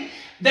Kennedy,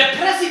 the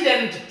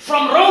president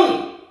from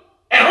Rome,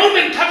 a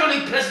Roman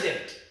Catholic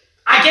president.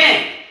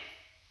 Again,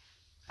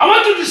 I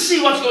want you to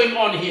see what's going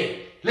on here.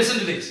 Listen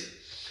to this.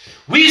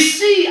 We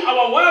see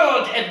our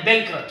world at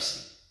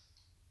bankruptcy.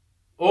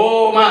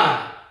 Oh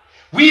my.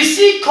 We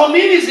see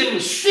communism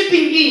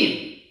sweeping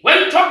in.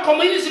 When we talk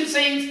communism,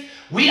 saints,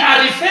 we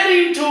are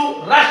referring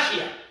to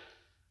Russia.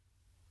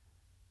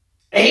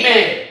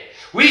 Amen.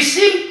 We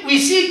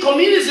see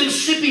communism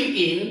sweeping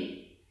in,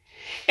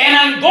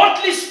 an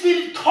ungodly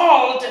spirit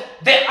called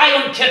the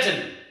Iron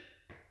Curtain.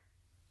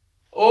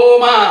 Oh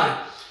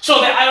my. So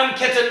the Iron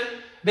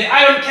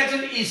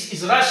Curtain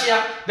is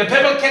Russia, the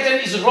Purple Curtain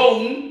is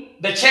Rome,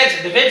 the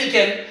church, the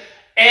Vatican,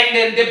 and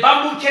then the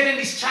Bamboo Curtain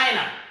is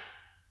China.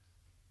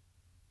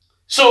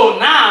 So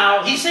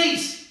now he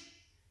says,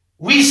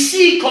 we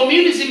see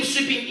communism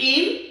sweeping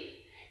in,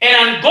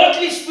 an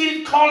ungodly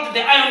spirit called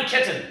the Iron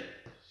Curtain.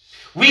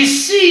 We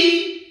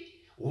see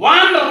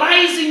one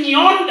rising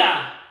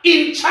yonder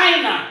in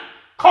China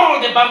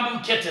called the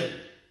Bamboo Curtain.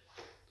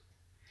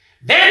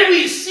 Then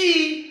we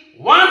see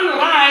one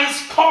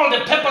rise called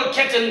the Purple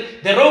Curtain,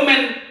 the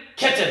Roman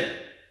Curtain.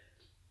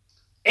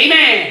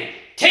 Amen.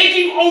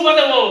 Taking over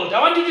the world. I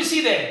want you to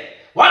see there.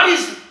 What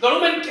is the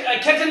Roman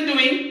Curtain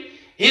doing?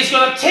 He's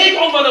going to take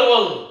over the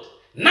world.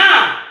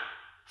 Now,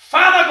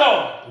 Father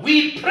God,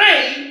 we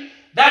pray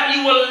that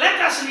you will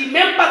let us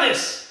remember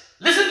this.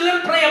 Listen to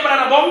that prayer,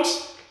 Brother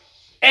Bongs.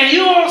 And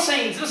you all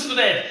saints, listen to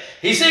that.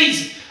 He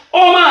says,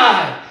 oh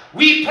my,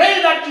 we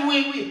pray that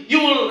you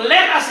will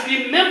let us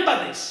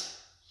remember this.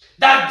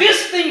 That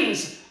these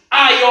things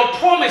are your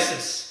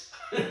promises.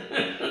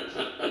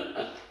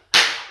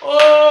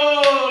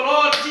 Oh,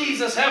 Lord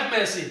Jesus, have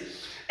mercy.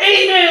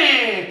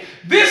 Amen.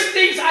 These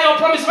things are your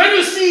promises. When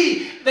you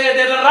see the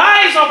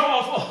rise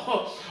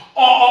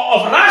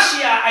of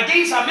Russia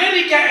against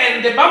America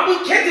and the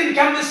Bamboo Curtain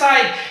come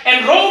aside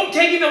and Rome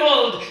taking the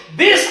world,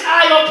 these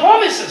are your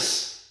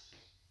promises.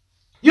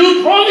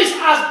 You promise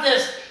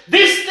us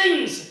these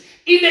things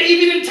in the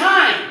evening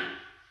time.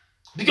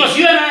 Because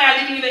you and I are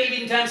living in the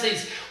evening time,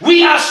 says,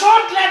 we are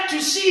so glad to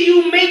see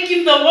you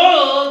making the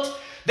world,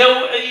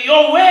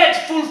 your word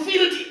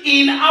fulfilled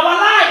in our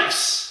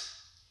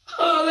lives.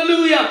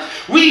 Hallelujah.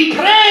 We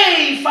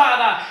pray,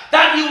 Father,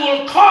 that you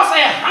will cause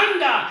a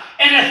hunger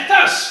and a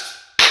thirst.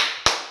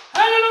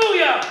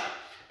 Hallelujah.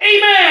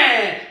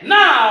 Amen.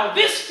 Now,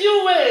 these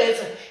few words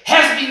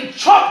has been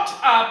chopped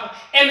up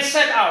and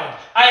set out.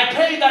 I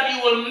pray that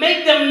you will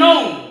make them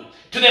known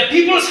to the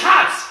people's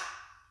hearts,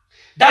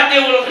 that they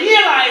will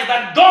realize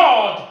that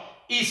God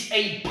is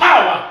a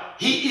power.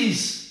 He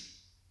is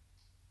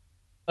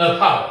a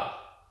power.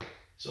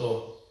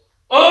 So,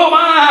 oh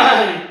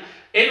my,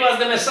 it was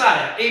the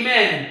Messiah.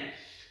 Amen.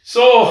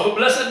 So,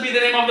 blessed be the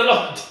name of the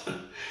Lord.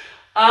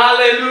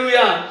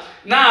 Hallelujah.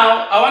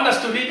 Now, I want us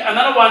to read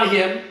another one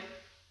here.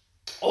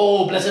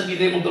 Oh, blessed be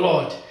the name of the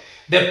Lord.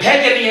 The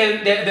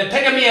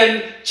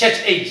Pergamian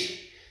church age.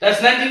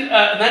 That's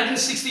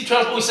 1960,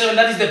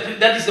 1207.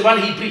 That is the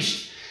one he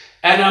preached.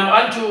 And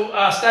I want to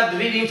start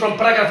reading from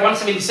paragraph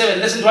 177.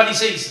 Listen to what he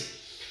says.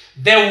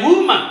 The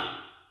woman,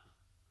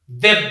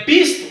 the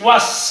beast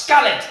was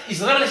scarlet. It's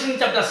Revelation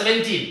chapter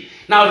 17.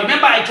 Now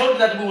remember, I told you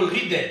that we will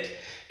read that.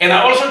 And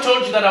I also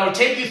told you that I will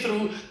take you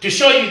through to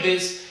show you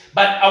this.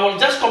 But I will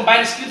just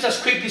combine scriptures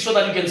quickly so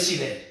that you can see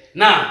that.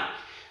 Now,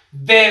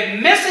 the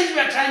message we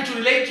are trying to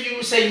relate to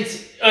you,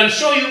 saints, and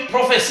show you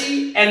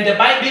prophecy and the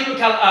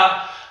biblical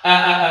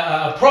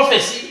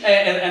prophecy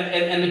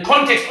and the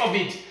context of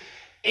it.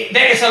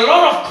 There is a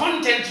lot of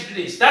content to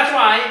this. That's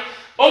why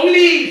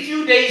only a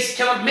few days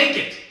cannot make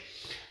it.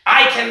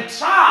 I can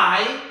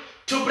try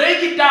to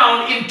break it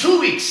down in 2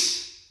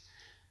 weeks.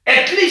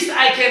 At least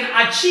I can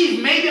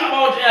achieve maybe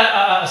about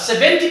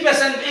 70%,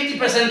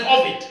 80%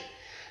 of it.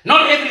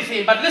 Not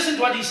everything, but listen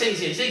to what he says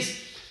here. He says,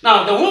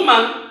 now the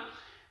woman,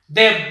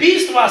 the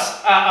beast was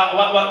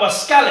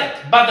scarlet,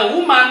 but the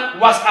woman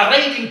was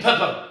arrayed in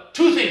purple.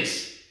 Two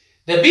things.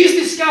 The beast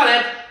is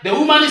scarlet, the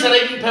woman is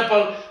arrayed in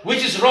purple,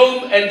 which is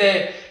Rome, and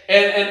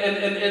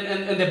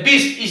the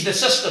beast is the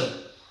system.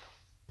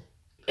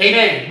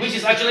 Amen. Which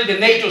is actually the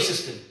NATO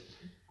system.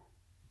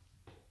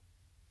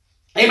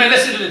 Amen.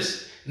 Listen to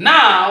this.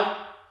 Now,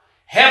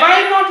 have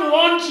I not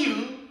warned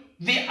you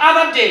the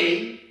other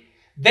day?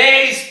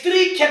 There is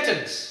 3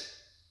 curtains.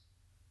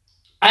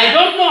 I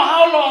don't know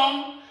how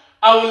long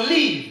I will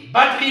live,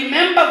 but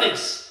remember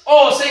this.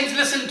 Oh, saints,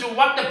 listen to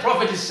what the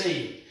prophet is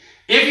saying.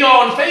 If you're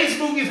on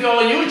Facebook, if you're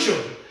on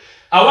YouTube,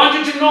 I want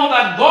you to know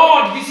that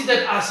God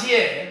visited us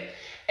here,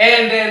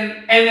 and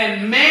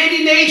then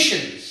many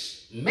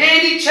nations,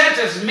 many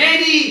churches,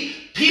 many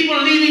people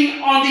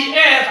living on the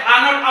earth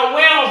are not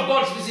aware of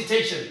God's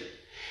visitation.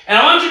 And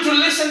I want you to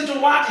listen to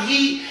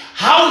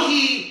how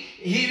he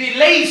he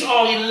relays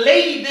or he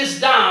laid this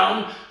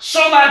down so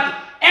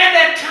that at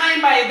that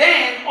time by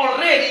then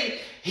already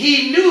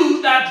he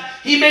knew that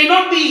he may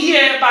not be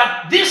here,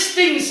 but these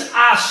things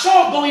are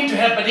so going to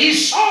happen. He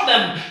saw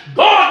them.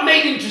 God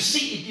made him to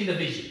see it in the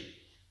vision.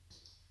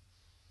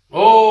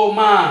 Oh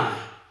my.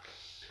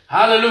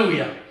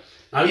 Hallelujah.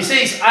 Now he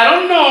says, I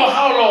don't know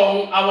how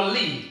long I will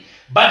live,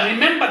 but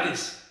remember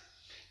this.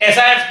 As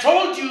I have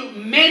told you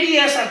many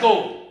years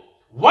ago,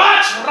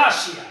 watch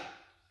Russia.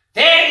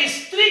 There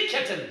is 3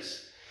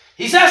 kittens.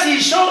 He says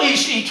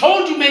he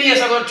told you many years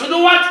ago to do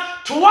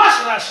what? To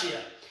watch Russia.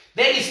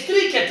 There is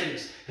 3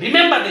 kittens.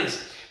 Remember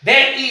this.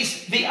 There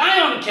is the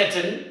iron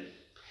kitten,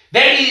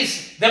 there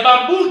is the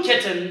bamboo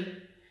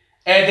kitten,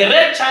 the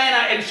red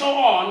china and so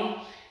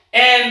on,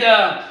 and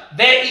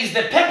there is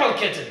the purple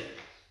kitten.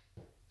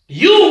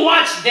 You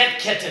watch that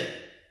kitten.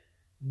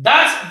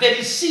 That's the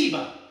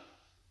deceiver.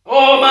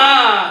 Oh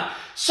my,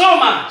 so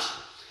much.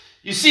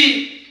 You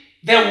see,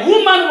 the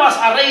woman was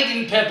arrayed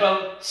in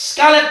purple,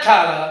 scarlet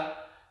color,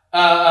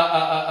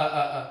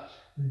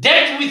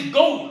 decked with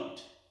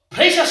gold,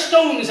 precious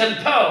stones and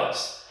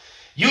pearls.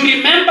 You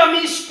remember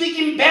me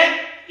speaking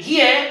back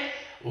here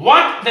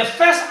what the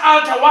first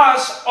altar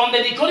was on the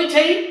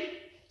Nicolitae?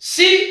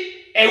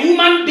 See, a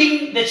woman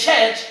being the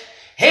church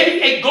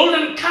having a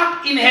golden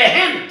cup in her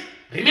hand.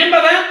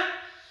 Remember that?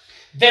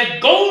 The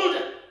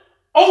gold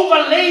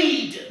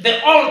overlaid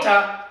the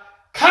altar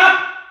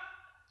cup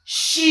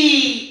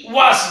she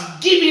was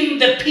giving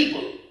the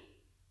people.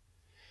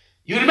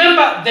 You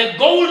remember the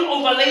gold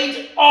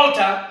overlaid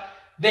altar,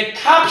 the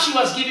cup she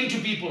was giving to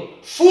people,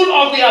 full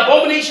of the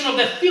abomination of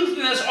the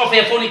filthiness of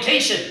their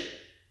fornication.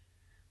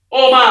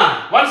 Oh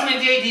man,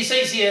 178 he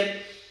says here,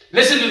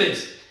 listen to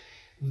this.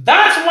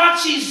 That's what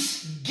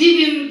she's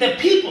giving the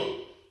people.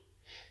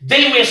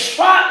 They were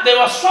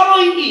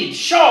swallowing it,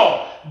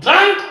 sure,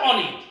 drunk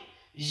on it,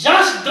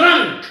 just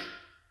drunk.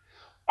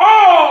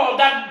 All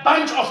that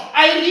bunch of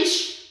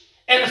Irish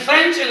and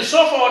French and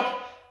so forth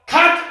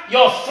cut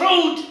your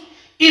throat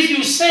if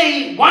you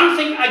say one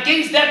thing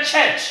against that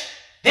church.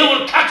 They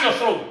will cut your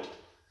throat.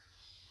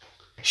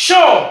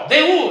 Sure,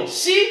 they would.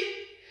 See,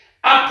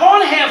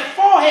 upon her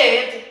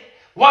forehead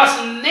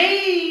was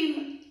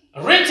name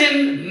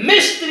written,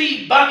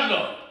 Mystery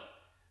Babylon.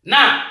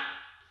 Now,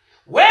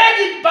 where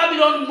did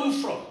Babylon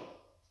move from?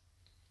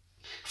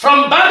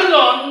 From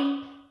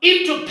Babylon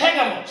into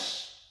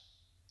Pergamos.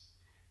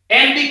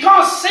 And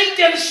because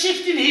Satan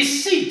shifted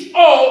his seat,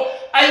 oh,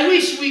 I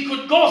wish we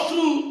could go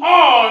through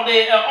all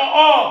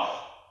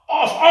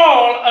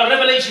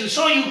Revelation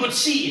so you could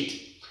see it.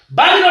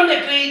 Babylon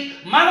the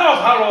Great, mother of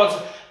harlots,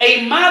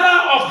 a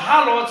mother of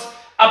harlots,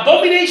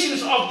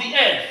 abominations of the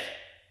earth.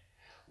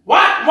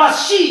 What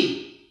was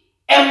she?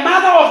 A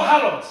mother of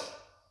harlots.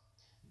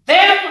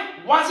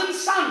 Them wasn't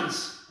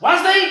sons,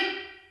 was they?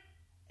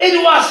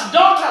 It was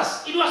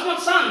daughters, it was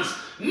not sons.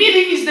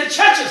 Meaning is the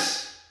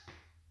churches.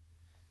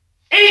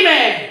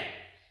 Amen.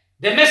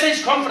 The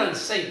message conference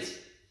says,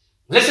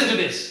 listen to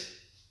this.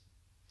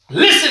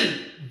 Listen,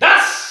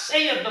 thus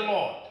saith the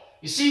Lord.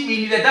 You see, we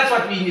needed, that's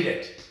what we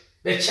needed.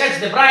 The church,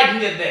 the bride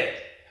needed that.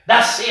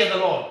 Thus saith the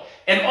Lord.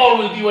 And all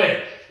will be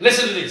well.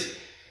 Listen to this.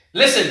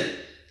 Listen,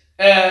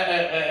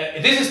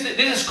 this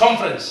is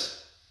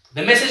conference.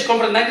 The message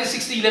conference,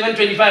 1960,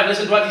 11:25.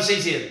 Listen to what he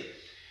says here.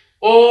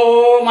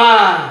 Oh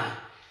my.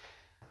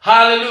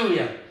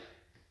 Hallelujah.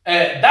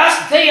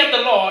 Thus saith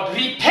the Lord,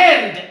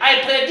 repent,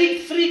 I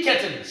predict 3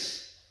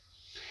 kittens.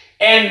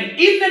 And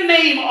in the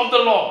name of the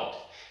Lord,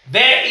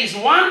 there is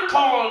one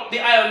called the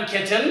iron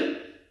kitten,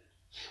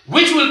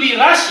 which will be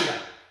Russia.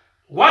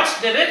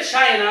 Watch the red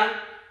china,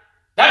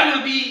 that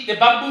will be the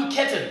bamboo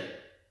kitten.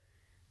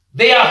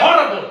 They are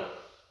horrible,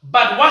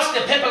 but watch the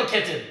purple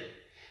kitten.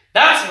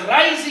 That's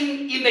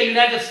rising in the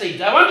United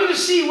States. I want you to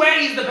see where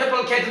is the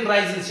purple kitten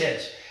rising,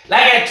 church.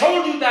 Like I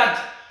told you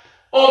that,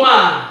 oh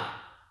man,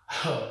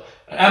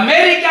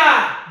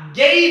 America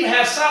gave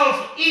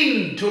herself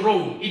in to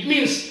Rome. It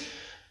means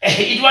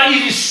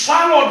it is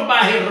swallowed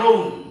by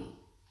Rome,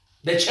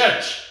 the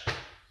church.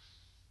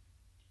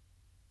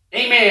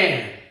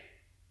 Amen.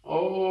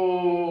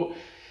 Oh,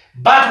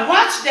 but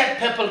watch that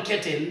purple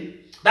kitten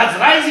that's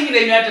rising in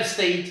the United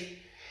States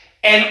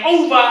and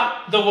over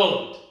the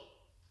world,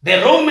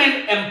 the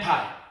Roman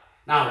Empire.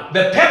 Now,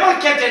 the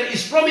purple kitten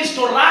is promised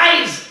to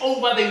rise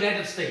over the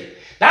United States.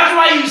 That's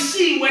why you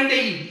see when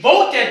they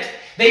voted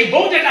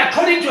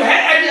according to her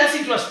as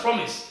it was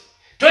promised.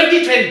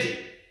 2020,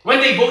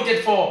 when they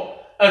voted for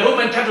a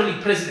Roman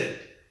Catholic president.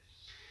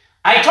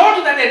 I told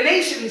you that the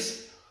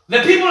nations, the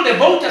people, the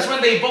voters,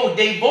 when they vote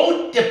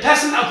the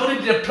person according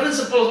to the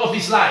principles of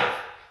his life.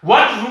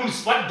 What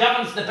rules, what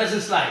governs the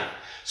person's life.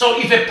 So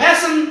if a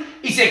person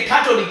is a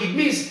Catholic, it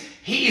means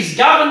he is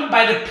governed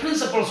by the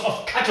principles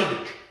of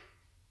Catholic.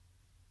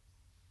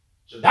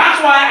 So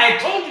that's why I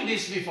told you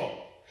this before.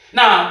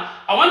 Now,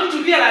 I want you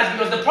to realize,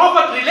 because the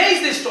prophet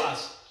relays this to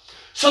us,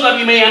 so that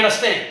we may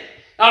understand.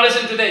 Now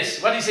listen to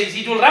this, what he says.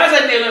 He will rise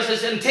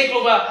and take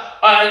over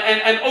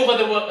over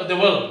the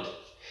world.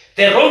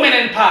 The Roman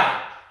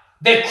Empire,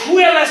 the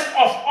cruelest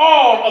of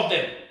all of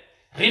them.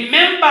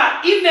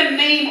 Remember in the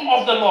name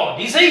of the Lord.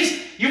 He says,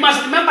 you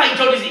must remember, he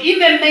told us, in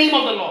the name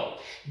of the Lord.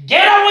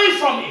 Get away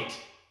from it.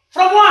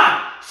 From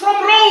what?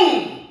 From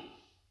Rome.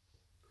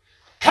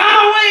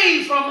 Come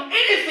away from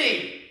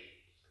anything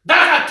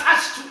that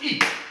attached to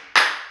it.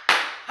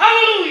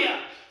 Hallelujah.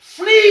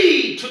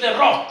 Flee to the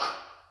rock.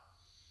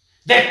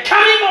 The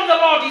coming of the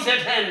Lord is at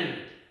hand.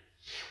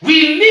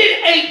 We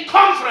need a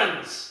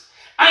conference.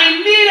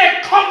 I need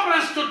a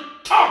conference to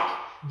talk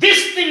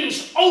these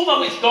things over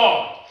with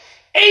God.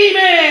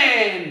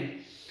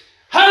 Amen.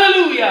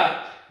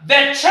 Hallelujah.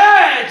 The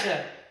church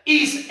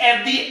is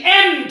at the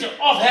end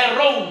of her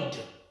road.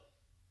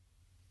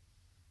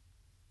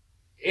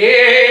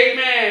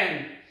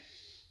 Amen.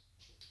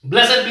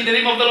 Blessed be the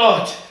name of the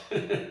Lord.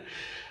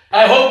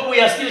 I hope we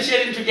are still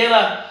sharing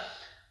together.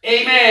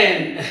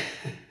 Amen.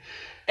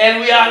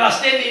 And we are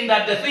understanding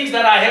that the things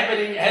that are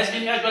happening has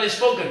been actually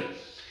spoken.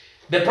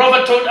 The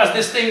prophet told us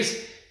these things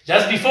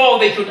just before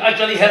they could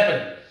actually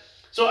happen.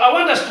 So I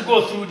want us to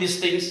go through these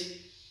things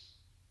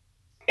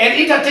and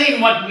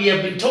entertain what we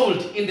have been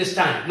told in this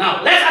time.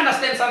 Now, let's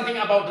understand something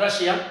about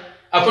Russia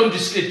according to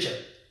scripture.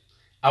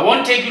 I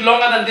won't take you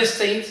longer than this,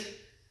 saints.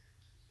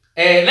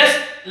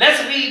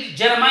 Let's read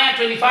Jeremiah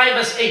 25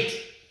 verse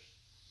 8.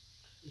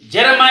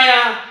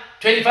 Jeremiah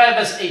 25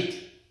 verse 8.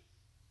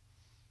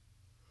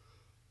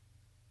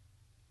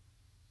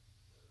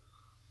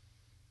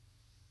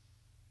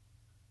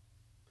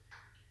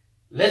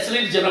 Let's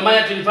read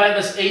Jeremiah 25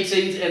 verse 8,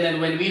 saints, and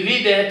then when we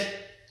read that,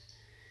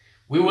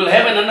 we will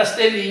have an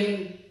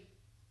understanding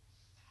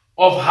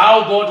of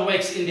how God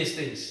works in these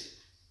things.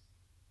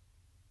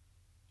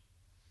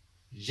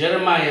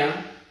 Jeremiah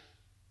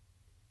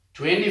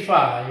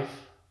 25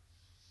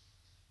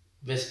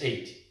 verse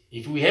 8.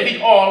 If we have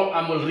it all,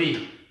 I will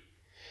read.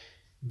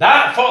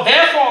 Therefore,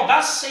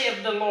 thus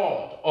saith the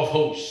Lord of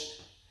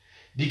hosts,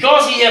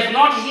 because ye have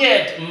not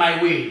heard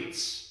my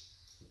words,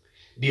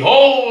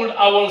 behold,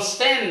 I will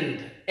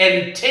stand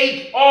and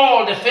take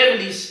all the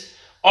families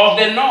of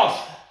the north,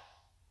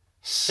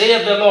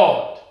 saith the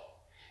Lord,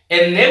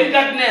 and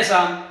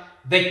Nebuchadnezzar,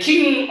 the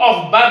king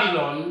of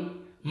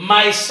Babylon,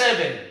 my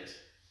servant.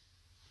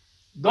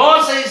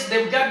 God says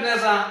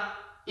Nebuchadnezzar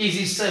is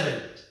his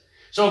servant.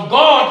 So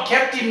God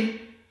kept him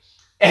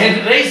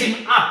and raised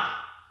him up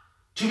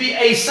to be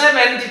a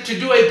servant to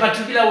do a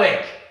particular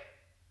work.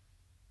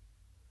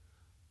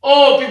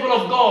 Oh, people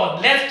of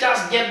God, let's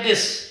just get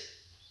this.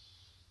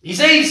 He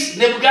says,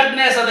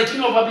 Nebuchadnezzar, the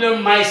king of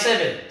Babylon, my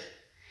servant,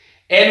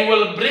 and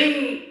will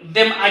bring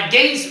them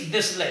against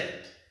this land,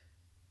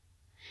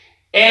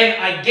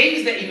 and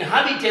against the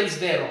inhabitants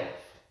thereof,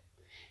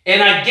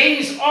 and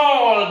against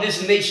all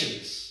these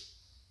nations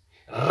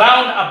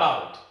round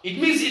about. It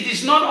means it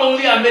is not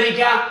only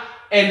America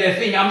and the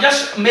thing. I'm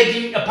just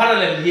making a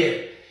parallel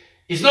here.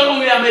 It's not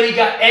only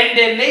America and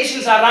the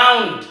nations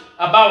around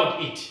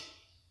about it.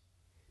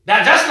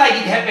 That just like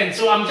it happened.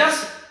 So I'm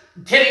just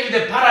telling you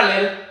the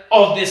parallel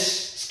of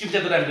this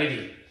scripture that I'm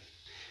reading.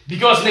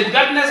 Because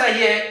Nebuchadnezzar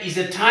here is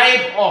a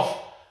type of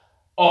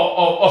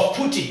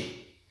Putin.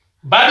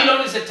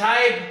 Babylon is a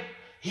type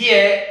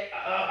here.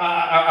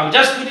 I'm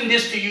just putting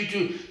this to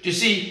you to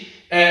see.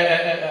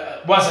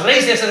 Was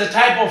raised as a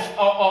type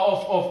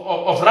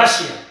of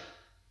Russia.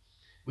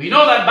 We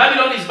know that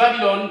Babylon is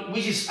Babylon,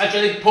 which is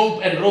actually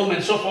Pope and Rome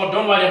and so forth.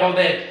 Don't worry about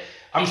that.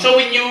 I'm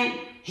showing you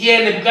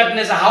here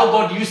Nebuchadnezzar how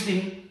God used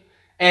him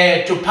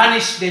to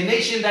punish the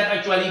nation that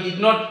actually did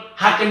not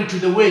hearken to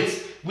the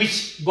words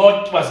which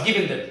God was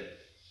giving them.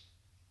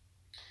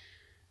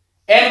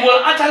 And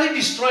will utterly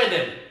destroy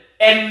them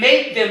and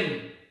make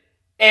them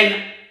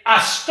an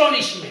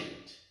astonishment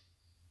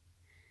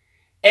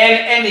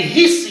and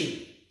hissing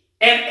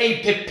and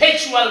a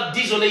perpetual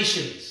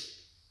desolation.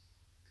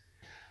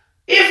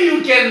 If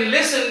you can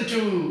listen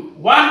to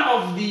one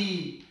of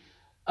the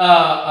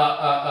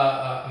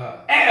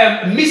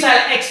missile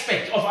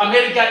experts of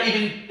America,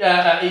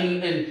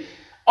 even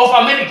of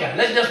America,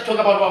 let's just talk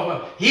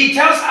about. He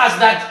tells us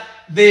that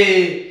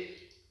the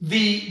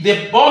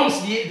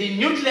bombs, the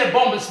nuclear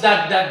bombs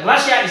that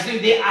Russia is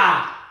doing, they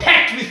are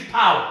packed with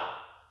power,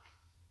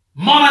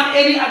 more than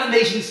any other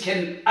nations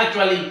can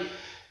actually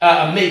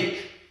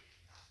make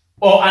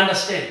or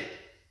understand.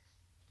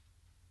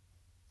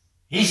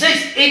 He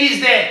says it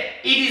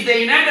is the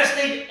United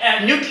States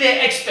nuclear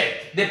expert,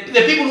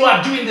 the people who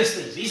are doing these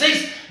things. He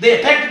says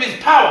they're packed with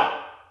power.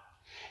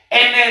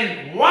 And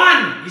then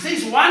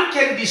one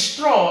can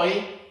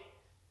destroy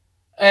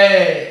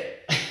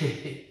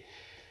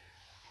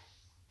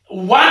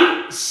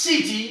one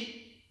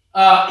city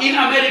in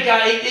America.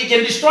 It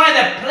can destroy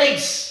the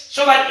place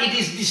so that it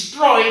is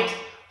destroyed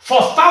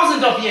for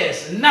thousands of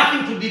years.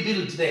 Nothing could be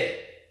built there.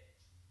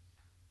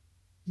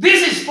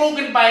 This is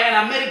spoken by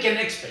an American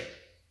expert.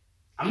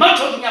 I'm not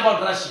talking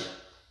about Russia.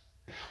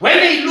 When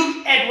they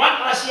look at what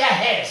Russia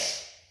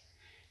has,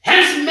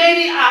 hence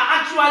many are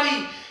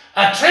actually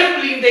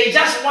trembling. They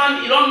just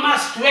want Elon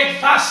Musk to act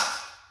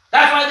fast.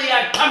 That's why they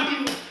are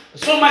pumping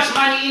so much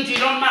money into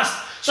Elon Musk,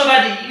 so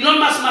that Elon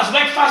Musk must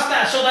work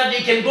faster so that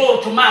they can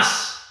go to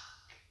Mars.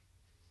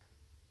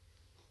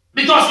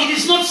 Because it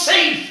is not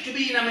safe to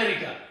be in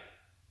America.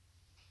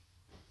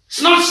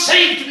 It's not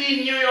safe to be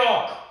in New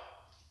York.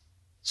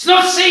 It's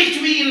not safe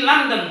to be in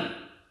London.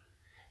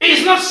 It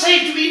is not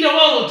safe to be in the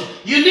world.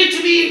 You need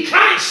to be in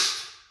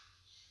Christ.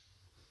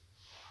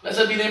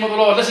 Blessed be the name of the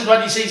Lord. Listen to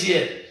what he says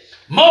here.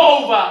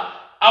 Moreover,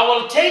 I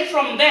will take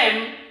from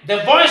them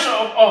the voice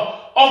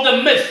of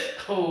the myth.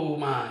 Oh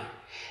my.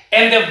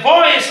 And the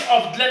voice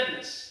of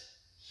gladness.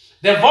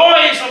 The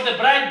voice of the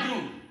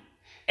bridegroom.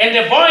 And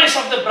the voice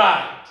of the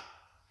bride.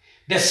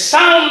 The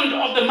sound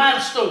of the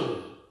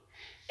milestone.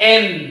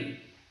 And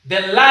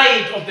the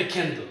light of the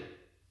candle.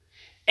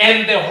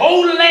 And the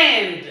whole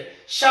land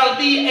shall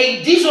be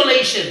a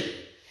desolation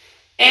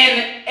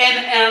and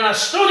an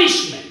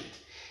astonishment.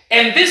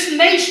 And these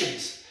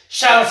nations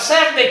shall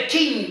serve the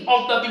king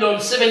of Babylon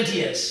 70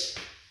 years.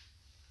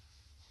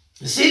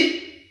 You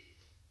see?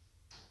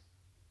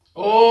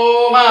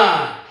 Oh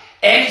man.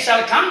 And it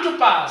shall come to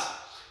pass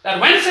that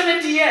when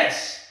 70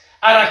 years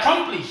are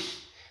accomplished,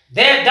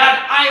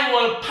 that I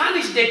will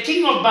punish the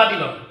king of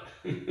Babylon.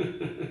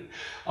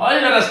 I want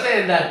you to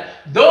understand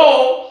that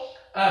though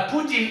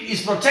Putin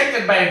is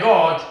protected by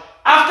God,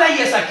 after he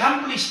has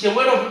accomplished the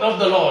word of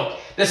the Lord,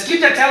 the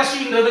scripture tells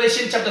you in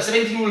Revelation chapter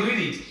 17, you will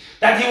read it,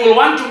 that he will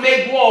want to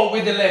make war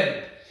with the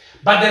Lamb.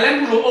 But the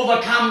Lamb will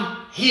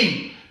overcome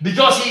him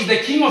because he is the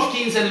King of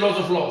kings and Lord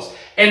of lords.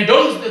 And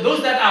those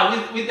that are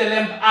with the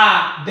Lamb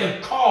are the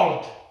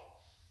called,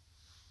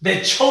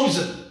 the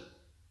chosen,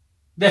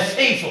 the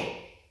faithful.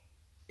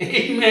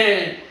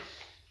 Amen.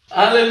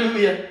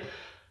 Hallelujah.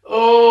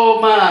 Oh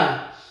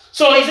man.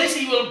 So he says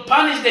he will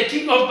punish the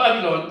king of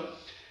Babylon,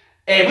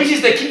 which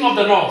is the king of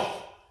the north.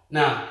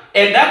 Now,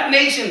 and that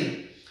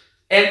nation,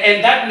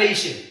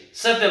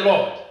 said the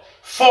Lord,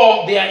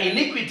 for their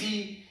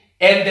iniquity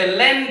and the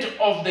land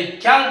of the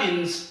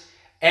Chaldeans,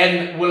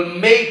 and will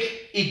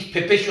make it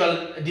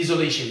perpetual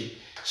desolation.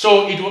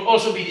 So it will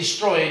also be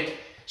destroyed,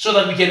 so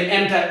that we can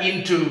enter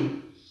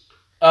into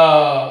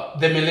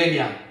the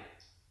millennium.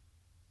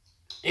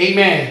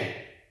 Amen.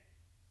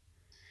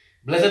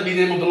 Blessed be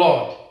the name of the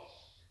Lord.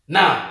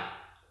 Now,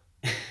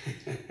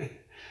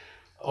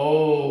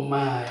 oh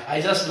my, I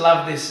just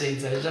love this,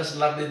 saints. I just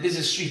love this. This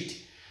is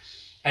sweet.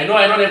 I know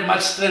I don't have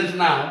much strength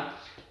now.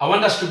 I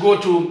want us to go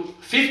to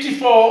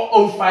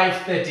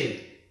 54:05:13.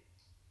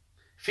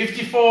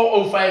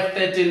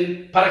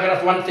 54:05:13,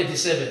 paragraph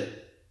 137.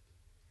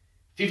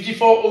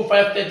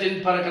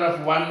 54:05:13, paragraph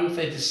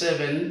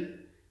 137.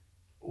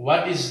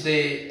 What is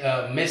the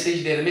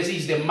message there? The message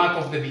is the mark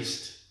of the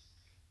beast.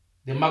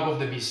 The mark of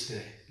the beast.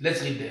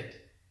 Let's read that.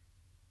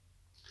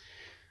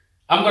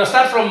 I'm going to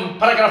start from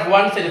paragraph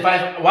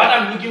 135. What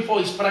I'm looking for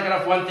is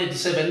paragraph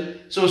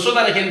 137, so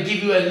that I can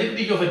give you a little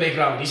bit of a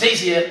background. He says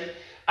here,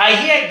 I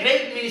hear a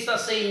great minister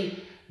saying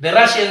the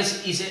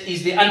Russians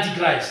is the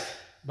Antichrist.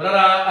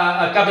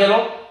 Brother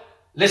Cabello,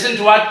 listen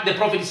to what the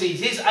prophet says. He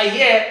says, I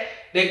hear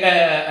the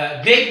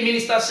great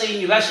minister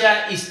saying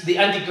Russia is the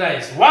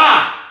Antichrist.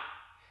 Why?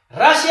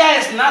 Russia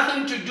has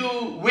nothing to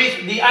do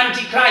with the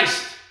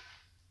Antichrist.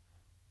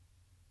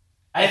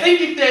 I think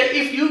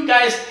if you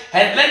guys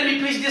had let me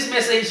preach this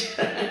message,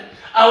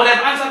 I would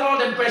have answered all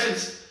them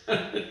questions.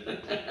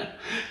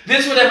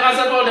 This would have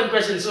answered all them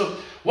questions. So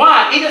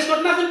why? It has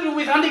got nothing to do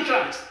with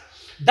Antichrist.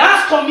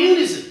 That's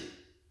communism.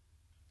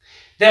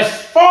 The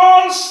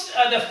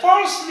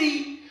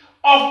falsely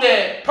of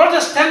the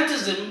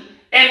Protestantism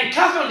and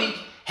Catholic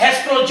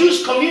has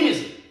produced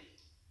communism.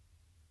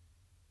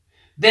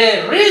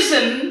 The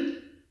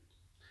reason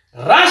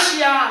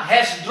Russia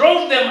has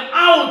drove them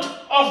out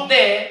of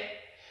there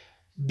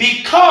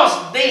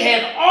because they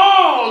had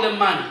all the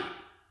money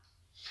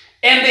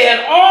and they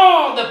had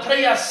all the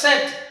prayers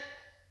set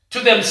to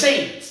them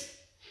saints.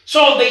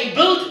 So they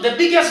built the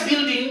biggest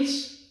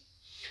buildings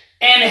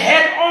and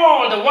had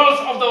all the wealth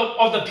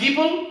of the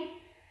people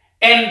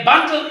and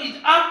bundled it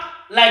up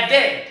like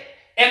that.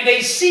 And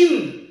they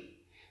sinned.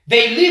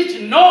 They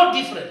lived no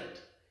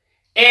different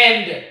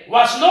and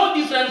was no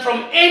different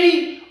from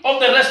any of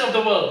the rest of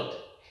the world.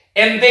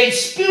 And they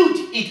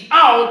spewed it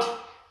out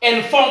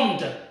and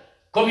formed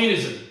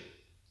communism.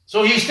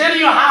 So he's telling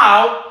you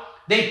how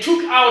they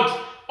took out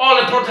all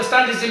the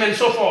Protestantism and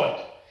so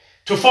forth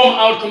to form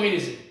out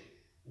communism.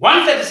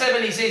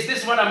 137, he says,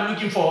 this is what I'm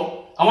looking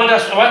for. I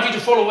want you to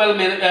follow well,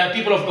 men,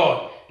 people of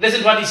God.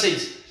 Listen to what he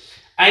says.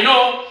 I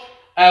know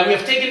we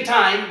have taken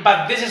time,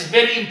 but this is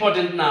very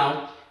important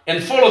now,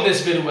 and follow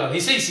this very well. He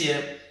says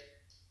here,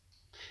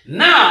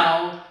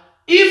 now,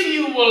 if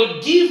you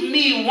will give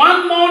me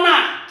one more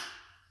night,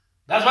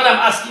 that's what I'm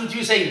asking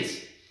you,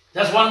 saints.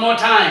 Just one more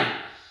time.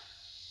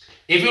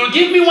 If you'll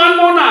give me one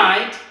more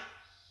night,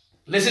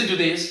 listen to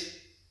this.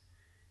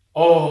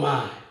 Oh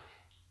my.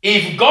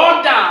 If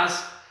God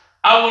does,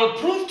 I will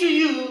prove to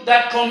you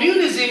that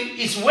communism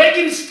is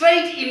working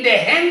straight in the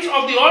hands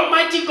of the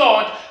Almighty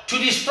God to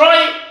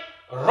destroy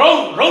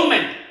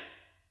Romanism.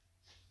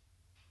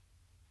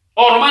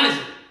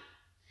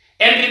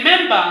 And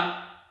remember,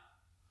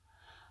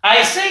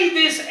 I say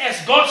this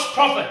as God's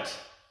prophet.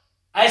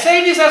 I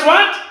say this as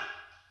what?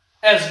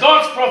 As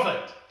God's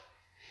prophet.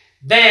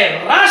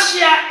 the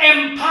Russia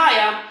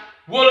Empire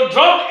will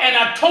drop an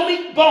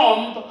atomic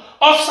bomb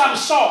of some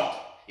sort.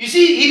 You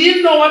see, he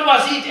didn't know what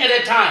was it at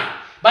the time,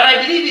 but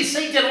I believe it's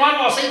Satan 1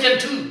 or Satan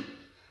 2.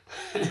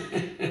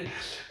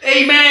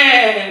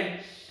 Amen.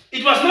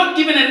 It was not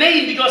given a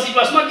name because it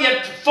was not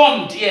yet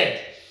formed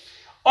yet.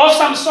 Of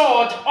some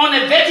sort on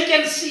a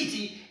Vatican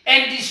city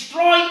and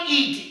destroy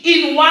it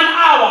in 1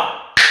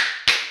 hour.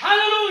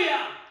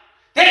 Hallelujah.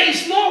 There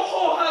is no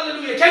hope.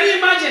 Hallelujah. Can you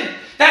imagine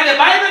that the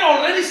Bible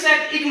already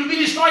said it will be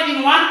destroyed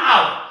in 1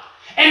 hour?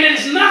 And there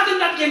is nothing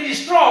that can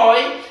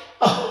destroy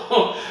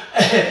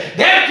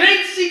their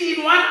great city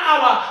in 1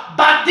 hour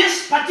but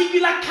this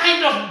particular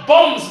kind of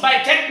bombs by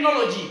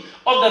technology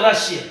of the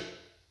Russian.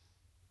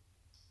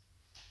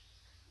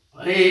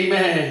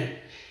 Amen.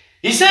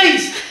 He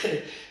says,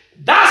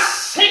 thus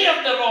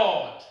saith the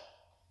Lord.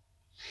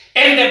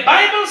 And the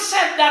Bible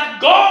said that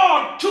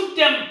God took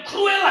them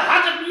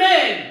cruel-hearted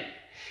men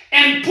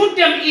and put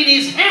them in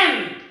his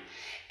hand.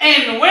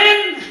 And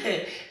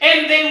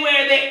they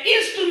were the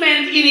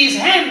instrument in his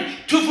hand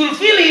to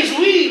fulfill his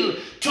will,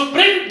 to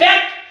bring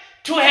back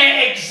to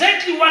her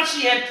exactly what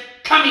she had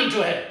coming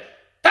to her.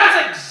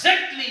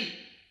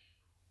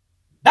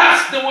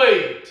 That's the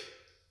word.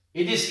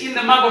 It is in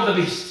the mark of the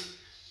beast.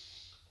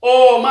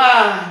 Oh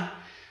my,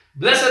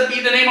 blessed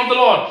be the name of the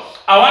Lord.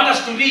 I want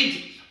us to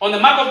read on the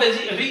mark of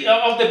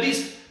the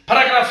beast,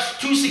 paragraph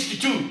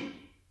 262.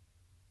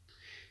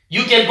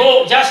 You can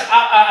go just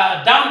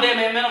down there,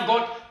 man of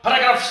God,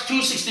 paragraph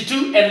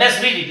 262, and let's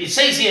read it. It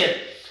says here,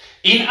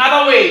 in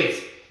other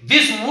words,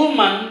 this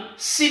woman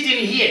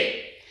sitting here,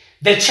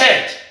 the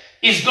church,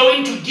 is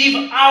going to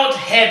give out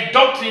her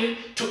doctrine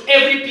to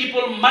every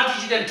people,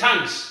 multitude, and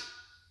tongues.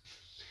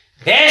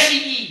 There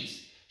she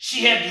is.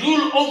 She had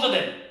rule over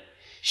them.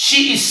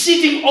 She is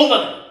sitting over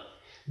them.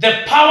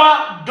 The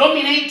power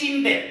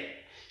dominating them.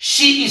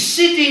 She is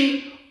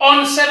sitting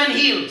on 7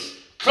 hills,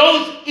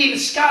 clothed in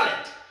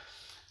scarlet,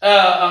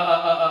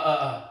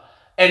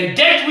 and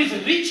decked with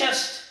the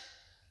richest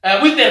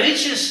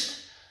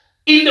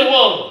in the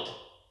world.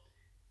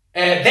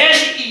 There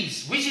she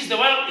is, which is the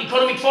World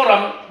Economic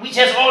Forum, which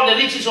has all the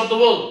riches of the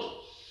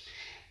world.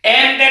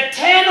 And the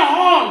 10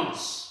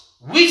 horns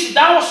which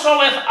thou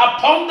sawest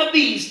upon the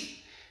beast,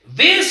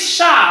 this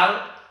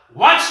shall,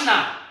 watch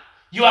now,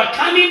 you are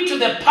coming to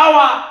the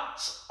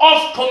powers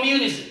of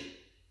communism.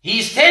 He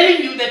is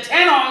telling you the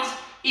 10 horns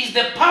is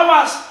the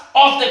powers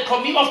of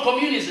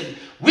communism,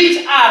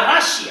 which are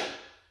Russia.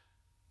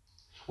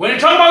 When we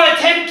talk about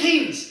the 10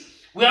 kings,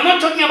 we are not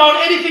talking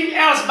about anything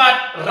else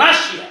but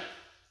Russia.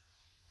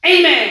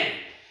 Amen.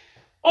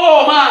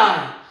 Oh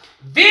my.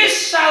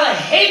 This shall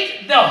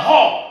hate the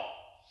whore,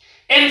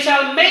 and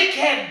shall make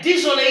her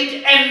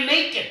desolate and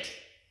naked,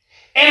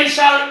 and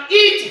shall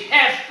eat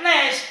her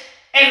flesh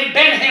and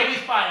burn her with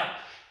fire.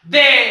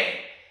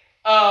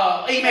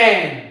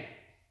 Amen.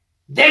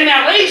 The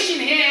narration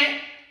here,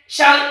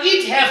 shall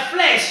eat her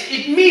flesh.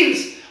 It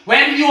means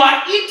when you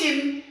are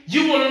eating,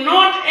 you will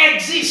not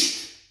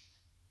exist.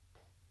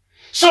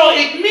 So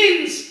it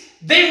means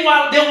they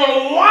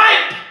will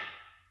wipe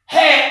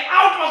her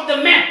out of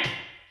the map,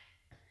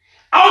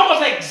 out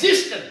of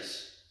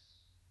existence.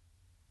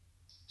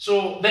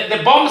 So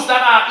the bombs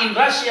that are in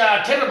Russia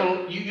are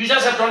terrible. You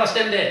just have to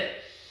understand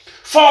that.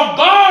 For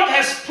God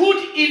has put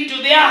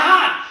into their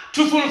heart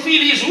to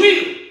fulfill his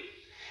will.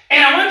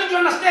 And I want you to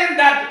understand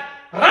that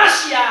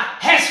Russia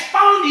has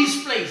found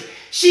his place.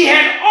 She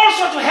had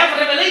also to have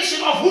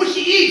revelation of who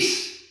she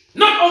is.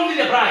 Not only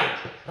the bride.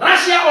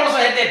 Russia also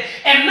had that.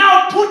 And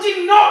now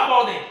Putin knows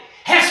about it.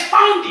 Has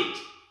found it.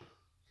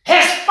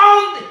 Has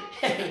found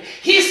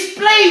his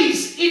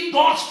place in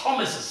God's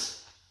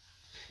promises.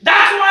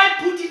 That's why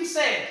Putin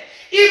said,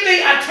 if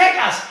they attack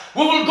us,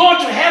 we will go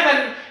to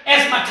heaven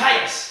as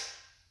Matthias.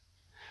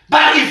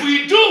 But if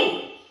we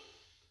do,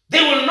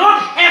 they will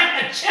not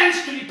have a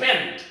chance to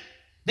repent.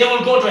 They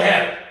will go to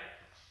hell.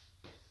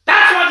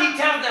 That's what he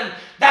tells them,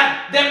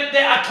 that the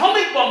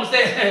atomic bombs,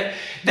 the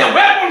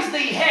weapons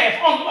they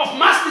have of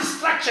mass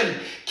destruction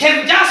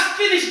can just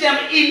finish them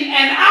in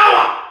an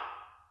hour.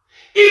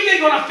 If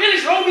they're going to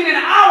finish Rome in an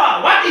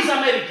hour, what is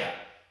America?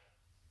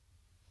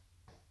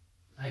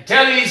 I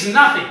tell you, it's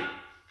nothing.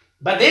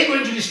 But they're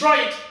going to destroy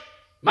it.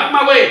 Mark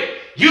my way.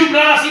 You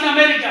brothers in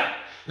America,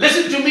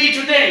 listen to me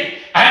today.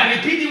 I am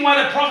repeating what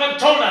the prophet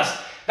told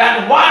us,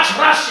 that watch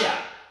Russia,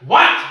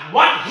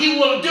 what he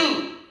will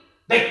do.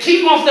 The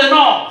king of the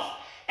north,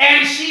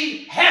 and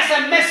she has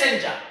a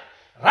messenger.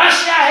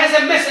 Russia has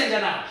a messenger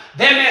now.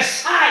 The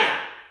Messiah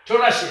to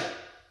Russia,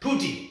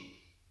 Putin.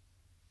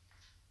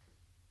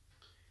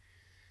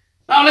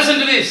 Now listen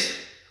to this.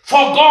 For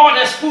God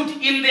has put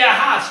in their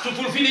hearts to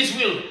fulfill his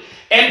will,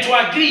 and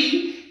to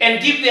agree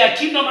and give their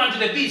kingdom unto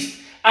the beast,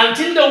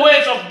 until the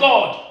words of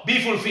God be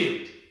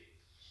fulfilled.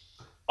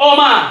 Oh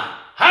man,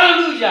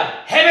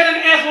 hallelujah. Heaven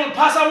and earth will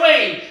pass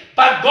away,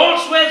 but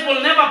God's words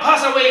will never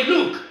pass away.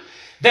 Look,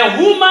 the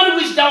woman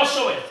which thou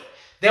sawest,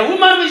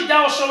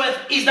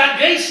 is that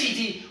great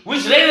city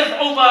which reigneth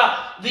over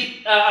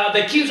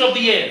the kings of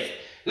the earth.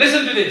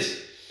 Listen to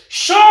this.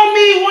 Show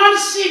me one one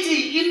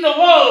city in the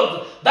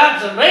world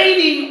that's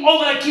reigning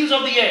over the kings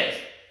of the earth.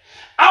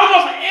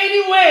 Out of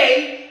any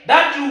way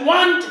that you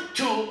want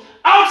to,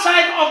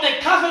 outside of the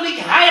Catholic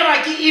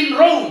hierarchy in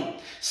Rome,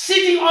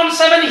 sitting on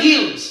 7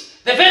 hills,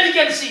 the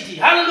Vatican City,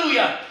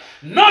 hallelujah,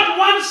 not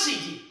one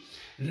city,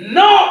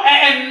 no,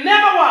 and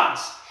never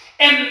was,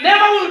 and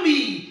never will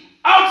be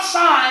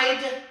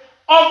outside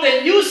of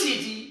the new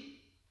city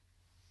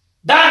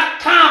that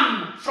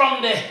come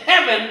from the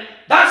heaven.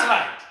 That's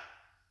right.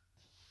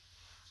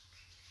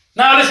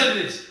 Now listen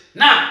to this.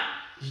 Now,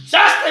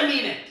 just a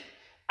minute.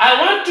 I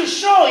want to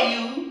show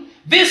you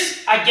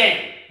this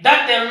again,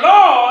 that the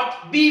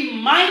Lord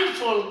be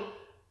mindful.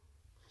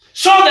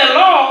 So the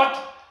Lord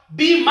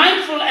be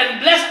mindful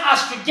and bless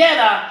us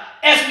together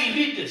as we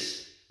read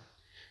this.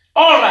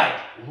 All right,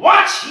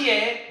 watch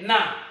here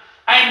now.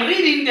 I'm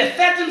reading the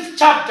 13th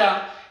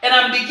chapter and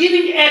I'm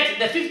beginning at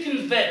the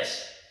 15th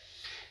verse.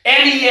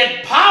 And he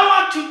had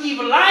power to give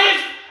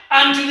life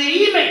unto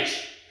the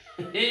image.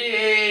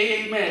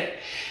 Amen.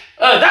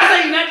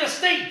 That's the United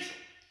States,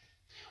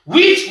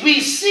 which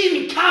we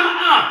seen come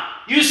up.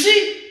 You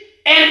see,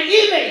 an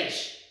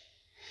image.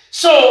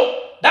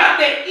 So that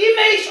the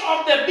image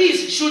of the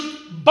beast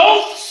should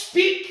both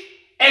speak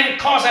and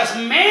cause as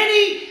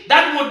many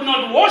that would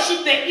not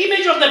worship the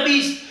image of the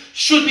beast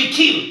should be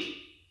killed.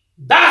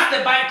 That's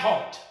the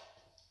bycott.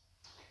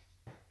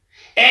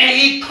 And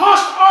he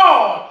caused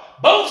all,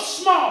 both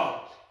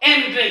small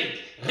and great,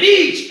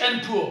 rich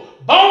and poor,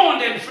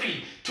 bond and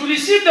free, to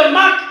receive the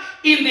mark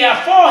in their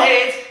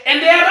foreheads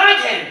and their right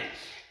hand,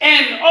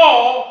 and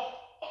all,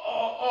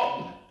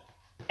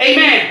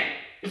 amen,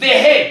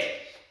 their head,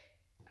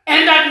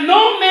 and that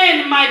no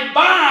man might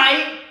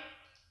buy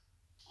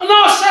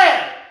nor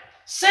sell,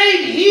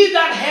 save he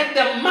that had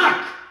the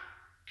mark,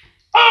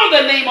 or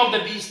the name of the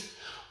beast,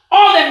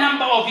 or the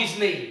number of his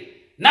name.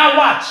 Now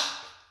watch.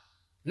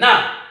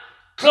 Now,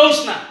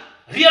 close now,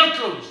 real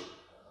close.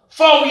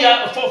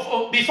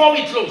 Before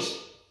we close.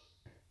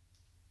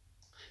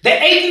 The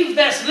 18th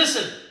verse,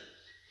 listen.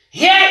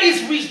 Here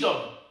is wisdom.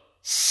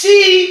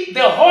 See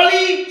the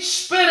Holy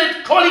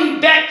Spirit calling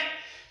back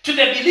to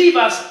the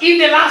believers in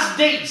the last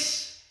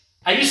days.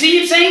 Are you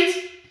seeing it, saints?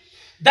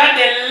 That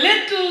the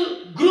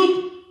little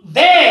group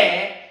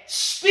there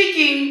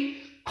speaking,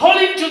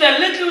 calling to the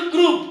little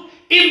group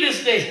in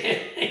this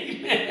day.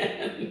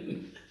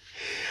 Amen.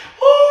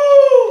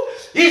 Oh,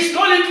 he's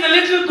calling to the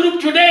little group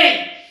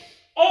today.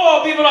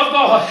 Oh, people of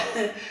God.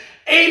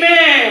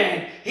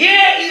 Amen.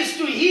 Here is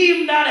to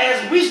him that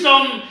has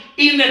wisdom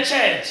in the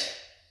church.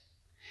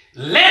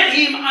 Let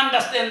him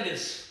understand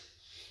this.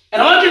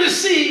 And I want you to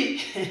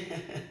see.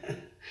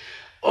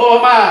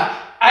 Oh my,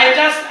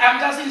 I'm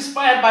just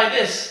inspired by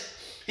this.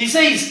 He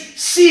says,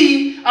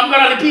 see, I'm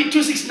going to repeat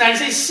 269. He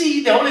says,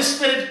 see the Holy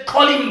Spirit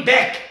calling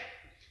back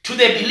to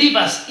the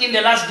believers in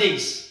the last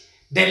days.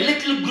 The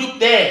little group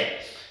there.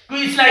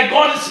 It's like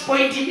God is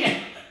pointing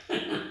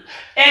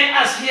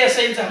at us here,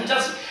 saints. I'm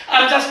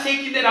just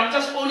taking that. I'm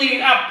just owning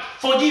it up.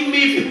 Forgive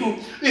me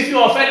if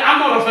you offend. I'm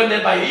not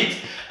offended by it.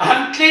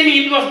 I'm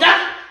claiming it because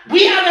that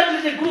we are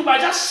that little group. I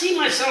just see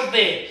myself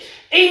there.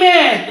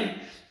 Amen.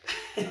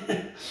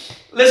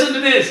 Listen to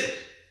this.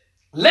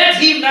 Let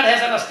him that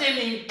has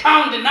understanding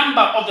count the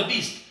number of the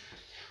beast.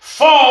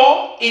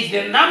 4 is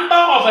the number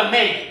of a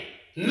man,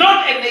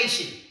 not a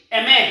nation,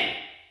 a man.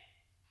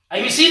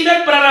 Have you seen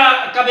that,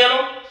 Brother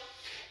Cabello?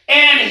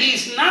 And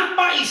his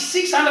number is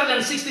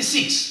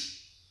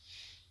 666.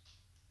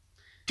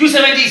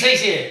 270 says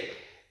here.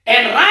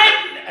 And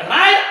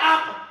right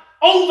up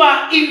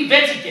over in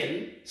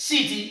Vatican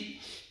City,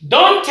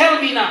 don't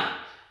tell me now.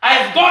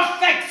 I've got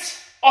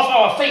facts of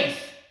our faith.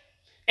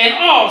 And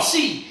all,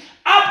 see,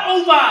 up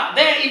over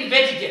there in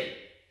Vatican,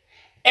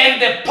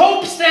 and the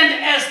Pope stand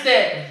as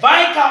the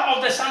vicar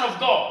of the Son of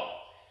God.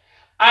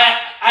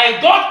 I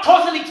got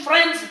Catholic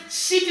friends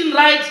sitting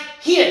right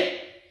here.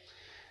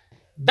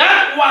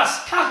 That was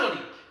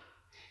Catholic.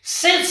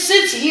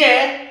 Sits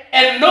here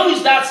and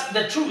knows that's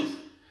the truth.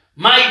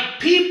 My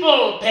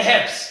people,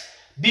 perhaps,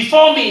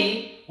 before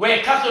me were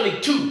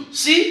Catholic too.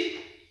 See?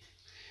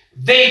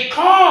 They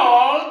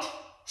called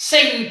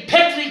St.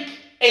 Patrick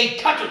a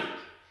Catholic.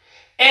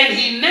 And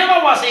he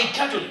never was a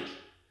Catholic.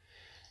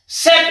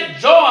 St.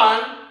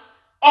 John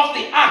of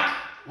the Ark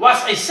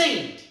was a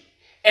saint.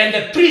 And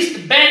the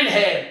priest banned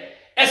her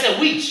as a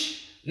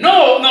witch.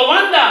 No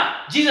wonder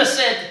Jesus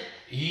said,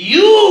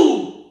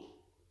 you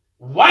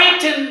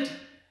whitened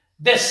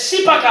the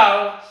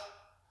sepulchre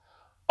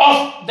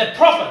of the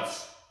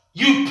prophets.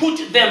 You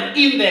put them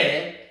in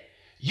there.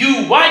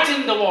 You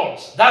whitened the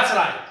walls. That's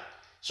right.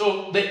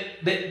 So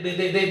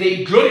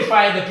they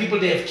glorify the people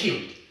they have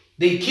killed.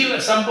 They kill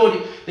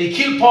somebody. They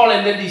kill Paul,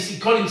 and then they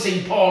call him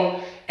Saint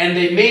Paul, and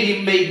they make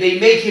him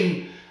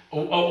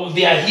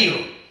their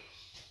hero.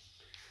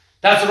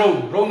 That's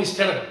Rome. Rome is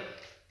terrible.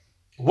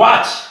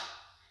 Watch.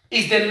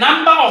 Is the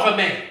number of a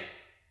man.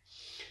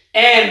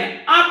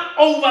 And up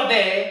over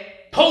there,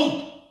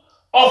 Pope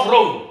of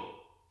Rome.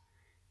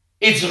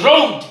 It's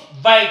road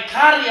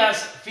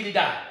vicarious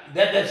fidei.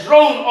 The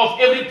throne of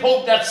every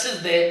pope that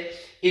sits there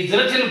It's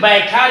written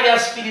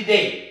vicarious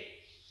Fidei.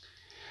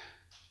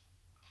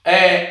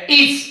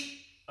 It's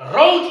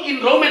wrote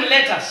in Roman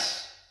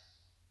letters.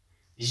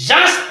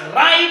 Just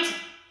write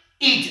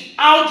it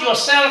out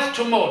yourself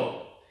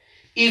tomorrow.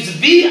 It's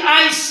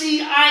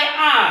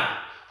VICIR.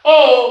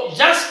 Or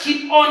just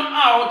keep on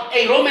out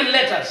a Roman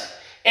letters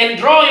and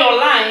draw your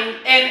line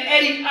and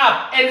add it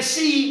up and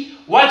see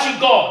what you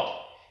got.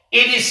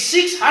 It is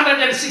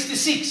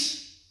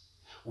 666.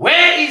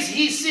 Where is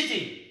he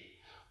sitting?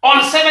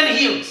 On 7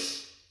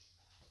 hills.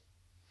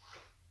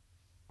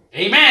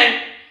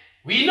 Amen.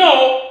 We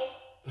know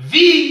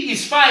V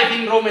is 5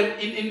 in Roman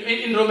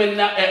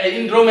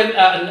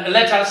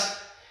letters.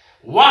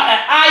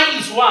 I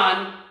is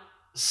 1.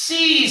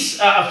 C is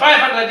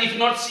 500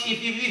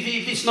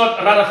 if it's not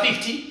rather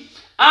 50.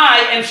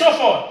 I and so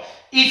forth.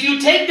 If you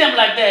take them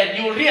like that,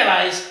 you will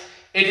realize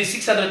it is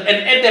 600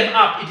 and add them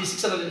up, it is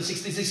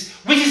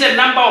 666, which is a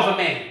number of a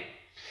man.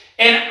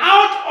 And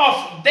out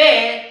of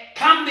there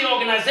come the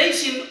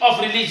organization of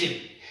religion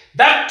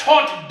that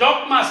taught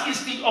dogmas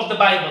instead of the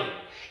Bible.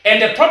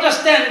 And the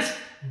Protestants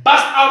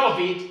bust out of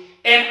it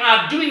and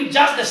are doing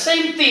just the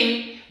same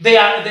thing they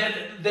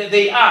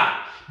are.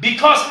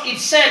 Because it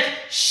said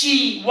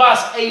she was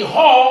a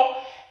whore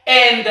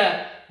and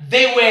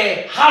they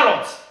were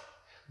harlots.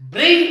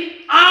 Bring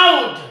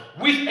out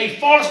with a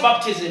false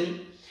baptism,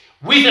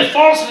 with a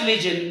false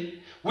religion,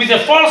 with a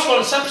false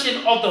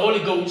conception of the Holy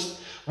Ghost,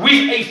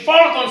 with a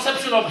false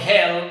conception of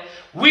hell,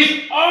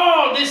 with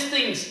all these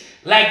things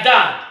like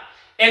that.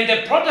 And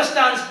the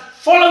Protestants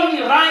following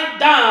right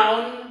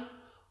down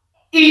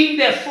in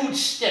their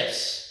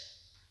footsteps.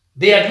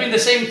 They are doing the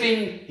same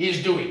thing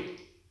he's doing.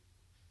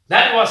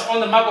 That was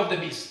on the mark of the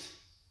beast.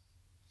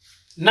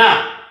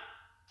 Now,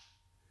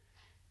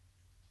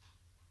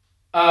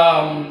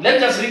 let me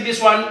just read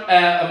this one,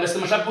 Mr.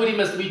 Mashapuri,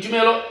 Mr.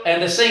 Bitumelo,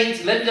 and the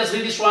saints. Let me just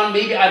read this one.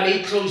 Maybe I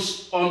may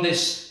close on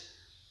this.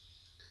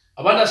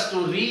 I want us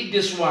to read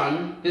this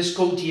one, this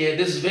quote here,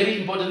 this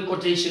very important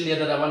quotation here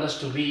that I want us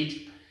to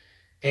read,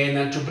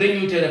 and to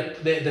bring you to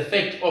the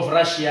fact of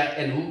Russia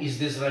and who is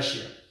this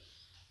Russia.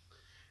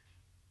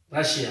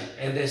 Russia.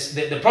 And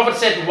the prophet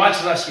said,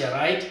 watch Russia,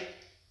 right?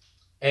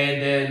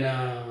 And then,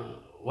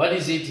 what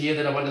is it here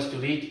that I want us to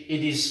read?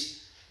 It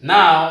is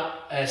now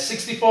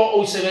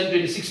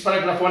 640726,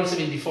 paragraph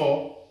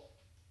 174.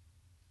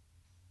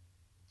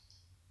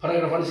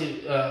 Paragraph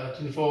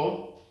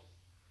 124.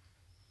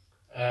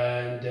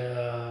 And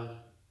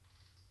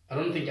I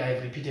don't think I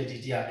have repeated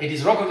it. Yeah, it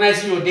is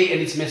recognizing your day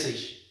and its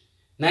message.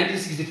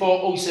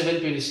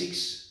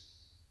 1964-07-26.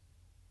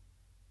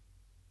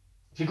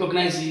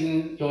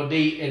 Recognizing your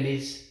day and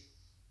its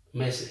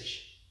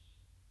message.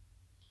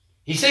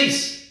 He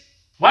says,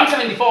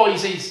 174, he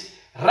says,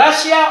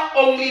 Russia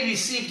only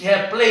received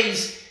her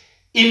place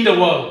in the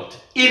world,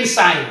 in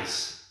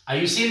science. Are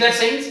you seeing that,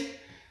 saints?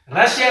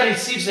 Russia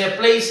receives her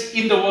place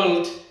in the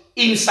world,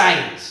 in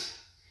science.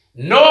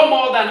 No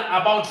more than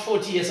about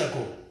 40 years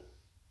ago.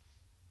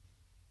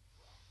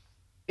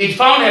 It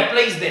found her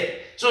place there.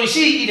 So you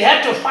see, it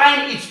had to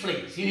find its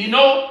place. You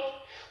know,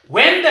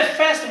 when the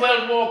First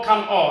World War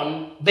came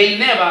on, they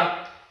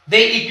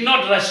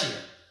ignored Russia.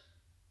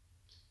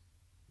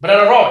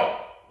 Brother Roy,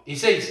 he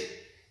says,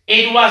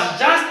 it was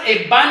just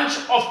a bunch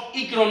of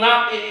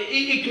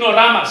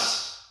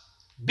ignoramus,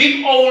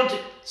 big old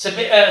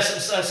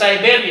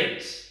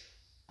Siberians.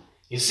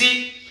 You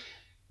see,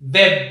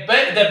 the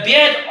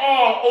beard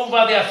all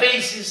over their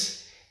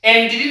faces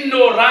and didn't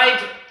know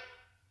right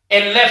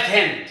and left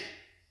hand.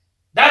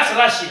 That's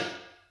Russia.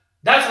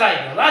 That's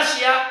right,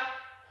 Russia,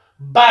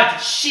 but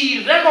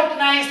she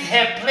recognized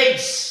her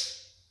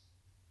place.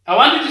 I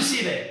want you to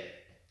see that.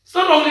 It's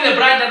not only the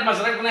bride that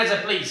must recognize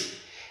her place.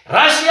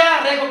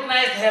 Russia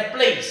recognized her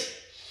place.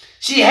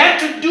 She had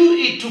to do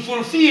it to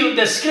fulfill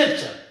the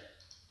scripture.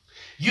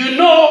 You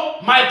know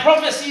my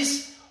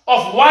prophecies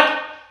of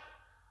what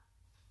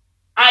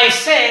I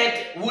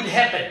said would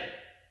happen.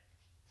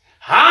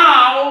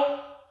 How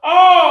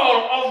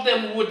all of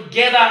them would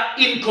gather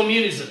in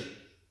communism.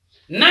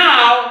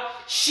 Now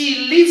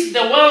she leads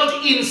the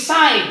world in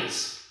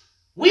science.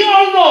 We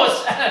all know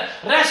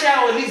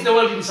Russia leads the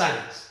world in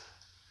science.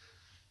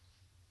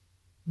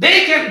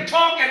 They can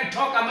talk and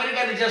talk.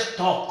 America, they just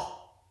talk.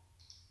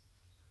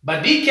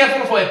 But be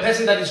careful for a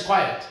person that is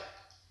quiet.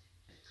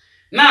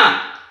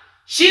 Now,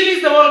 she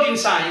leads the world in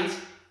science.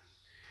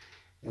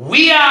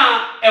 We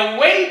are a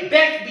way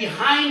back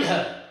behind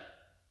her.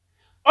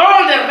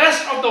 All the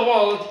rest of the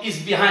world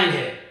is behind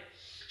her.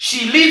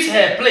 She leads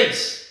her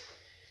place.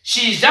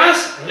 She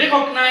just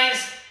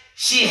recognized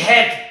she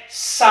had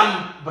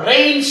some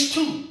brains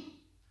too.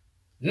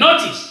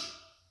 Notice,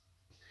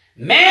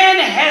 man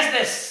has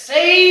the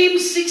same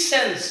sixth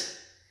sense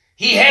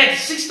he had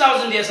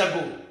 6,000 years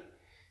ago.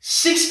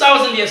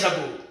 6,000 years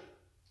ago.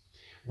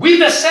 With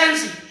the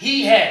sense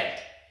he had,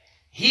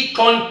 he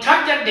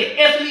contacted the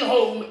earthly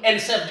home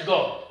and served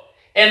God.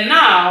 And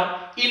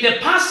now, in the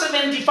past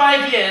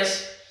 75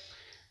 years,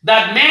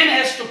 that man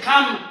has to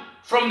come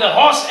from the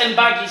horse and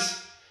buggies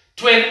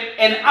to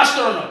an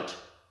astronaut.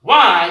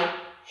 Why?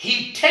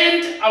 he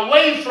turned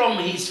away from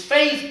his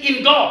faith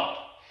in God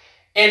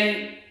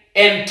and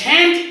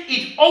turned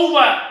it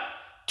over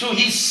to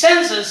his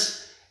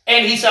senses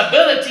and his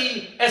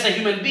ability as a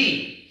human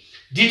being.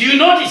 Did you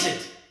notice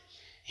it?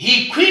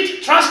 He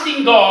quit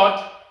trusting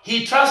God,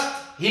 he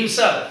trusts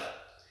himself.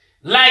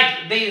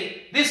 Like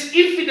this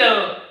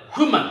infidel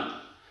woman,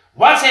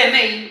 what's her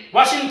name?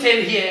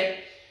 Washington here.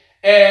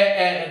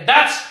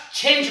 That's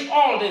changed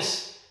all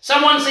this.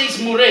 Someone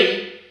says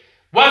Murray.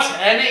 What's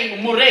her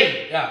name?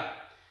 Murray. Yeah.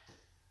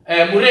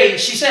 Murray.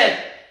 She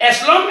said,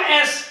 as long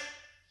as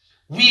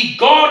we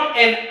got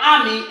an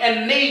army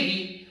and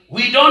navy,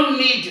 we don't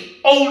need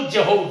old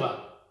Jehovah.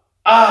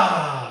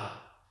 I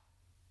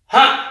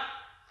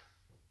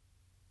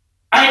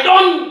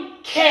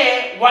don't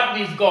care what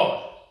we've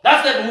got.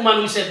 That's that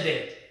woman who said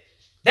that.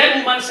 That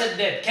woman said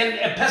that. Can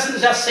a person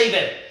just say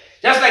that?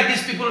 Just like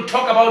these people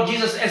talk about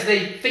Jesus as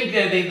they think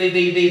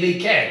they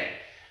can.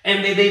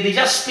 And they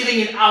just spilling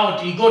it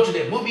out. You go to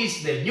the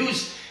movies, the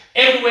news,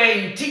 everywhere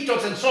in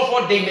TikToks and so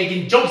forth, they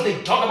making jokes, they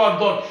talk about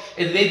God.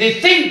 And they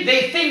think,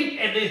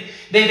 and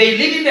they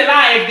live in the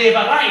life, they've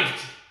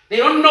arrived. They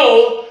don't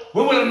know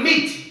we will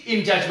meet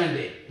in Judgment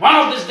Day. One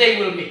of this day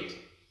we'll meet.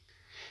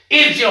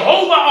 It's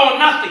Jehovah or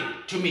nothing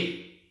to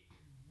me.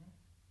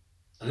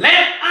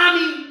 Let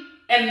army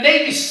and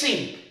navy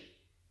sink,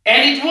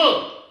 and it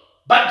will.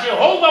 But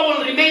Jehovah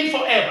will remain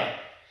forever.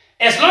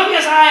 As long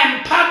as I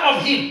am part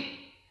of him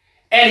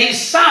and his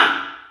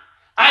son,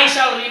 I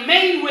shall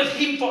remain with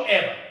him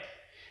forever.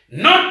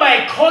 Not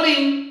by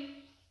calling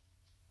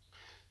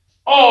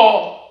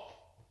or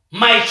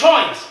my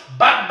choice,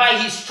 but by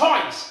his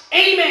choice.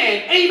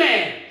 Amen,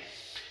 amen.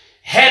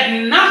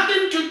 Had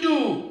nothing to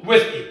do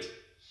with it.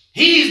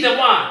 He is the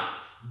one.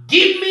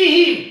 Give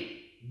me him.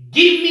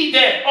 Give me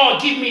death or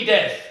give me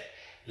death.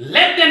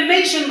 Let the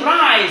nation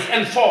rise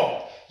and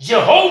fall.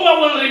 Jehovah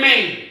will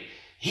remain.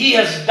 He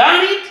has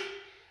done it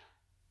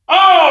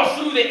all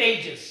through the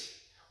ages.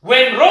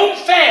 When Rome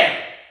fell,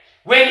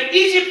 when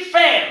Egypt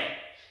fell,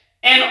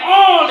 and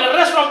all the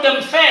rest of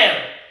them fell,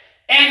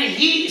 and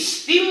he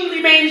still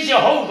remains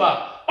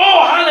Jehovah.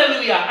 Oh,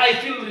 hallelujah. I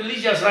feel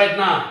religious right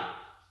now.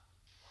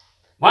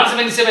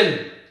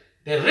 177.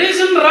 The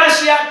reason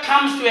Russia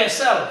comes to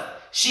herself,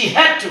 she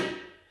had to.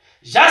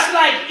 Just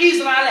like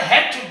Israel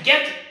had to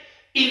get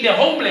in the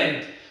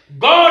homeland,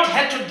 God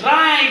had to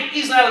drive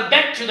Israel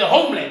back to the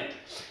homeland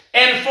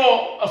and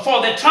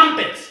for the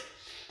trumpets.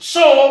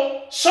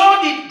 So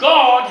did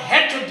God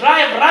had to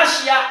drive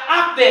Russia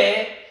up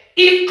there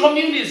in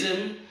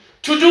communism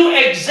to do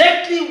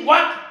exactly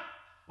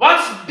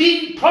what's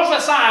being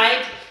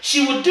prophesied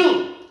she would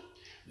do.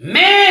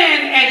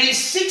 Man and his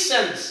sixth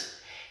sense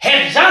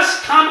had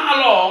just come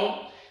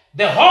along,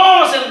 the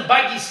horse and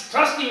buggies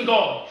trusting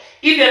God.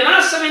 In the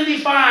last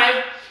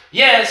 75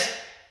 years,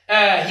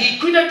 he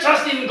couldn't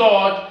trust in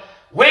God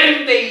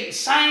when they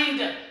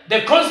signed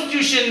the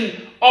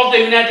Constitution of the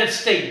United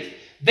States.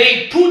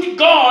 They put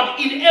God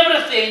in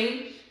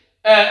everything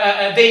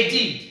they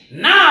did.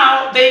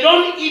 Now, they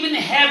don't even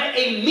have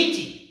a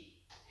meeting.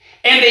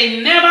 And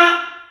they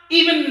never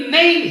even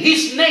name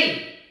his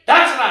name.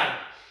 That's right.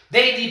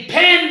 They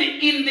depend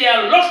in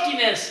their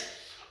loftiness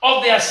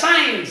of their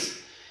signs,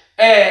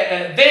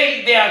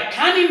 their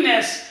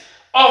cunningness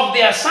of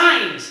their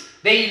signs.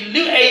 They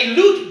a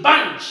lewd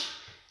bunch.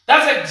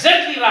 That's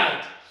exactly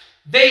right.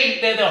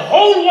 The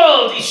whole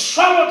world is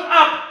swallowed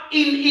up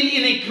in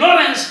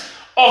ignorance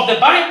of the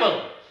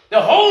Bible.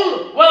 The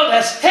whole world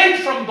has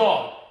turned from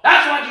God.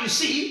 That's what you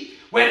see.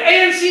 When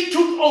ANC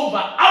took over,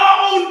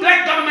 our own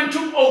black government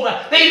took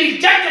over, they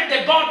rejected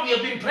the God we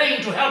have been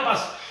praying to help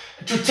us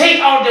to take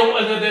out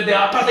the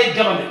apartheid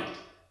government.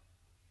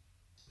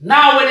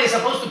 Now when they're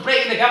supposed to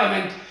pray in the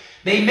government,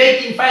 they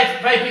make in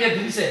 5-minute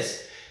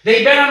recess.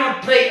 They better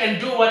not pray and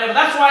do whatever.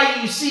 That's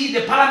why you see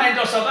the Parliament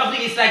of South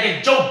Africa is like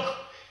a joke.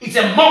 It's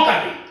a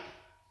mockery.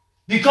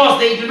 Because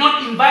they do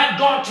not invite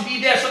God to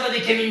be there so that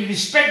they can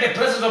respect the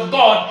presence of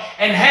God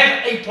and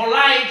have a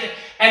polite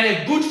and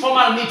a good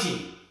formal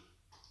meeting.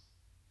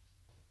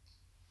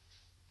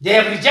 They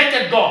have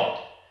rejected God.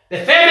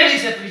 The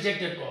families have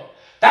rejected God.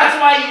 That's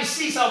why you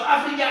see South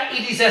Africa,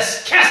 it is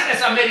as cursed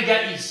as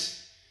America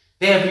is.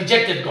 They have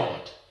rejected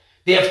God.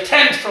 They have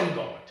turned from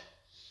God.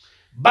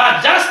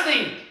 But just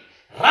think,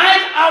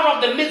 right out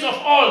of the midst of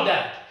all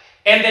that,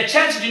 and the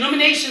church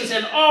denominations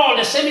and all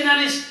the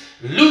seminaries,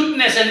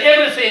 lewdness and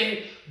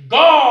everything,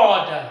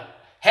 God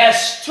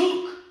has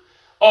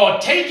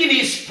taken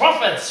his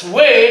prophet's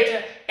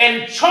word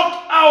and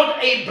chopped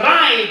out a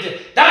bride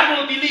that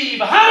will believe.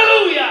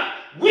 Hallelujah!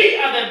 We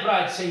are the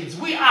bride saints.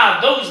 We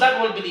are those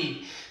that will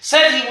believe.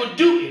 Said he would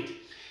do it.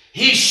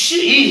 He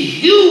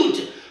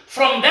hewed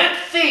from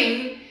that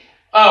thing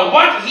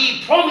what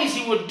he promised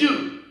he would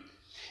do.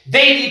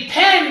 They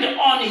depend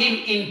on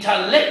him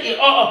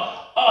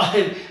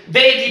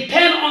they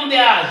depend on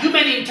their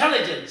human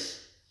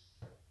intelligence,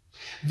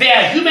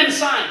 their human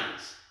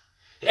science,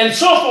 and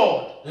so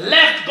forth.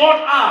 Left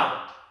God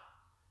out,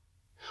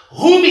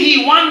 whom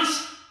he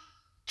once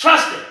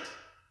trusted.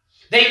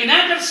 The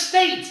United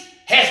States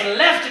has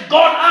left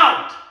God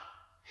out.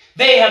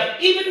 They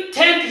have even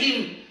turned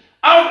him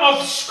out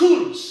of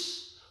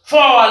schools, for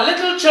our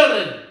little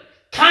children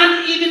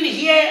can't even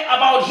hear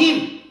about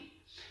him.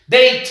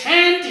 They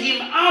turned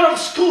him out of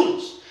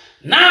schools.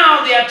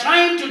 Now they are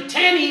trying to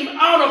turn him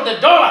out of the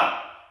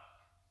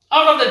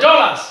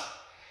dollars.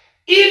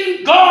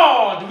 In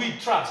God we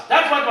trust.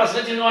 That's what was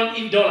written on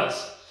in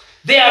dollars.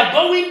 They are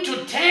going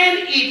to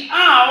turn it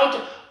out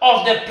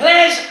of the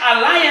pledge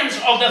alliance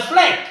of the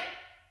flag.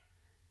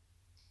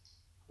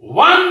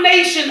 One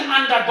nation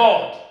under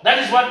God. That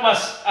is what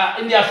was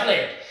in their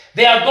flag.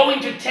 They are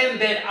going to turn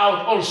that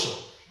out also.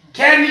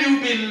 Can you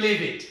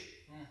believe it?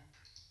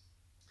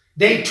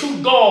 They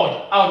took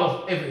God out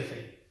of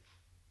everything.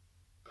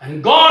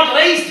 And God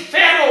raised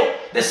Pharaoh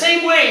the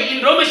same way.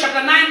 In Romans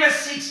chapter 9 verse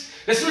 6,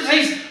 the scripture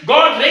says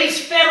God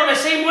raised Pharaoh the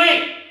same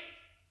way.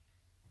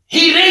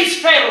 He raised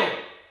Pharaoh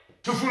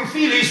to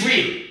fulfill his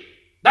will.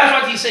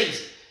 That's what he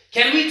says.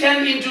 Can we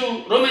turn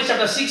into Romans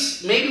chapter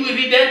 6? Maybe we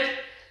read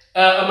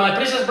that, my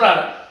precious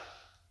brother.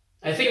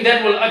 I think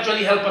that will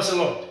actually help us a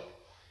lot.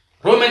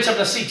 Romans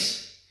chapter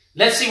 6.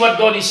 Let's see what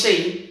God is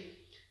saying.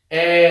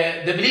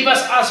 The believers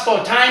ask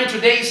for time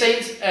today,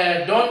 saints.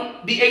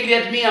 Don't be angry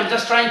at me. I'm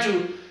just trying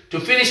to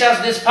finish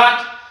us this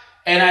part.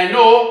 And I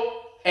know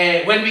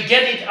when we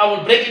get it, I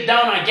will break it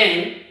down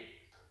again.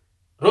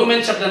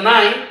 Romans chapter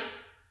 9.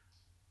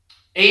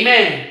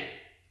 Amen.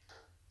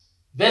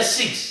 Verse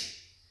 6.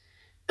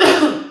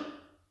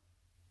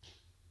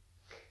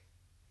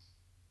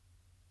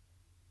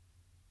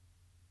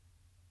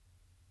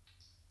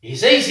 He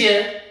says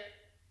here,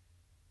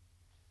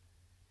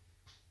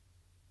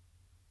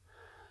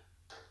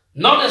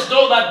 not as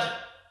though that,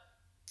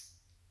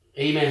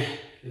 amen.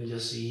 Let me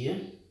just see here.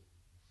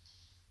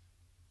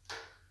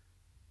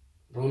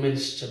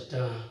 Romans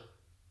chapter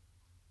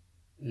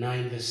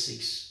 9 verse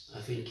 6,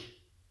 I think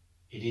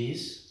it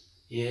is.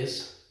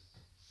 Yes.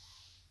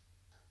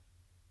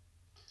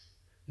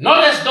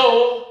 Not as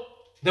though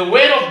the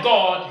word of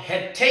God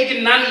had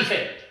taken none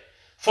effect,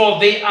 for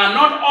they are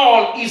not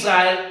all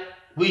Israel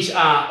which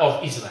are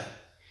of Israel.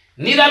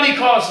 Neither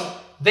because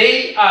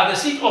they are the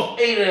seed of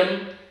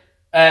Abraham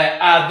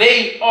are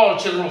they all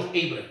children of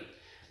Abraham.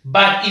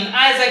 But in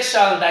Isaac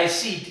shall thy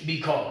seed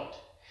be called.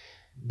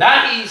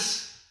 That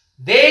is,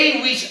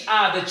 they which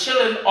are the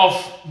children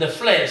of the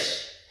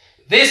flesh,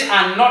 these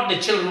are not the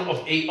children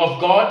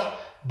of God,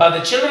 but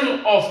the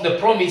children of the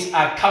promise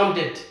are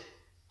counted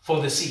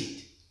for the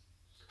seed.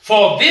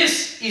 For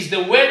this is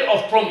the word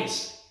of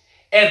promise.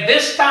 At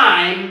this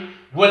time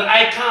will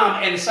I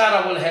come and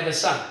Sarah will have a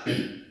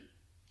son.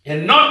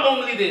 And not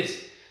only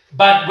this,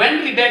 but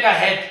when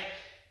Rebekah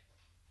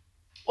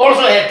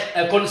also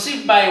had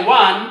conceived by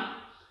one,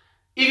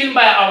 even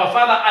by our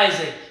father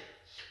Isaac,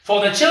 for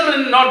the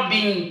children not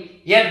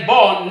being yet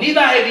born, neither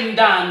having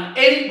done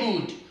any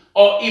good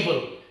or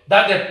evil,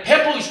 that the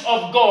purpose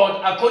of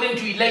God according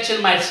to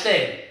election might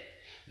stand,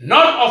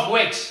 not of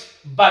works,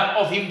 but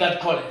of him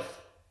that calleth.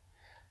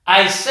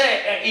 I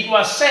say, it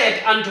was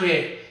said unto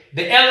her,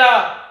 the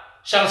elder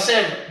shall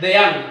serve the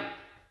young.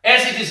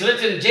 As it is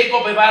written,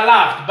 Jacob have I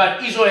loved,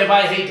 but Esau have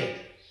I hated.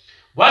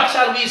 What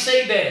shall we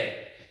say there?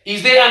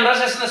 Is there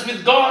unrighteousness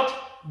with God?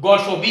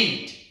 God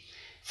forbid.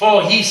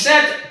 For he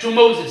said to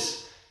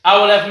Moses, I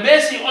will have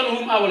mercy on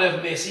whom I will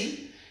have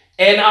mercy,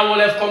 and I will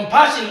have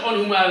compassion on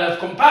whom I will have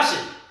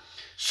compassion.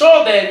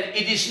 So then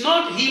it is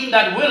not him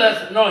that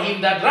willeth, nor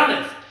him that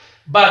runneth,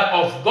 but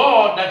of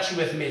God that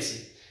sheweth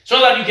mercy. So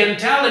that you can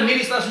tell the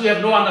ministers who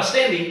have no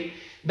understanding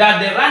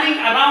that the running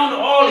around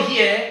all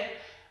here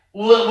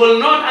will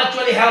not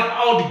actually help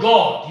out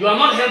God. You are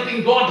not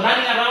helping God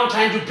running around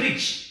trying to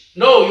preach.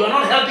 No, you are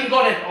not helping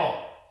God at all.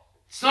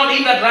 It's not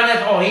him that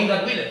runneth or him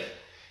that willeth.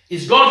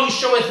 It's God who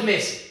showeth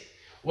mercy.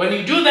 When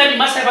you do that, you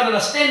must have an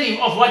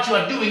understanding of what you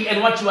are doing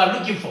and what you are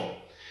looking for.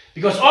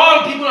 Because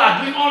all people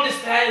are doing all this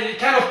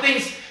kind of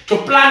things to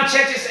plant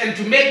churches and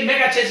to make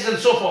mega churches and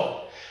so forth.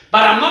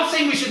 But I'm not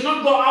saying we should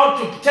not go out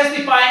to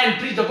testify and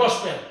preach the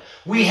gospel.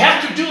 We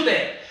have to do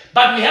that.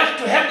 But we have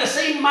to have the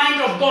same mind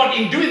of God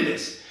in doing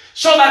this,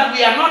 so that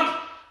we are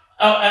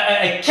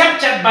not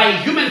captured by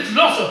human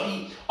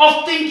philosophy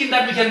of thinking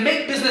that we can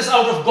make business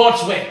out of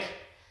God's work.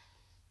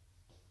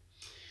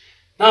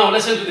 Now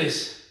listen to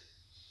this.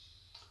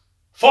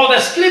 For the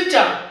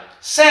scripture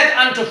said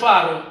unto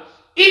Pharaoh,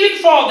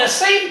 even for the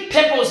same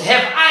purpose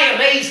have I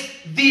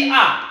raised thee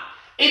up.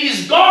 It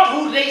is God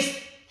who raised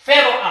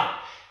Pharaoh up.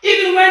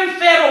 Even when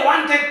Pharaoh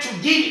wanted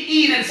to give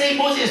in and say,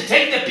 Moses,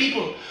 take the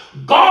people,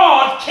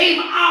 God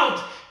came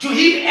out to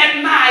him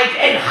at night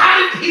and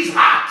hardened his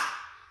heart,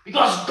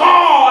 because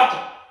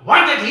God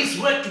wanted his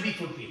word to be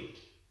fulfilled.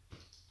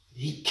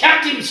 He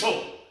kept him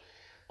so.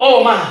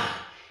 Oh man,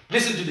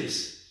 listen to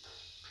this.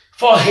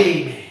 For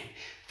amen.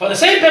 For the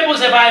same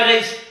purpose have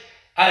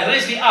I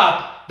raised thee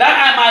up,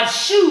 that I might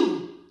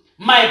shew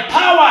my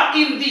power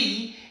in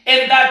thee,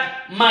 and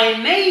that my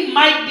name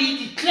might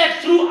be declared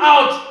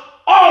throughout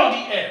all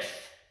the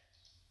earth.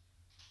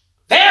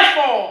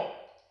 Therefore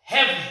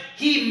have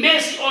he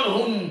mercy on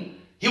whom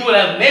he will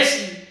have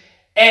mercy,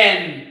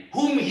 and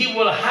whom he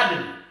will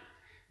harden.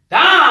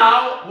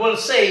 Thou wilt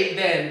say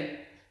then,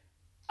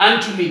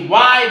 unto me,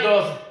 why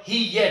doth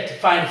he yet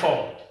find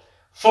fault?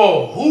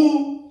 For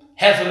who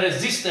hath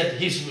resisted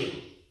his will?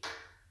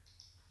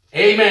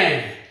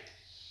 Amen.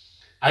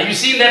 Are you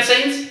seeing that,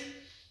 saints?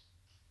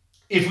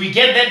 If we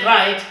get that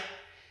right,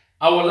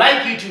 I would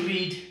like you to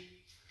read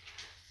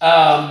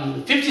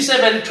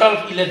 57,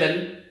 12,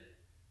 11,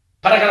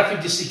 paragraph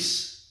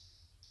 56.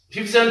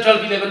 57,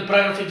 12, 11,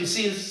 paragraph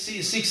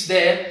 56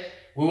 there,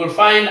 we will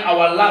find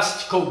our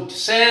last quote.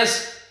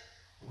 Says,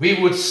 we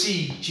would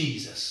see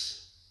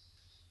Jesus.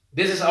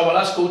 This is our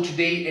last quote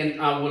today, and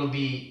I will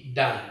be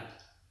done.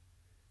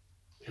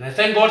 And I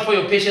thank God for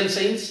your patience,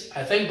 saints.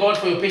 I thank God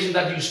for your patience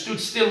that you stood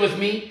still with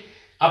me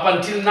up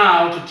until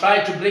now to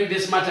try to bring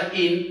this matter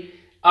in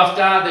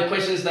after the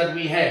questions that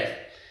we have.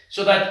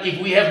 So that if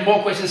we have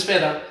more questions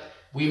further,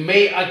 we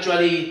may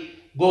actually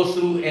go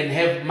through and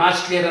have much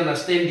clearer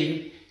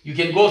understanding. You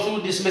can go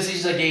through these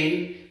messages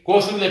again,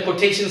 go through the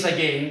quotations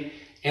again,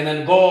 and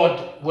then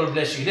God will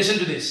bless you. Listen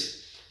to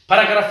this.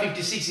 Paragraph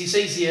 56, he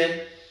says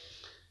here,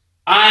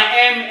 I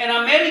am an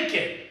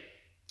American.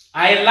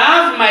 I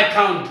love my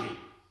country.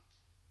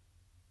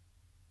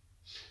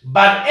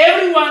 But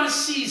everyone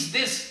sees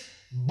this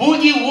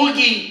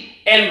boogie-woogie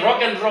and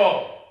rock and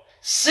roll.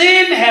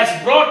 Sin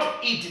has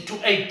brought it to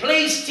a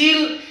place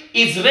till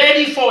it's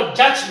ready for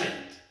judgment.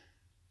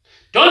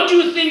 Don't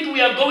you think we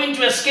are going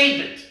to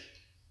escape it?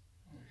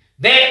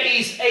 There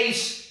is a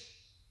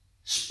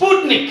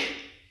Sputnik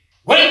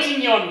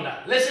waiting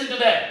yonder. Listen to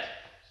that.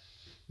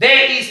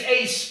 There is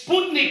a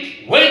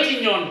Sputnik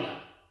waiting yonder.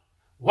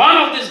 One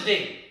of this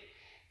day.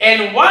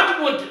 And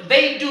what would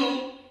they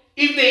do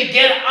if they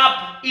get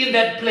up in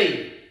that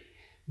plane?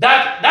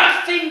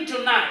 That thing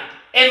tonight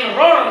and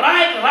roll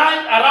right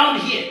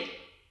around here.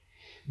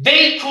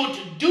 They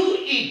could do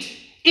it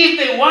if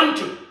they want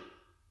to.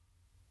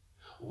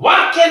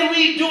 What can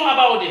we do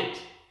about it?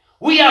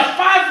 We are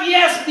 5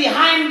 years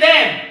behind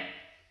them.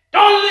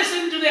 Don't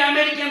listen to the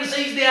Americans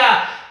say they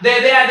are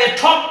the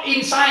top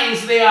in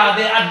science. They are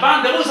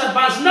the most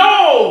advanced.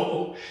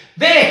 No,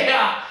 they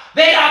are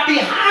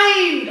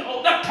behind.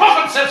 Oh, the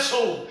prophet said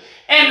so,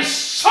 and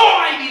so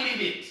I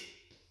believe it.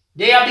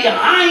 They are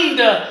behind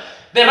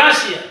the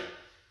Russia.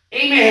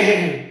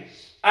 Amen.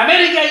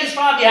 America is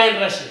far behind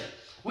Russia.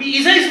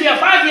 He says we are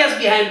 5 years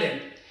behind them.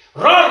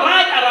 Roll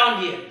right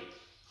around here.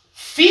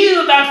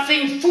 Fill that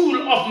thing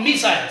full of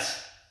missiles.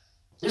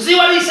 You see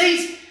what he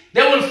says?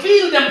 They will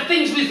fill them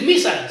things with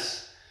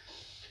missiles.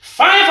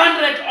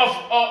 500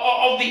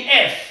 of the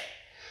earth.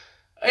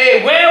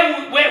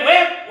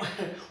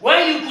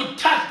 Where you could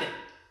touch them.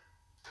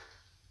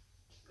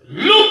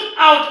 Look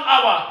out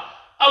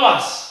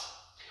ours.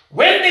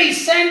 When they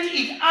send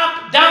it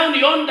up down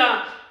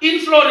yonder in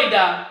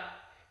Florida,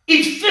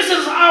 it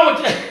fizzles out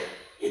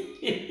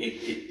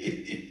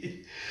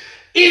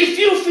in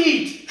few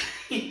feet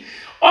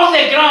off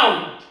the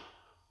ground.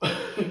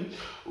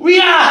 We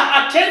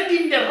are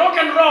attending the rock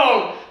and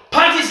roll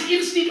parties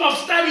instead of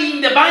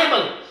studying the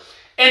Bible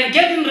and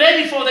getting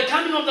ready for the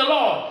coming of the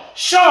Lord.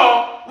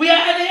 Sure, we are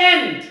at the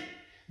end.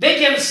 They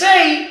can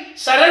say,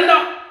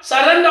 surrender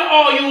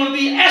or you will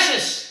be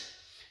ashes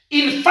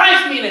in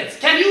 5 minutes.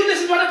 Can you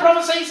listen to what the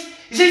prophet says?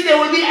 He says there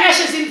will be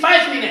ashes in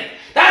 5 minutes.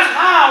 That's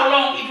how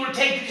long it will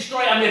take to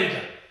destroy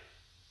America.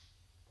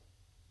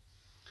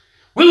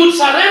 We would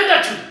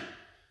surrender to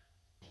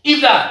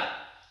if that.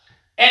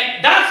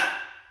 And that's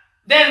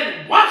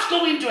then what's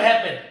going to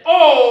happen?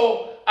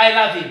 Oh, I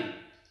love him.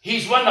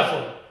 He's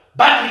wonderful.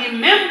 But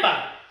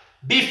remember,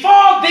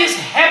 before this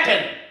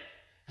happened,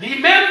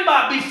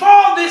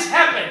 before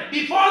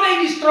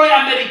they destroy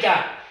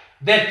America,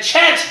 the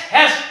church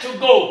has to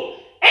go.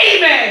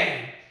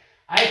 Amen.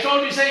 I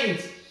told you,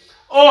 saints.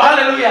 Oh,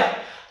 hallelujah.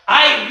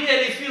 I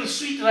really feel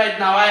sweet right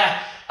now.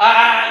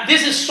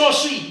 This is so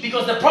sweet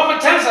because the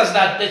prophet tells us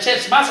that the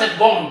church must have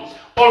gone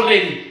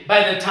already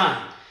by the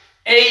time.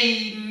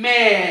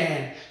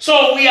 Amen.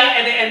 So we are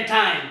at the end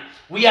time.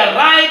 We are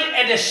right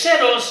at the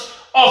shadows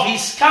of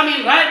his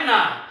coming right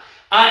now.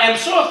 I am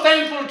so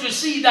thankful to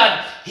see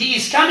that he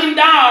is coming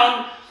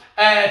down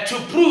to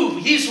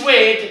prove his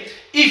word,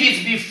 if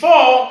it's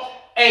before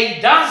a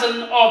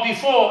dozen or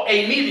before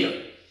a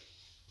million.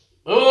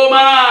 Oh my,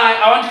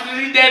 I want to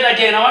read that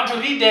again.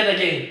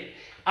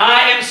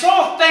 I am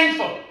so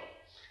thankful.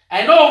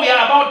 I know we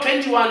are about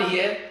 21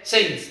 here,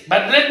 saints,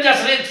 but let me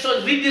just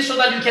read this so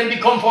that you can be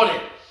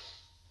comforted.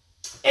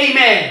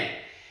 Amen.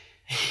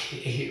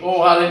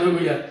 Oh,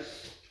 hallelujah.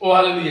 Oh,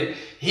 hallelujah.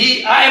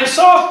 I am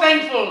so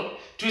thankful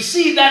to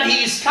see that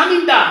he is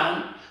coming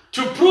down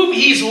to prove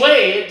his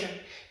word.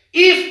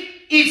 If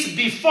it's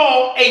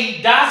before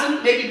a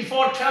dozen, maybe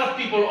before 12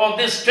 people, or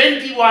there's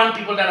 21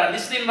 people that are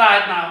listening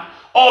right now,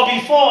 or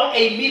before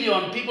a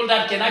million people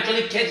that can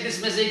actually catch this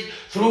message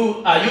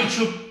through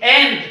YouTube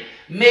and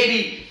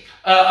maybe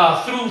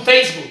through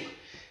Facebook.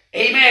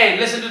 Amen.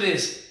 Listen to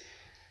this.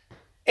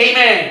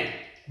 Amen.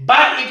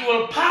 But it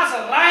will pass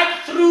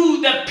right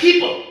through the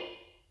people,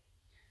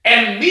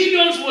 and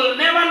millions will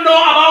never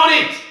know about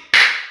it.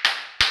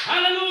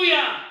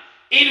 Hallelujah.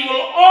 It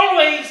will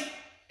always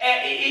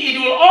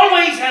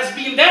has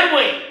been that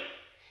way.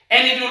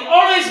 and it will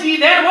always be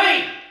that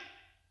way.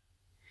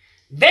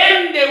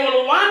 Then they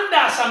will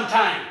wonder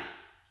sometime,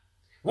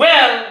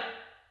 well,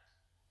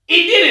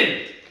 it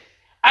didn't.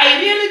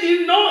 I really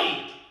didn't know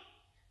it.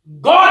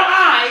 God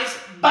eyes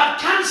but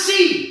can't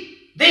see.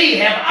 They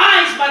have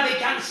eyes but they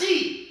can't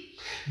see.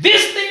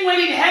 This thing, when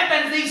it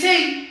happens,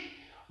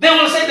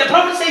 the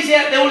prophet says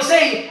here, they will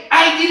say,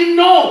 I didn't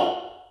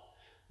know.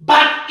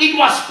 But it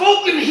was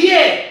spoken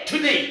here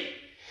today.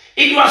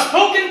 It was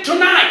spoken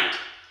tonight.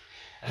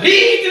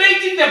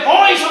 Reiterating the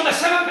voice of the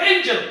seventh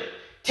angel,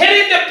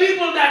 telling the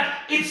people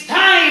that it's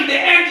time, the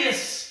end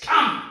has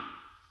come.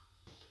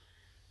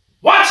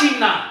 Watch him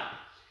now.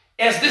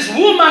 As this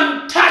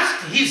woman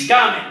touched his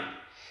garment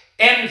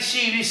and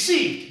she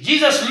received,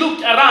 Jesus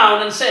looked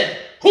around and said,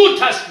 who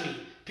touched me?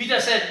 Peter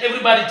said,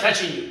 everybody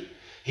touching you.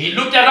 He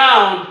looked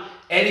around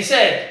and he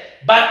said,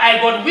 but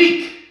I got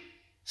weak.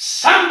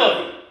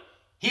 Somebody.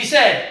 He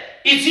said,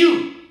 it's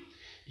you.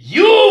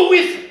 You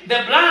with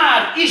the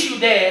blood issue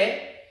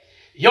there,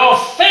 your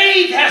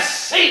faith has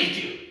saved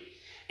you.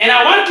 And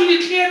I want to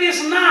declare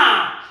this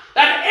now,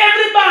 that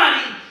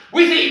everybody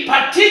with a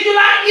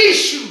particular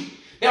issue,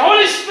 the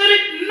Holy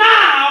Spirit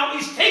now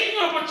is taking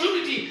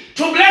opportunity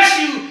to bless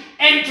you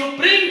and to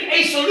bring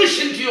a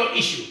solution to your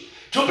issue,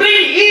 to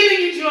bring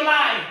healing into your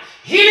life,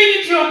 healing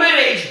into your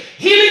marriage,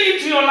 healing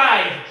into your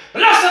life.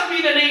 Blessed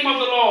be the name of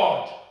the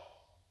Lord.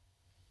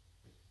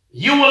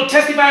 You will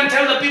testify and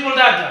tell the people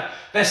that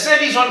the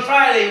service on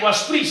Friday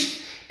was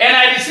preached and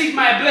I received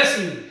my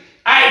blessing.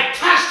 I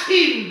touched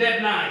him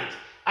that night.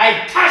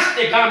 I touched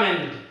the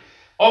garment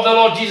of the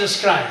Lord Jesus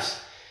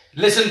Christ.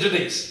 Listen to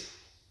this.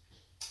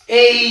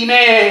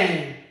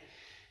 Amen.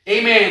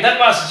 Amen. That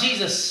was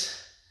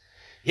Jesus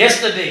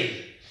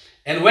yesterday.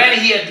 And when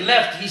he had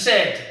left, he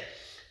said,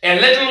 a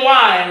little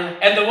while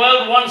and the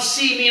world won't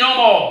see me no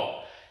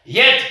more.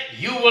 Yet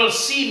you will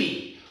see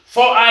me,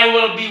 for I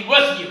will be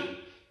with you,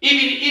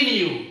 even in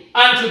you,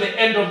 unto the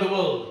end of the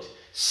world.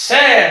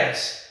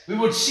 Says we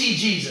would see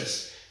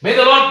Jesus. May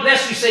the Lord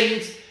bless you,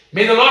 saints.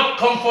 May the Lord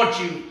comfort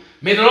you.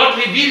 May the Lord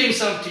reveal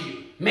himself to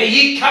you. May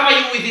he cover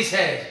you with his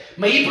hand.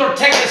 May he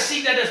protect the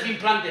seed that has been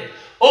planted.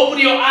 Open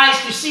your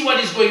eyes to see what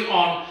is going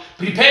on.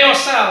 Prepare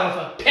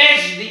yourself.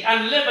 Purge the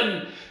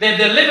unleavened,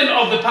 the leaven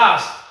of the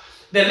past,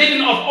 the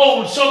leaven of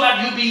old, so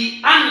that you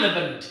be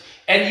unleavened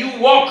and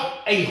you walk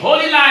a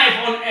holy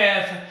life on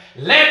earth,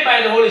 led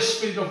by the Holy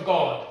Spirit of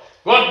God.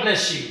 God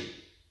bless you.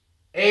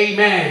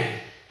 Amen.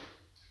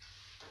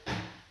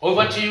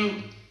 Over to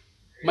you,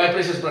 my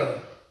precious brother.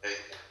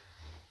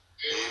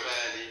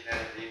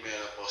 Amen,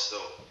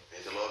 Apostle.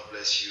 May the Lord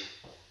bless you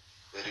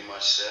very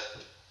much, sir.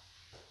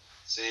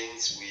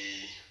 Saints,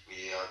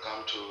 we are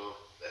come to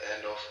the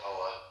end of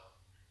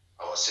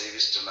our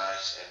service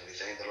tonight, and we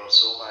thank the Lord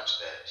so much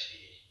that he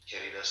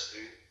carried us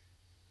through.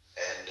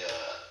 And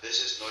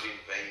this is not in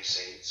vain,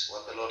 saints.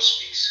 When the Lord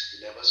speaks,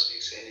 he never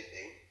speaks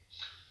anything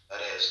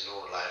that has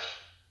no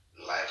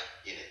life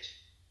in it.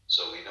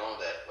 So we know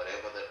that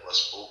whatever that was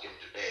spoken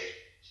today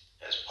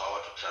has power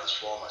to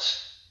transform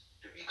us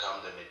to become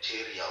the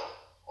material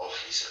of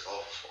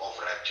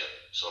rapture.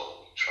 So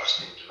we trust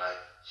him tonight.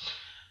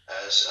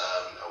 As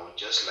I would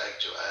just like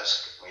to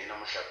ask Moyena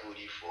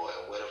Mhlapudi for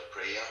a word of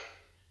prayer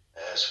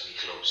as we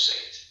close,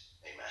 saints.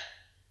 Amen.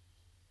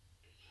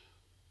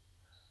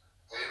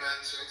 Amen,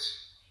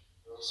 saints.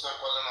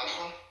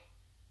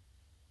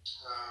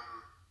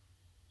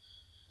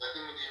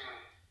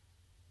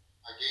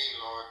 Again,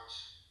 Lord,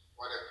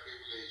 what a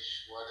privilege,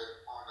 what an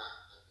honor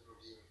that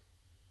you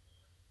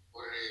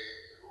for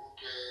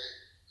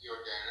your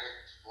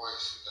direct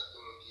voice that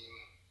you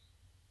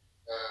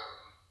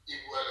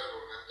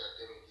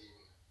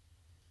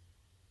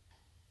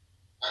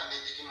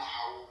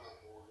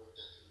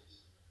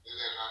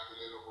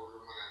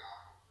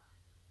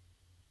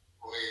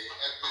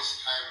at this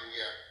time we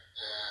are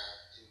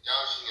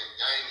indulging and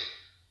dining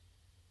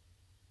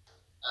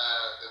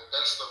the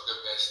best of the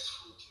best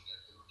food in the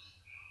community.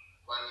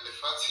 When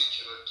Lefa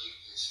cannot give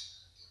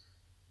this,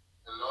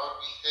 and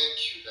Lord, we thank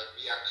you that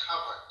we are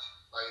covered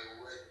by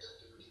your word that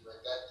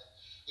that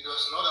it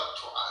was not up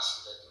to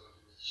us that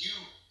you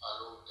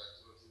alone that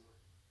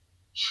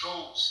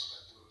chose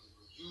that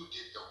you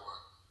did the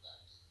work that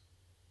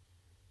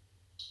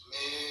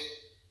may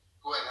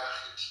go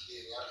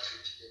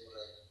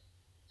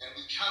and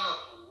we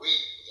cannot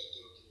wait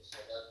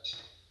for that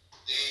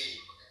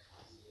day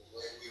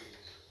where we will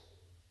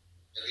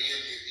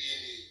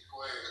really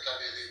go and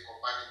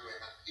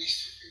face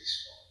to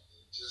face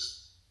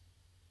just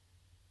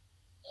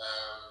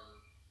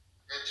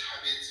get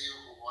habits you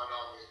one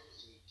of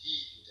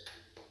indeed that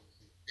you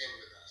came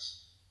with us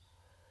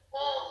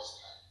all this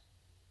time.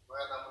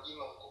 When I'm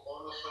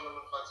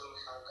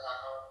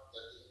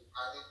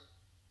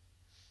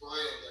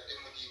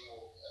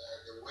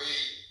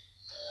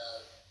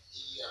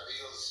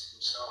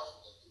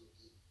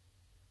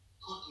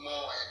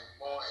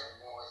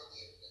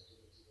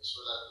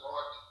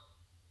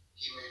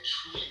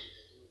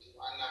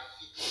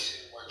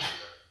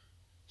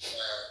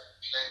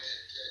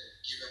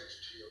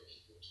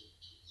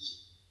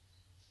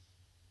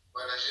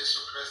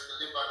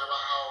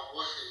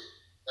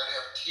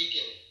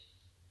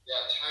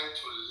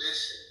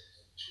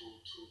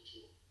to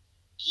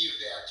give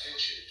their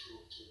attention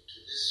to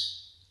this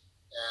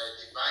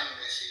divine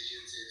message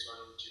in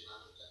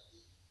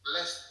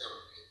bless them,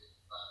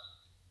 Heavenly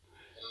Father.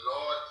 And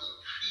Lord,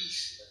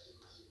 increase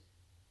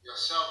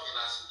yourself in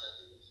us, that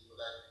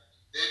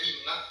there be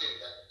nothing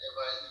that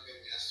ever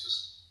even has to,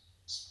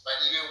 but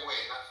even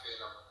when I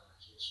fail,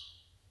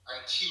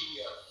 until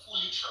we are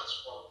fully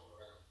transformed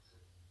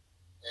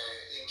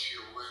into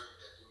your word,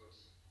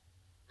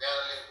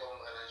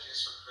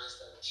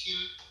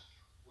 until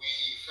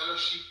we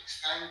fellowship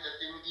next time,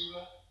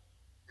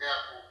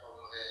 therefore,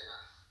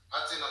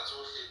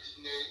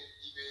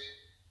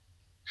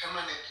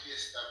 permanently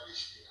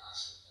established in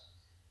us.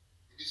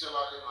 It is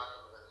about the matter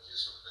of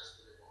Jesus Christ.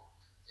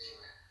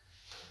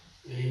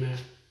 Amen. Amen.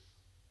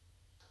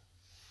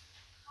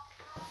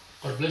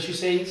 God bless you,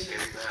 saints.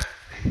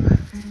 Amen.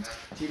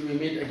 Till we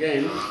meet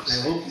again,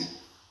 I hope.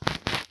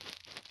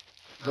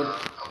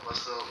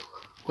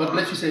 God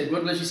bless you, say.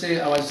 God bless you, say.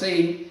 I was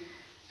saying.